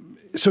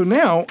 So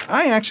now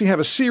I actually have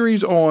a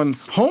series on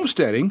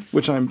homesteading,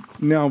 which I'm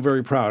now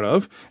very proud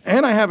of,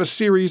 and I have a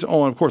series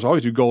on, of course, I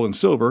always do gold and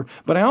silver,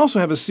 but I also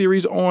have a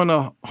series on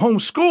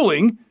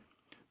homeschooling.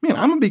 Man,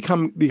 I'm going to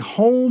become the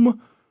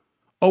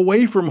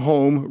away from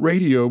home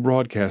radio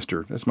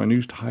broadcaster. That's my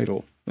new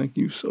title. Thank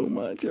you so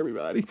much,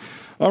 everybody.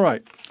 All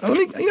right, I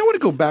want to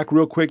go back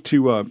real quick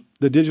to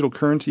the digital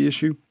currency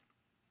issue.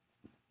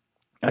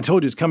 I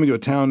told you it's coming to a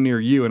town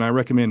near you, and I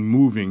recommend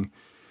moving.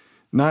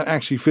 Not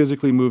actually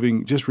physically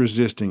moving, just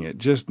resisting it,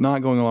 just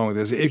not going along with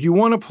this. If you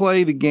want to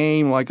play the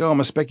game like, I'm going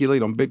to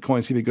speculate on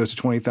Bitcoin, see if it goes to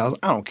 20,000,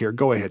 I don't care.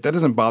 Go ahead. That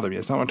doesn't bother me.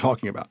 That's not what I'm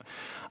talking about.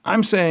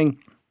 I'm saying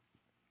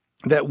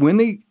that when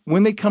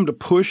they come to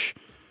push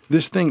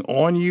this thing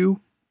on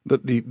you,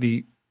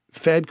 the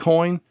Fed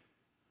coin,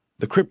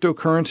 the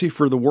cryptocurrency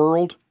for the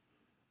world,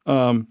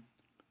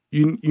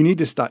 you need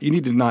to stop. You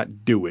need to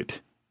not do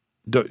it.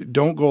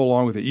 Don't go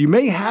along with it. You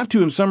may have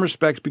to in some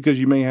respects because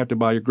you may have to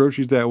buy your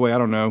groceries that way. I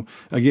don't know.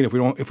 Again, if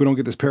we don't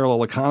get this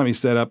parallel economy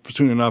set up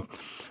soon enough,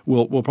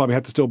 we'll probably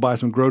have to still buy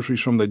some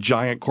groceries from the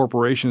giant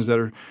corporations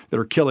that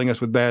are killing us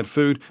with bad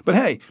food. But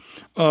hey,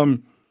 I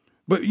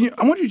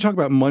want you to talk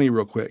about money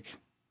real quick.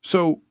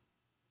 So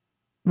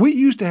we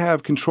used to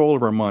have control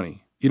of our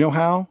money. You know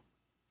how?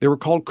 They were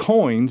called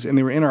coins, and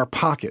they were in our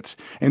pockets.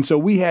 And so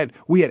we had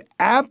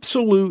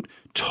absolute,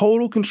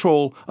 total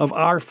control of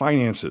our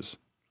finances.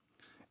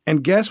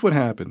 And guess what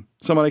happened?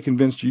 Somebody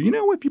convinced you,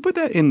 if you put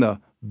that in the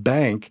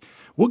bank,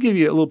 we'll give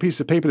you a little piece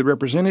of paper that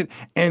represents it,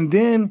 and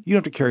then you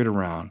don't have to carry it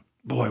around.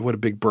 Boy, what a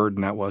big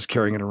burden that was,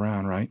 carrying it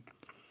around, right?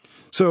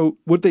 So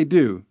what they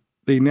do,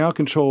 they now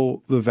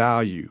control the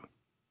value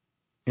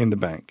in the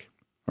bank,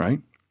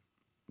 right?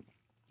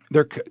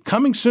 They're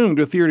coming soon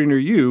to a theater near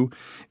you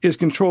is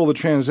control the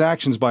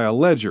transactions by a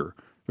ledger.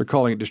 They're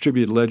calling it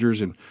distributed ledgers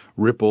and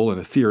Ripple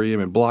and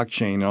Ethereum and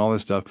blockchain and all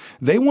this stuff.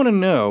 They want to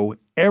know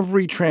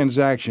every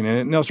transaction.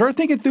 And now start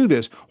thinking through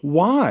this.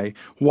 Why?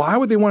 Why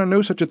would they want to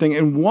know such a thing?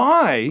 And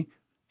why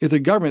is the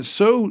government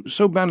so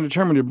bound and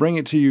determined to bring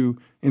it to you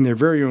in their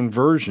very own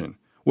version?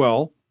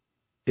 Well,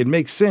 it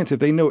makes sense if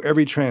they know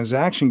every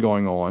transaction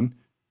going on,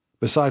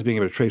 besides being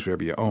able to trace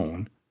whatever you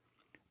own,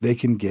 they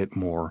can get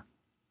more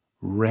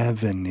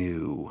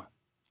revenue.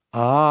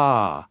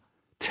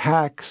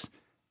 Tax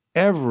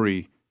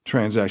every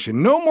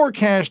transaction. No more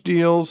cash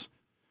deals,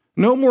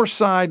 no more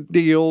side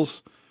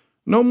deals,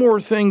 no more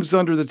things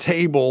under the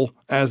table,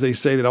 as they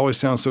say, that always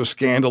sounds so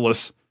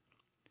scandalous.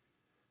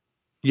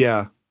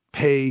 Yeah,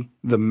 pay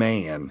the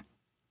man.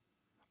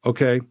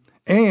 Okay?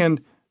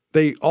 And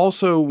they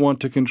also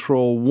want to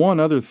control one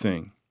other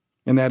thing,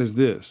 and that is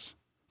this,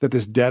 that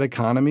this debt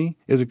economy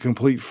is a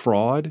complete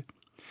fraud.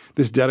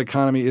 This debt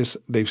economy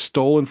they've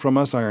stolen from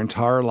us our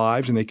entire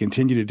lives, and they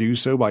continue to do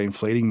so by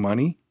inflating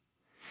money.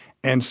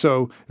 And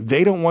so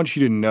they don't want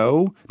you to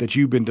know that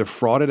you've been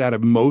defrauded out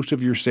of most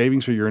of your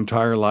savings for your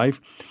entire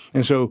life.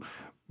 And so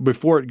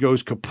before it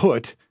goes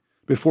kaput,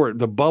 before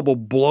the bubble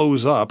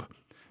blows up,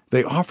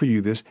 they offer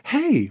you this,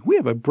 hey, we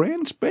have a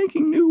brand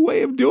spanking new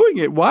way of doing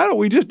it. Why don't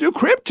we just do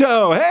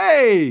crypto?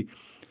 Hey!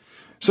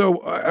 So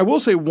I will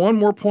say one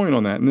more point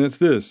on that, and it's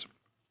this.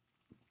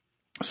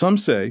 Some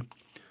say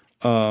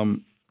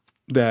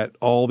that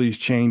all these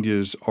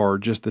changes are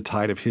just the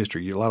tide of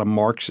history. A lot of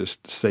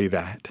Marxists say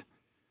that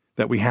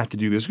we have to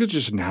do this. It's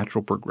just a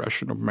natural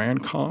progression of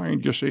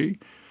mankind, you see.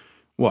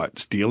 What?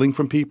 Stealing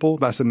from people?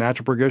 That's the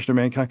natural progression of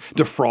mankind.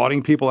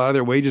 Defrauding people out of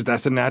their wages?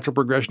 That's the natural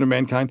progression of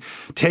mankind.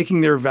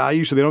 Taking their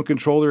value so they don't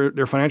control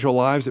their financial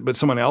lives, but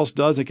someone else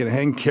does. They can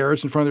hang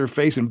carrots in front of their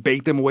face and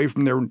bait them away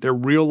from their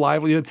real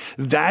livelihood.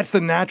 That's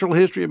the natural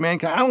history of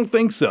mankind? I don't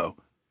think so.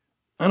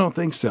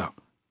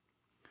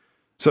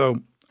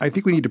 So I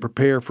think we need to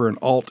prepare for an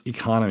alt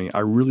economy. I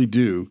really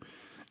do.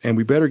 And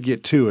we better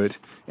get to it.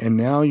 And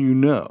now you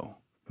know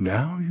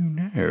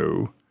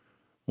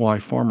why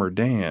Farmer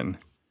Dan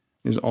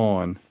is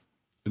on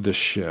the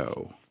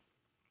show.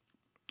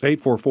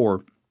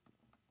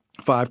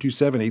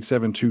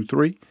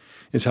 844-527-8723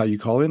 is how you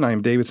call in. I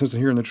am David Simpson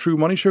here in the True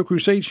Money Show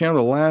Crusade Channel,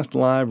 the last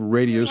live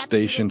radio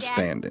station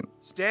standing.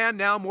 Stan,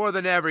 now more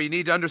than ever, you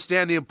need to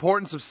understand the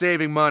importance of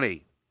saving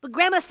money. But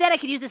Grandma said I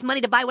could use this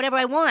money to buy whatever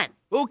I want.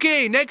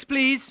 Okay, next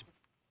please.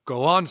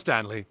 Go on,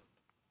 Stanley.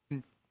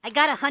 I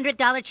got a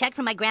 $100 check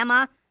from my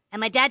grandma, and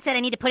my dad said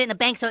I need to put it in the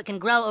bank so it can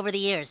grow over the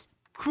years.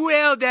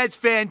 Well, that's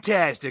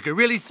fantastic. A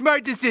really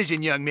smart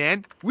decision, young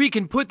man. We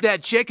can put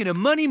that check in a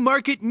money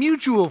market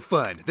mutual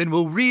fund. Then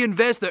we'll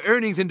reinvest the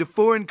earnings into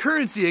foreign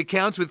currency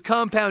accounts with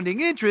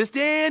compounding interest,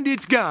 and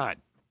it's gone.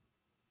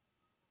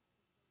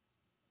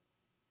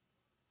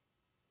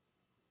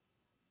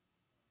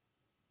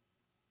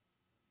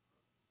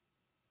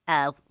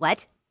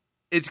 What?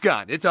 It's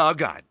gone. It's all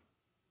gone.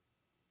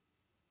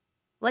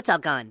 What's all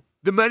gone?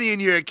 The money in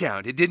your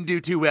account. It didn't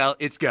do too well.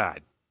 It's gone.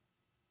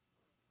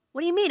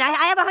 What do you mean? I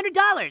have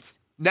 $100.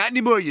 Not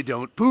anymore, you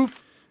don't.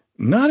 Poof.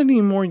 Not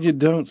anymore, you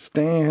don't,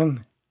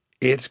 Stan.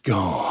 It's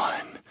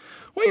gone.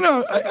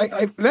 Well,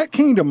 I that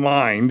came to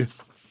mind.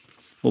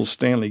 Little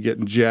Stanley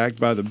getting jacked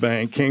by the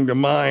bank came to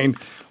mind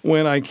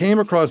when I came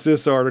across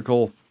this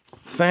article.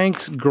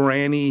 Thanks,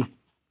 Granny.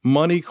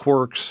 Money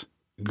quirks,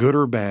 good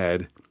or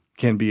bad,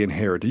 can be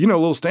inherited.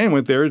 Little Stan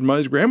went there.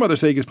 His grandmother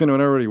said he could spend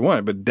whatever he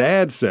wanted, but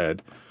Dad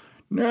said,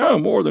 now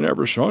more than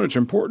ever, son, it's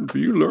important for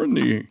you to learn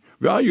the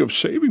value of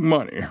saving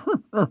money.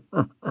 I'm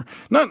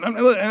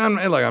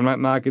not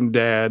knocking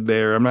Dad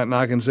there. I'm not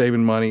knocking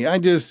saving money.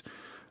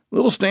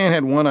 Little Stan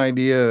had one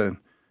idea, and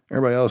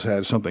everybody else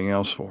had something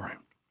else for him.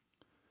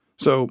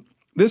 So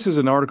this is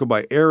an article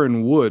by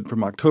Erin Wood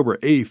from October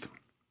 8th.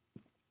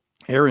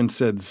 Erin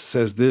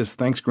says this,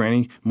 thanks,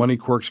 Granny. Money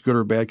quirks, good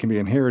or bad, can be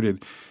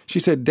inherited. She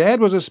said, Dad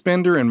was a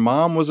spender and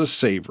Mom was a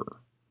saver.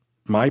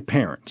 My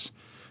parents,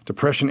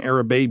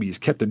 Depression-era babies,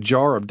 kept a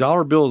jar of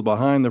dollar bills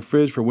behind the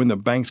fridge for when the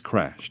banks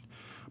crashed.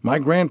 My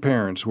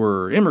grandparents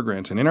were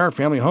immigrants, and in our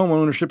family, home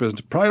ownership is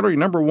priority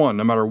number one,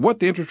 no matter what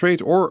the interest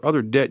rates or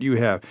other debt you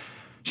have.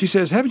 She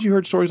says, haven't you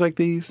heard stories like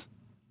these?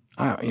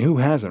 I mean, who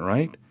hasn't,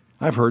 right?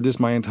 I've heard this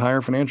my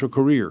entire financial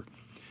career.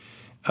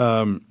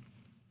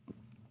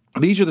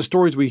 These are the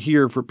stories we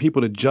hear for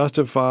people to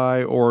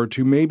justify or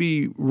to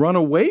maybe run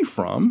away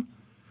from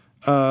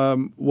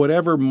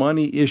whatever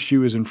money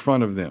issue is in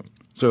front of them.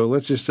 So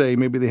let's just say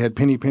maybe they had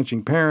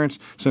penny-pinching parents,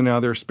 so now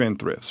they're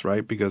spendthrifts,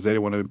 right, because they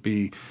didn't want to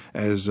be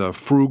as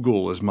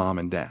frugal as mom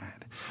and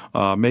dad.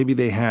 Maybe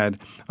they had,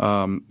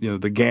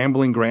 the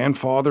gambling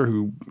grandfather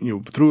who,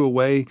 threw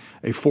away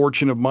a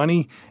fortune of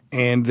money,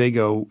 and they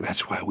go,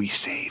 that's why we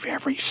save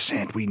every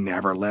cent. We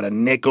never let a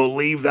nickel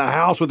leave the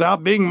house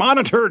without being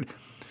monitored.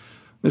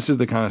 This is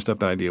the kind of stuff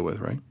that I deal with,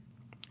 right?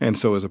 And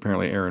so is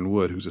apparently Aaron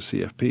Wood, who's a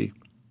CFP.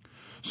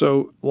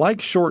 So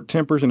like short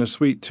tempers and a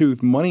sweet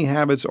tooth, money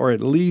habits are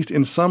at least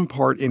in some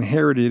part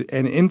inherited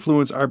and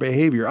influence our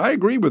behavior. I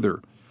agree with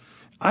her.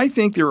 I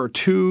think there are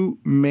two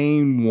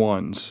main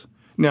ones.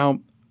 Now,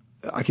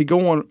 I could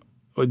go on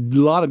a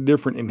lot of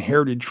different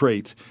inherited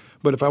traits,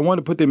 but if I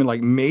wanted to put them in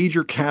like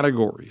major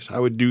categories, I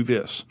would do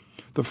this.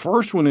 The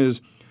first one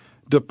is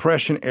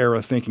Depression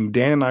era thinking.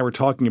 Dan and I were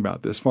talking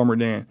about this, former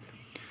Dan.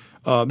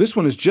 This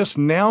one is just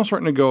now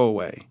starting to go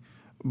away,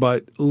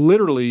 but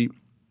literally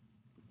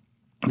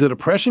the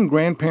Depression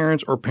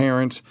grandparents or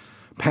parents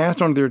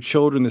passed on to their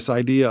children this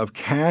idea of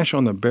cash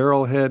on the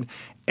barrelhead,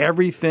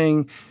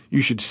 everything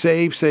you should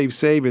save,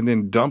 and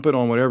then dump it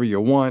on whatever you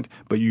want,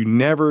 but you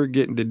never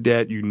get into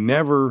debt, you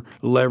never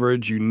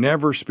leverage, you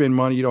never spend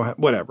money, you don't have,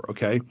 whatever,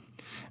 okay?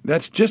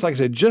 That's just, like I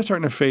said, just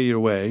starting to fade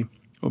away,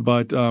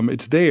 but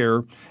it's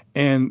there.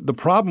 And the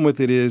problem with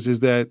it is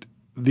that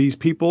these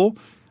people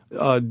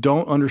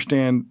don't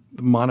understand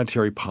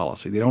monetary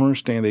policy. They don't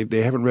understand.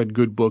 They haven't read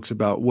good books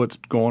about what's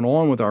going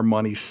on with our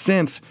money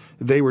since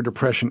they were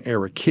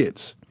Depression-era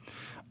kids.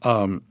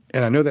 And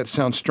I know that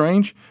sounds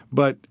strange,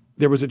 but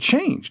there was a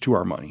change to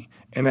our money.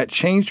 And that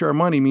change to our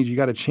money means you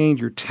got to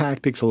change your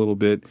tactics a little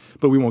bit,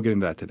 but we won't get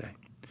into that today.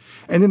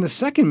 And then the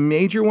second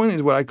major one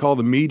is what I call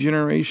the me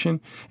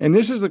generation. And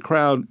this is the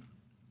crowd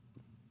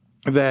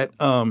that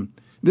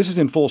this is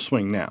in full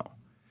swing now.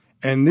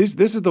 And this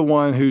is the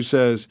one who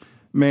says,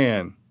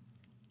 man,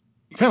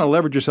 you kind of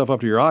leverage yourself up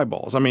to your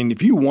eyeballs. I mean,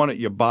 if you want it,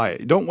 you buy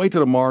it. Don't wait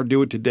till tomorrow.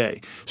 Do it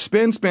today.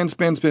 Spend,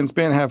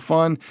 have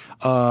fun.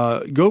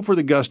 Go for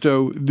the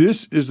gusto.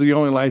 This is the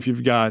only life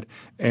you've got,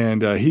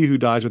 and he who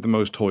dies with the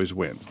most toys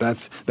wins.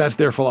 That's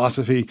their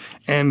philosophy.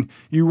 And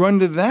you run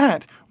to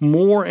that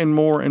more and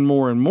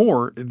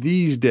more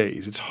these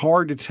days. It's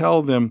hard to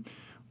tell them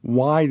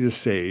why to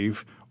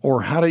save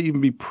or how to even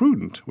be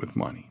prudent with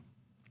money.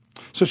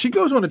 So she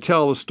goes on to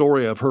tell the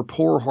story of her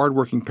poor,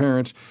 hardworking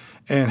parents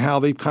and how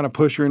they kind of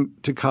pushed her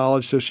into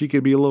college so she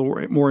could be a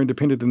little more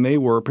independent than they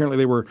were. Apparently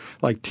they were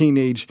like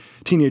teenagers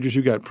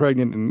who got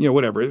pregnant and,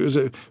 whatever. It was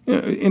a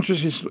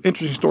interesting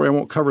story. I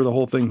won't cover the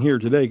whole thing here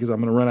today because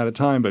I'm going to run out of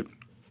time. But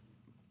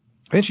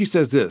then she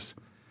says this.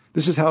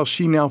 This is how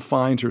she now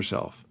finds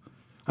herself.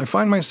 I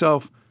find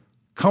myself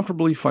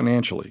comfortably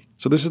financially.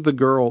 So this is the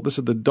girl, this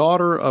is the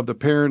daughter of the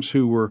parents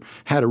who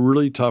had a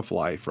really tough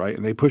life, right?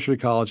 And they pushed her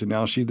to college and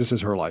now this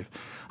is her life.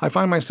 I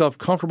find myself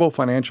comfortable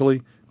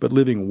financially, but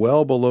living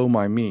well below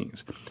my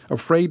means,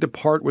 afraid to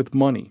part with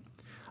money.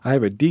 I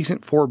have a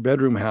decent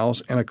 4-bedroom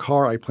house and a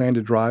car I plan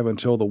to drive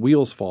until the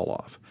wheels fall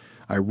off.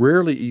 I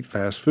rarely eat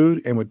fast food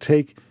and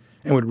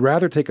would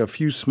rather take a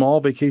few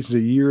small vacations a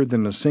year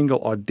than a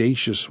single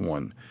audacious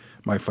one.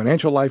 My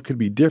financial life could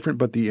be different,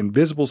 but the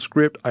invisible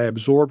script I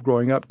absorbed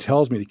growing up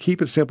tells me to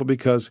keep it simple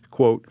because,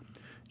 quote,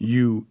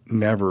 you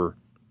never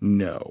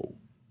know.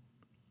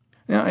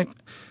 Now,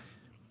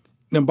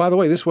 by the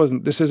way, this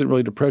isn't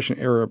really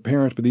Depression-era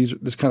parents, but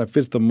this kind of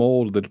fits the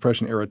mold of the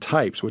Depression-era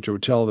types, which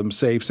would tell them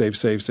save,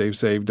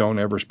 don't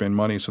ever spend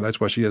money. So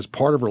that's why she has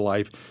part of her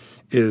life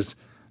is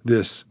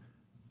this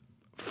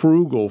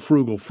frugal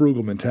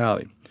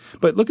mentality.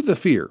 But look at the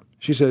fear.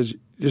 She says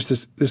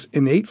just this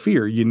innate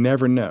fear, you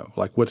never know,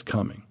 like what's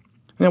coming.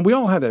 Now, we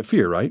all have that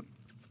fear, right?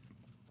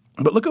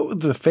 But look at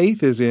what the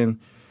faith is in.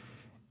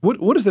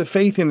 What is the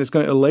faith in that's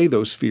going to allay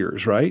those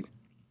fears, right?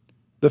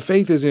 The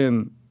faith is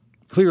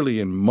clearly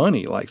in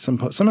money, like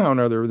somehow or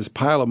another, this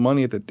pile of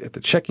money at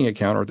the checking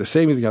account or at the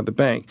savings account at the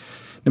bank,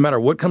 no matter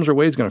what comes her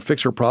way is going to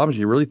fix her problems.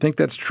 You really think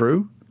that's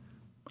true?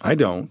 I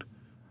don't.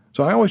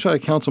 So I always try to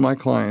counsel my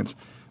clients,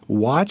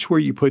 watch where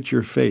you put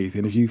your faith.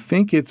 And if you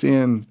think it's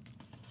in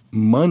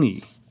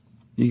money,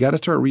 you got to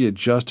start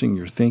readjusting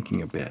your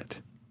thinking a bit.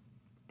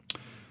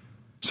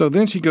 So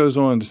then she goes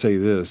on to say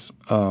this.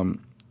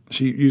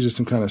 She uses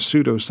some kind of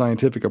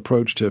pseudo-scientific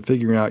approach to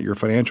figuring out your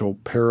financial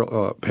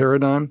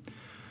paradigm.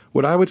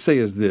 What I would say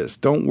is this.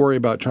 Don't worry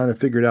about trying to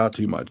figure it out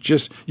too much.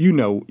 Just, you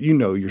know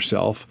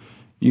yourself.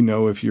 You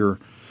know if you're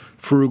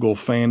frugal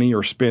Fanny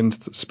or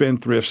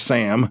spendthrift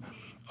Sam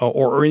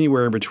or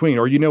anywhere in between.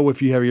 Or you know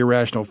if you have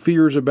irrational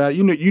fears about it.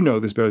 You know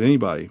this better than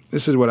anybody.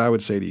 This is what I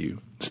would say to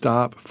you.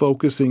 Stop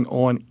focusing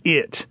on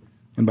it.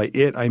 And by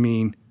it, I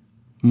mean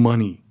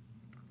money.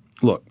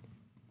 Look,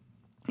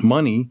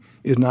 Money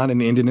is not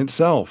an end in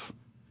itself.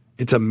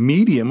 It's a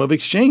medium of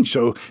exchange.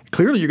 So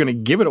clearly you're going to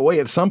give it away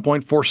at some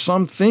point for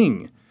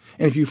something.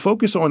 And if you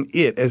focus on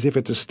it as if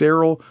it's a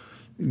sterile,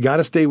 got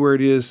to stay where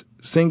it is,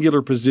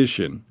 singular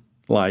position,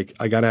 like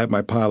I got to have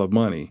my pile of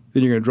money,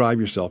 then you're going to drive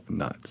yourself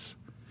nuts.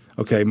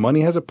 Okay,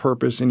 money has a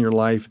purpose in your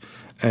life,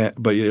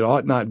 but it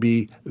ought not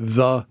be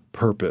the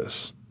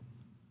purpose.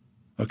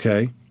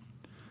 Okay?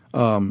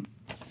 All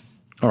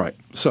right,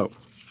 so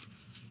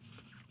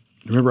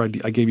remember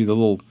I gave you the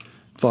little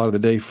thought of the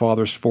day,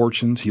 father's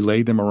fortunes. He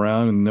laid them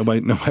around and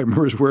nobody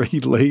remembers where he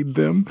laid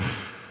them.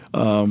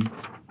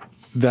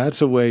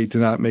 That's a way to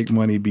not make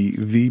money be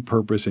the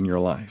purpose in your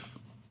life.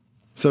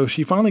 So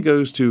she finally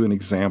goes to an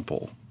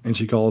example, and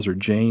she calls her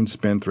Jane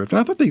Spendthrift. And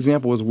I thought the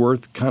example was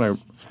worth kind of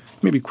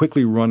maybe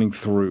quickly running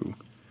through.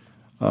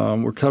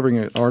 We're covering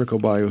an article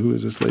by, who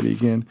is this lady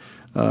again?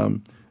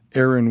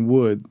 Erin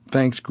Wood.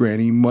 Thanks,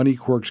 Granny. Money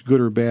quirks,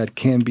 good or bad,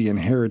 can be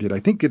inherited. I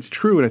think it's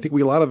true, and I think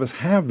a lot of us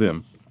have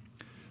them.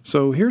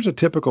 So here's a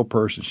typical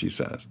person, she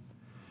says.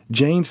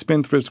 Jane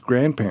Spendthrift's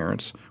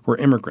grandparents were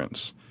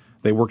immigrants.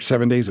 They worked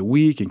 7 days a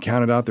week and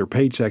counted out their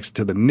paychecks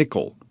to the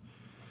nickel.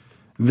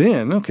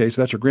 Then, okay,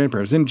 so that's her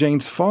grandparents. Then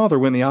Jane's father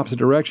went in the opposite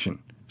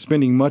direction,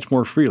 spending much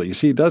more freely. You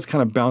see, it does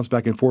kind of bounce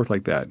back and forth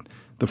like that.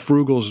 The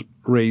frugals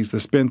raise the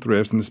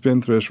spendthrifts, and the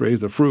spendthrifts raise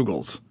the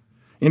frugals.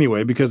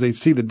 Anyway, because they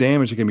see the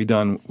damage that can be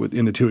done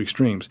in the two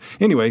extremes.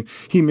 Anyway,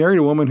 he married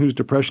a woman whose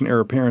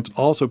Depression-era parents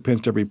also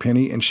pinched every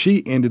penny, and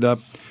she ended up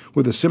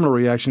with a similar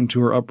reaction to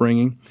her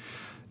upbringing.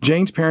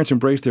 Jane's parents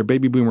embraced their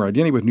baby boomer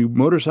identity with new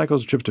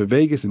motorcycles, trips to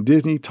Vegas and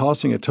Disney,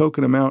 tossing a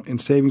token amount in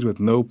savings with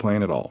no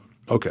plan at all.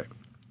 Okay.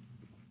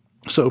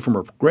 So from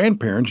her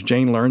grandparents,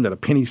 Jane learned that a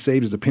penny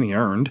saved is a penny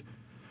earned.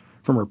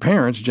 From her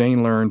parents,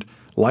 Jane learned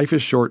life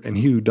is short and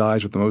he who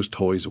dies with the most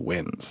toys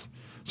wins.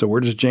 So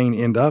where does Jane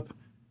end up?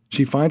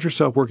 She finds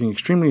herself working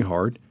extremely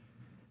hard.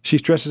 She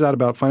stresses out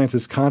about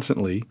finances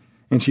constantly,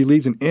 and she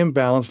leads an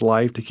imbalanced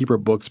life to keep her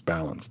books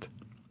balanced,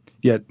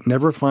 yet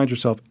never finds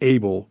herself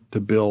able to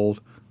build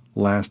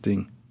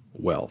lasting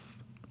wealth.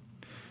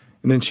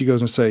 And then she goes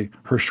and say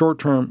her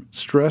short-term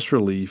stress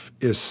relief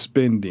is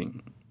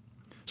spending.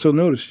 So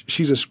notice,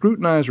 she's a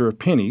scrutinizer of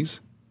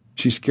pennies.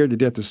 She's scared to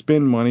death to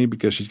spend money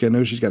because she's got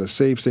to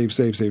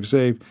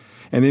save.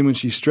 And then when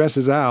she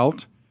stresses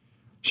out,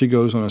 she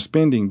goes on a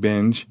spending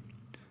binge,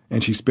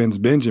 and she spends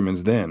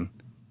Benjamins then,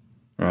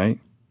 right?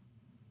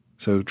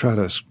 So try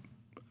to,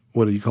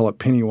 what do you call it,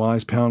 penny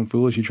wise, pound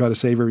foolish? You try to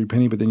save every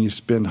penny, but then you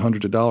spend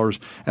hundreds of dollars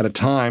at a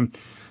time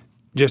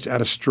just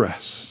out of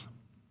stress.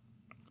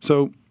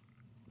 So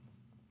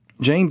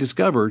Jane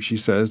discovered, she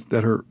says,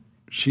 that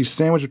she's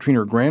sandwiched between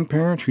her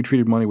grandparents who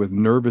treated money with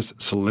nervous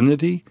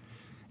solemnity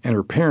and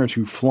her parents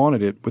who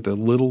flaunted it with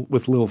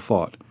little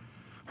thought.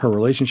 Her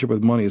relationship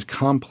with money is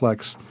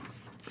complex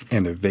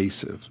and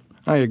evasive.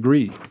 I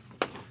agree.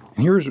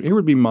 And here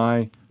would be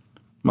my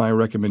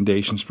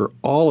recommendations for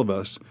all of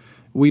us.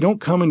 We don't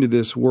come into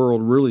this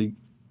world really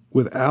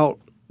without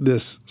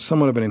this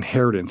somewhat of an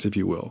inheritance, if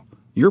you will.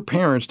 Your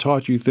parents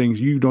taught you things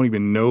you don't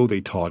even know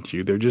they taught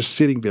you. They're just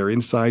sitting there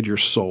inside your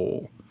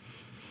soul.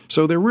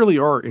 So there really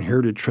are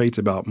inherited traits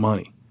about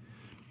money.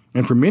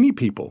 And for many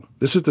people,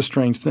 this is the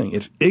strange thing.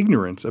 It's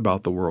ignorance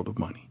about the world of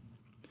money.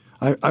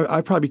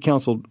 I probably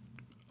counseled,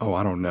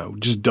 I don't know,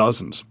 just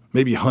dozens,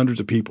 maybe hundreds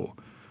of people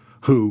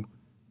who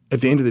at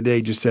the end of the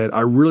day just said,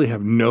 I really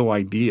have no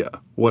idea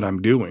what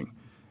I'm doing.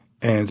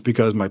 And it's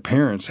because my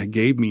parents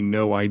gave me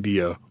no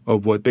idea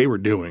of what they were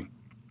doing.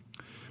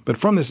 But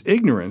from this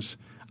ignorance,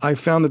 I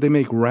found that they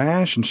make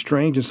rash and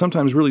strange and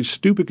sometimes really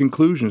stupid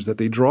conclusions that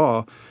they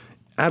draw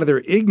out of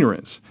their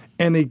ignorance.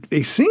 And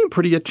they seem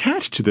pretty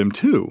attached to them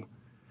too.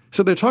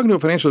 So they're talking to a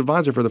financial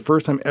advisor for the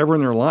first time ever in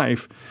their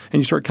life,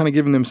 and you start kind of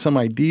giving them some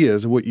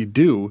ideas of what you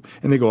do,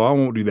 and they go, I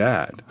won't do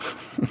that.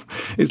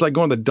 It's like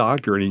going to the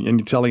doctor and you're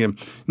telling him,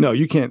 no,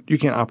 you can't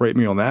operate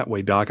me on that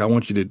way, doc. I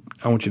want you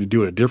to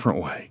do it a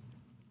different way.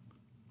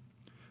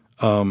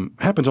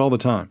 Happens all the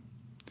time.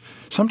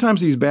 Sometimes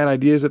these bad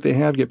ideas that they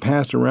have get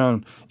passed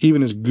around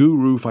even as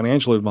guru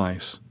financial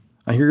advice.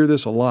 I hear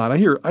this a lot. I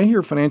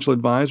hear financial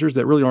advisors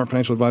that really aren't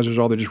financial advisors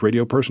at all. They're just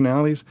radio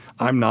personalities.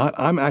 I'm not.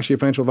 I'm actually a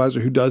financial advisor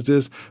who does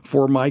this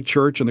for my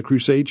church and the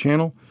Crusade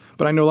channel.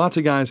 But I know lots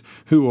of guys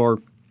who are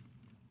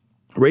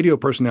radio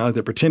personalities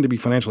that pretend to be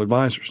financial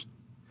advisors.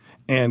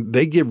 And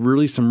they give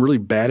some really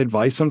bad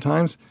advice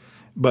sometimes.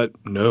 But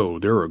no,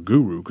 they're a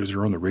guru because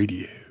they're on the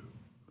radio.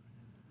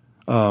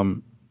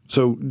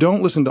 So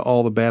don't listen to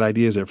all the bad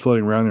ideas that are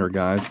floating around there,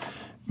 guys.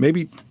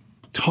 Maybe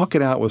talk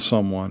it out with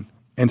someone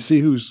and see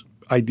whose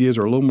ideas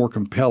are a little more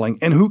compelling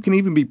and who can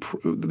even be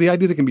the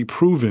ideas that can be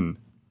proven.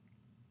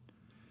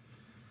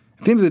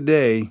 At the end of the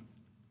day,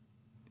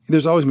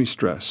 there's always going to be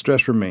stress.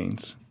 Stress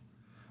remains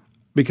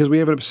because we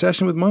have an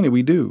obsession with money.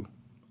 We do.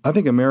 I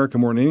think America,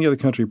 more than any other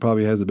country,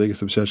 probably has the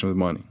biggest obsession with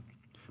money.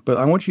 But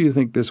I want you to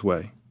think this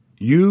way.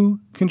 You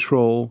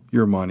control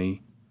your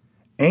money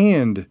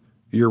and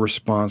your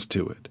response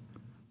to it.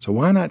 So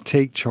why not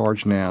take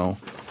charge now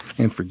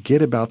and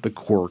forget about the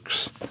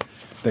quirks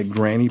that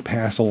Granny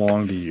passed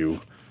along to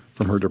you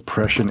from her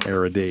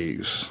Depression-era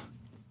days.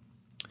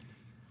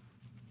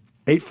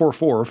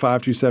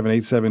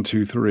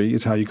 844-527-8723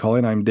 is how you call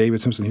in. I'm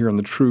David Simpson here on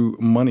the True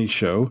Money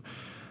Show.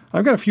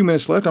 I've got a few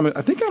minutes left.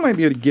 I think I might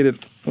be able to get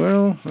it.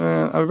 Well,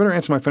 I better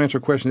answer my financial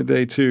question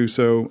today, too.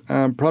 So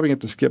I'm probably going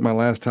to have to skip my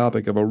last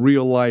topic of a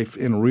real-life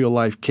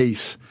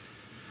case.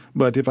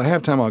 But if I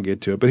have time, I'll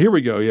get to it. But here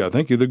we go. Yeah,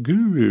 thank you. The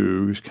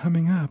Guru is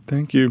coming up.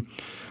 Thank you.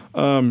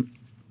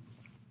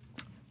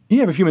 You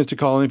have a few minutes to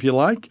call in if you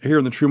like, here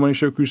on the True Money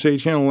Show Crusade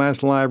channel,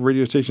 last live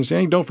radio station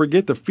standing. Don't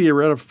forget the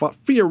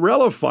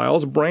Fiorella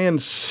Files,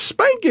 brand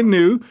spanking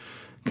new,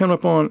 coming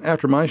up on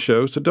after my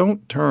show. So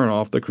don't turn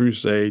off the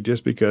Crusade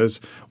just because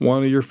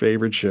one of your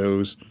favorite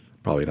shows,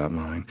 probably not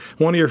mine,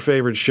 one of your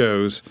favorite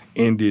shows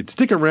ended.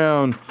 Stick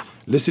around,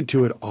 listen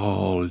to it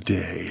all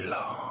day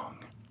long.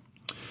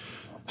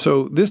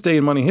 So this day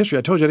in money history,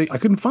 I told you I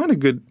couldn't find a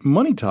good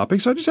money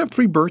topic, so I just have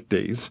 3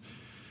 birthdays.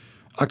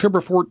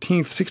 October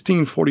 14th,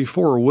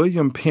 1644,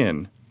 William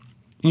Penn.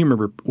 You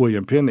remember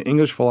William Penn, the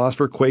English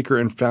philosopher, Quaker,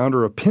 and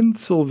founder of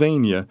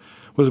Pennsylvania,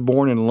 was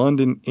born in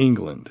London,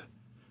 England.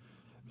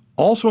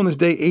 Also on this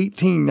day,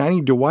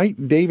 1890,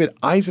 Dwight David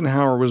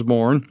Eisenhower was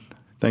born.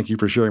 Thank you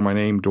for sharing my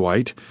name,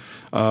 Dwight.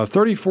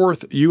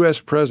 34th U.S.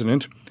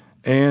 President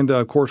and,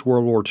 of course,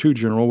 World War II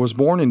General, was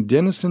born in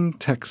Denison,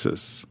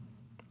 Texas.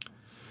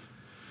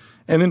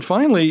 And then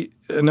finally,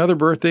 another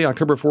birthday,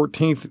 October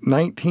 14th,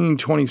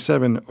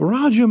 1927,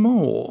 Roger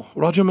Moore.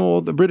 Roger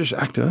Moore, the British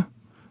actor,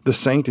 the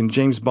Saint in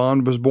James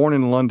Bond, was born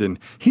in London.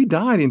 He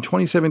died in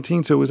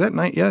 2017, so it was that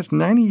night. Yeah, that's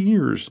 90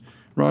 years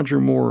Roger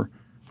Moore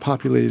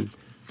populated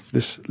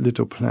this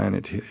little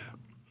planet here.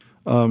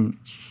 I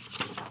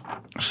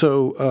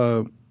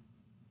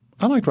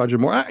like Roger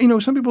Moore.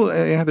 Some people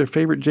have their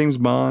favorite James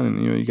Bond,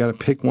 and you got to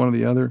pick one or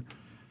the other.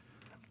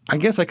 I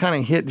guess I kind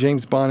of hit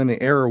James Bond in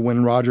the era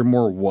when Roger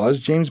Moore was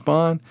James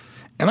Bond,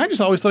 and I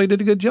just always thought he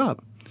did a good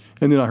job.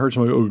 And then I heard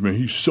somebody, oh, man,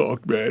 he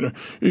sucked, man.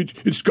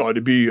 It's got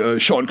to be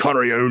Sean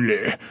Connery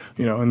only.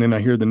 And then I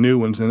hear the new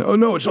ones, and, oh,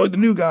 no, it's like the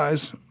new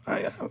guys.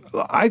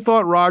 I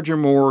thought Roger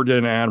Moore did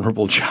an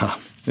admirable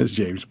job as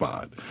James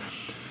Bond.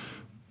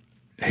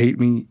 Hate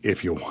me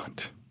if you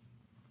want.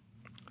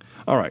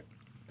 All right.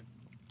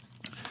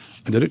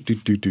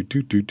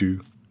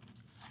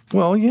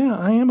 Well, yeah,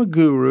 I am a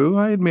guru.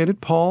 I admit it,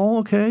 Paul.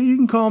 Okay, you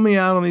can call me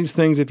out on these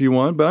things if you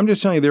want, but I'm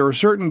just telling you there are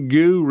certain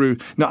gurus.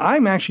 Now,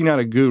 I'm actually not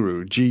a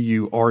guru,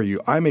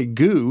 G-U-R-U. I'm a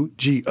goo,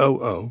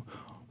 G-O-O,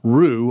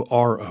 ru,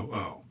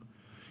 R-O-O.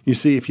 You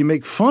see, if you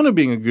make fun of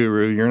being a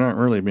guru, you're not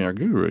really being a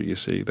guru, you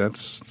see.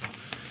 That's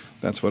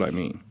what I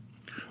mean.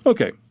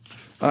 Okay.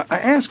 I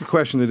asked a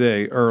question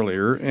today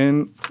earlier,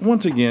 and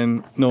once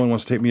again, no one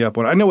wants to take me up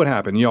on it. I know what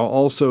happened. Y'all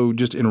also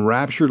just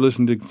enraptured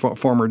listening to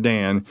Farmer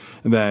Dan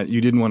that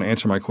you didn't want to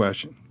answer my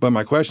question. But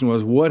my question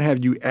was, what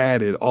have you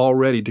added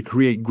already to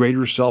create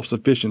greater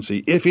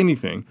self-sufficiency, if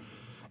anything?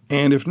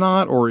 And if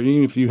not, or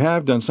even if you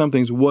have done some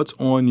things, what's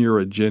on your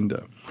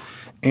agenda?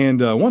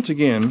 And once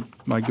again,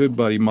 my good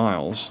buddy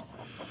Miles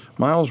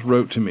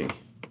wrote to me.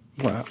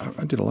 Well,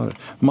 I did a lot of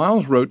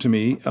Miles wrote to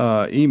me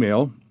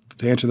email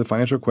to answer the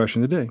financial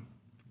question today.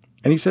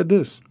 And he said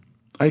this,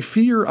 I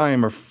fear I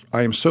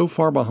am so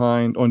far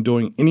behind on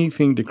doing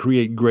anything to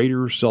create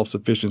greater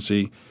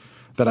self-sufficiency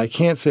that I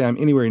can't say I'm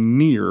anywhere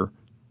near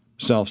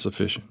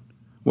self-sufficient.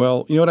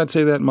 Well, you know what I'd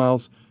say to that,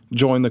 Miles?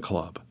 Join the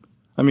club.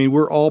 I mean,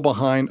 we're all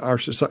behind our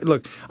society.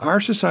 Look,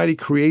 our society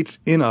creates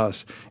in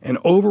us an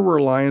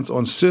over-reliance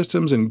on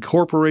systems and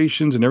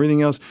corporations and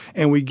everything else,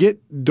 and we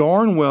get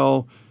darn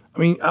well,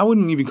 I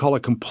wouldn't even call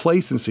it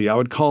complacency. I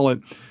would call it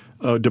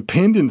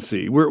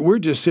dependency. We're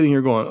just sitting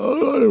here going,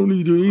 oh, I don't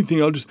need to do anything.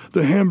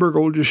 The hamburger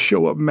will just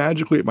show up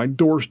magically at my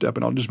doorstep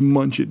and I'll just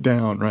munch it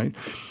down, right?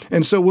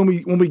 And so when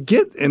we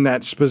get in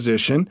that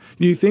position,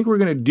 do you think we're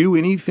going to do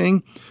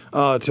anything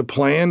to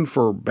plan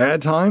for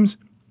bad times?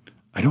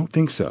 I don't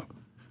think so.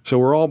 So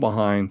we're all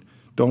behind.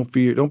 Don't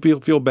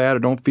feel bad or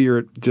don't fear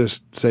it.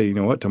 Just say, you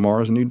know what,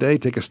 tomorrow's a new day.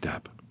 Take a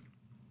step.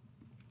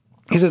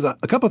 He says a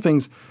couple of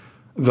things,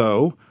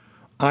 though.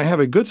 I have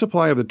a good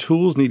supply of the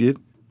tools needed,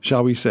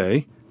 shall we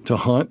say, to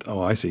hunt.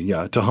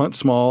 To hunt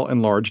small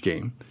and large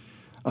game.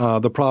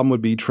 The problem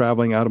would be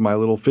traveling out of my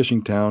little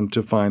fishing town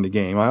to find the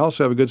game. I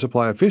also have a good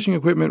supply of fishing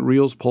equipment,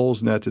 reels,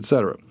 poles, nets,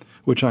 etc.,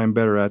 which I'm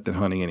better at than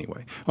hunting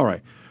anyway. All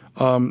right.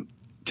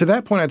 To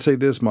that point, I'd say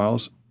this,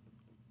 Miles.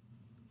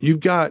 You've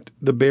got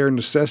the bare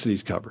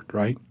necessities covered,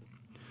 right?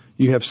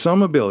 You have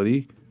some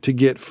ability to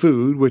get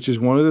food, which is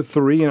one of the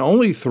 3 and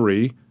only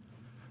 3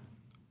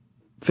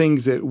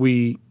 things that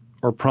we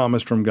are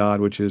promised from God,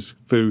 which is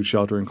food,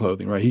 shelter, and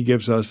clothing, right? He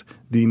gives us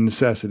the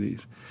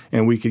necessities.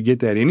 And we could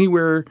get that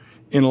anywhere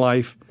in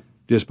life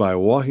just by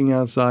walking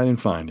outside and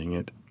finding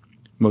it.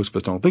 Most of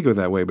us don't think of it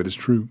that way, but it's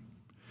true.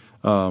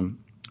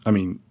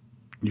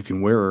 You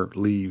can wear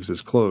leaves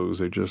as clothes.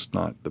 They're just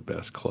not the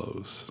best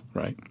clothes,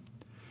 right?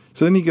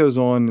 So then he goes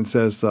on and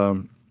says,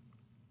 so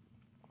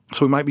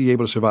we might be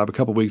able to survive a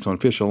couple weeks on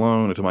fish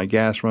alone until my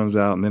gas runs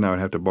out, and then I would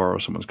have to borrow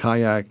someone's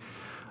kayak.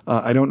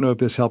 I don't know if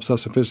this helps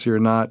self-sufficiency or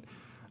not.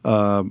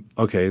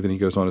 Okay, then he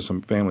goes on to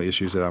some family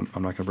issues that I'm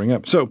not going to bring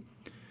up. So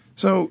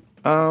So,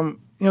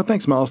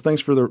 thanks, Miles.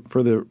 Thanks for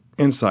the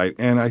insight.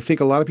 And I think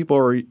a lot of people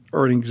are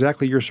in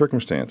exactly your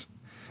circumstance.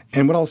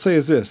 And what I'll say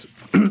is this.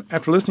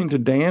 After listening to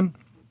Dan,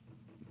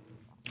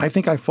 I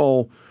think I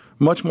fall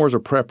much more as a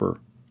prepper,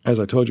 as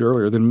I told you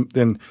earlier,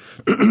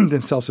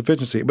 than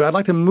self-sufficiency. But I'd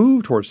like to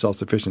move towards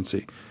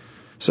self-sufficiency.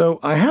 So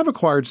I have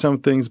acquired some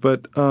things,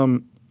 but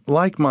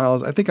like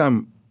Miles, I think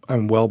I'm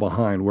well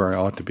behind where I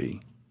ought to be.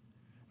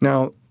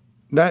 Now,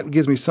 that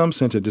gives me some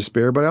sense of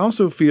despair, but I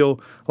also feel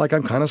like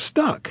I'm kind of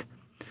stuck.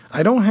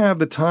 I don't have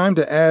the time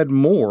to add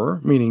more,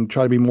 meaning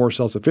try to be more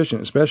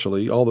self-sufficient,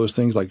 especially all those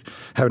things like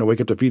having to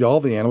wake up to feed all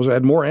the animals.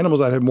 Add more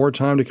animals, I'd have more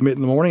time to commit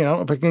in the morning. I don't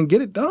know if I can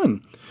get it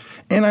done.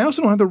 And I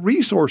also don't have the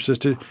resources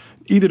to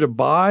either to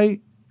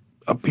buy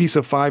a piece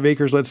of 5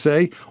 acres, let's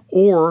say,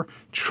 or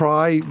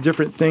try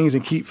different things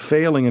and keep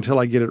failing until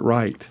I get it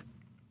right.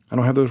 I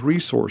don't have those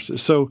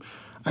resources. So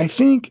I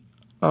think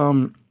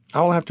I'll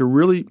have to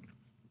really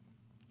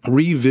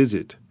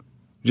revisit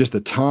just the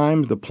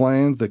time, the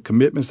plans, the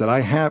commitments that I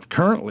have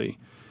currently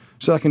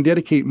so I can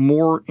dedicate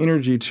more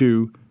energy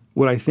to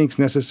what I think is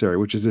necessary,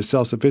 which is this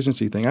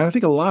self-sufficiency thing. And I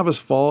think a lot of us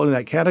fall into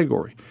that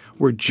category.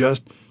 We're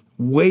just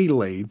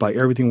waylaid by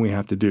everything we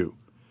have to do.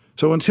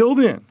 So until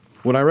then,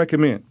 what I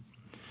recommend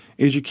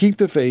is you keep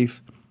the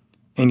faith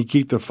and you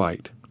keep the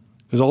fight.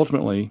 Because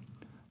ultimately,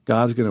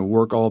 God's going to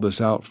work all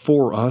this out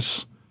for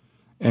us,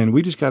 and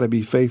we just got to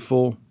be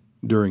faithful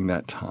during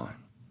that time.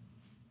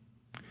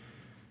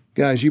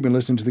 Guys, you've been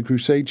listening to the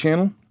Crusade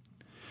Channel.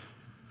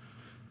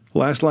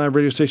 Last live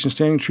radio station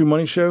standing, True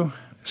Money Show.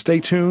 Stay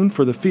tuned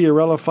for the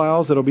Fiorella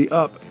Files that'll be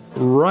up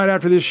right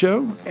after this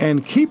show.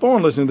 And keep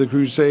on listening to the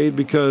Crusade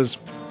because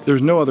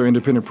there's no other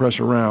independent press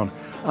around.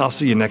 I'll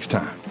see you next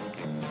time.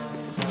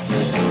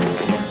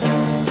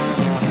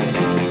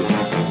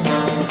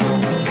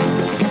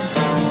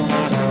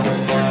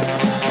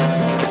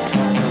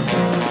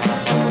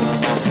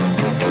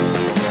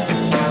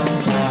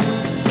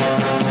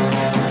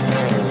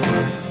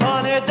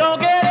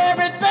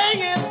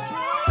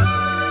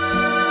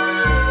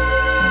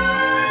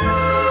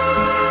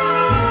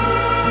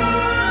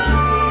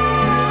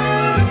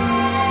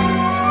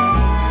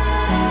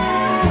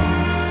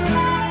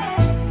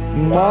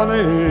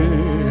 Money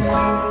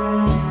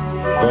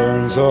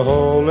burns a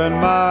hole in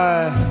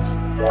my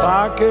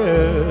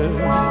pocket.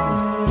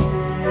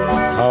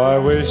 How I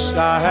wish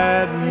I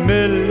had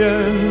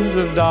millions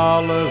of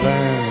dollars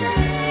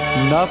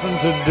and nothing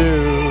to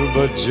do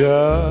but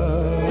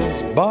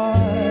just buy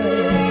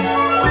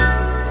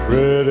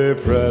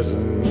pretty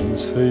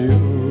presents for you.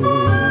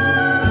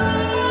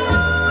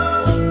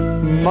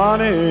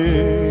 Money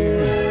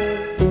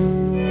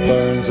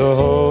burns a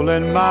hole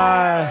in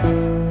my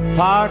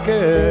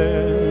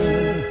pocket.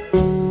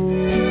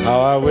 How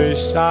I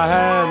wish I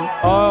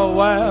had oil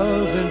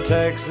wells in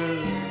Texas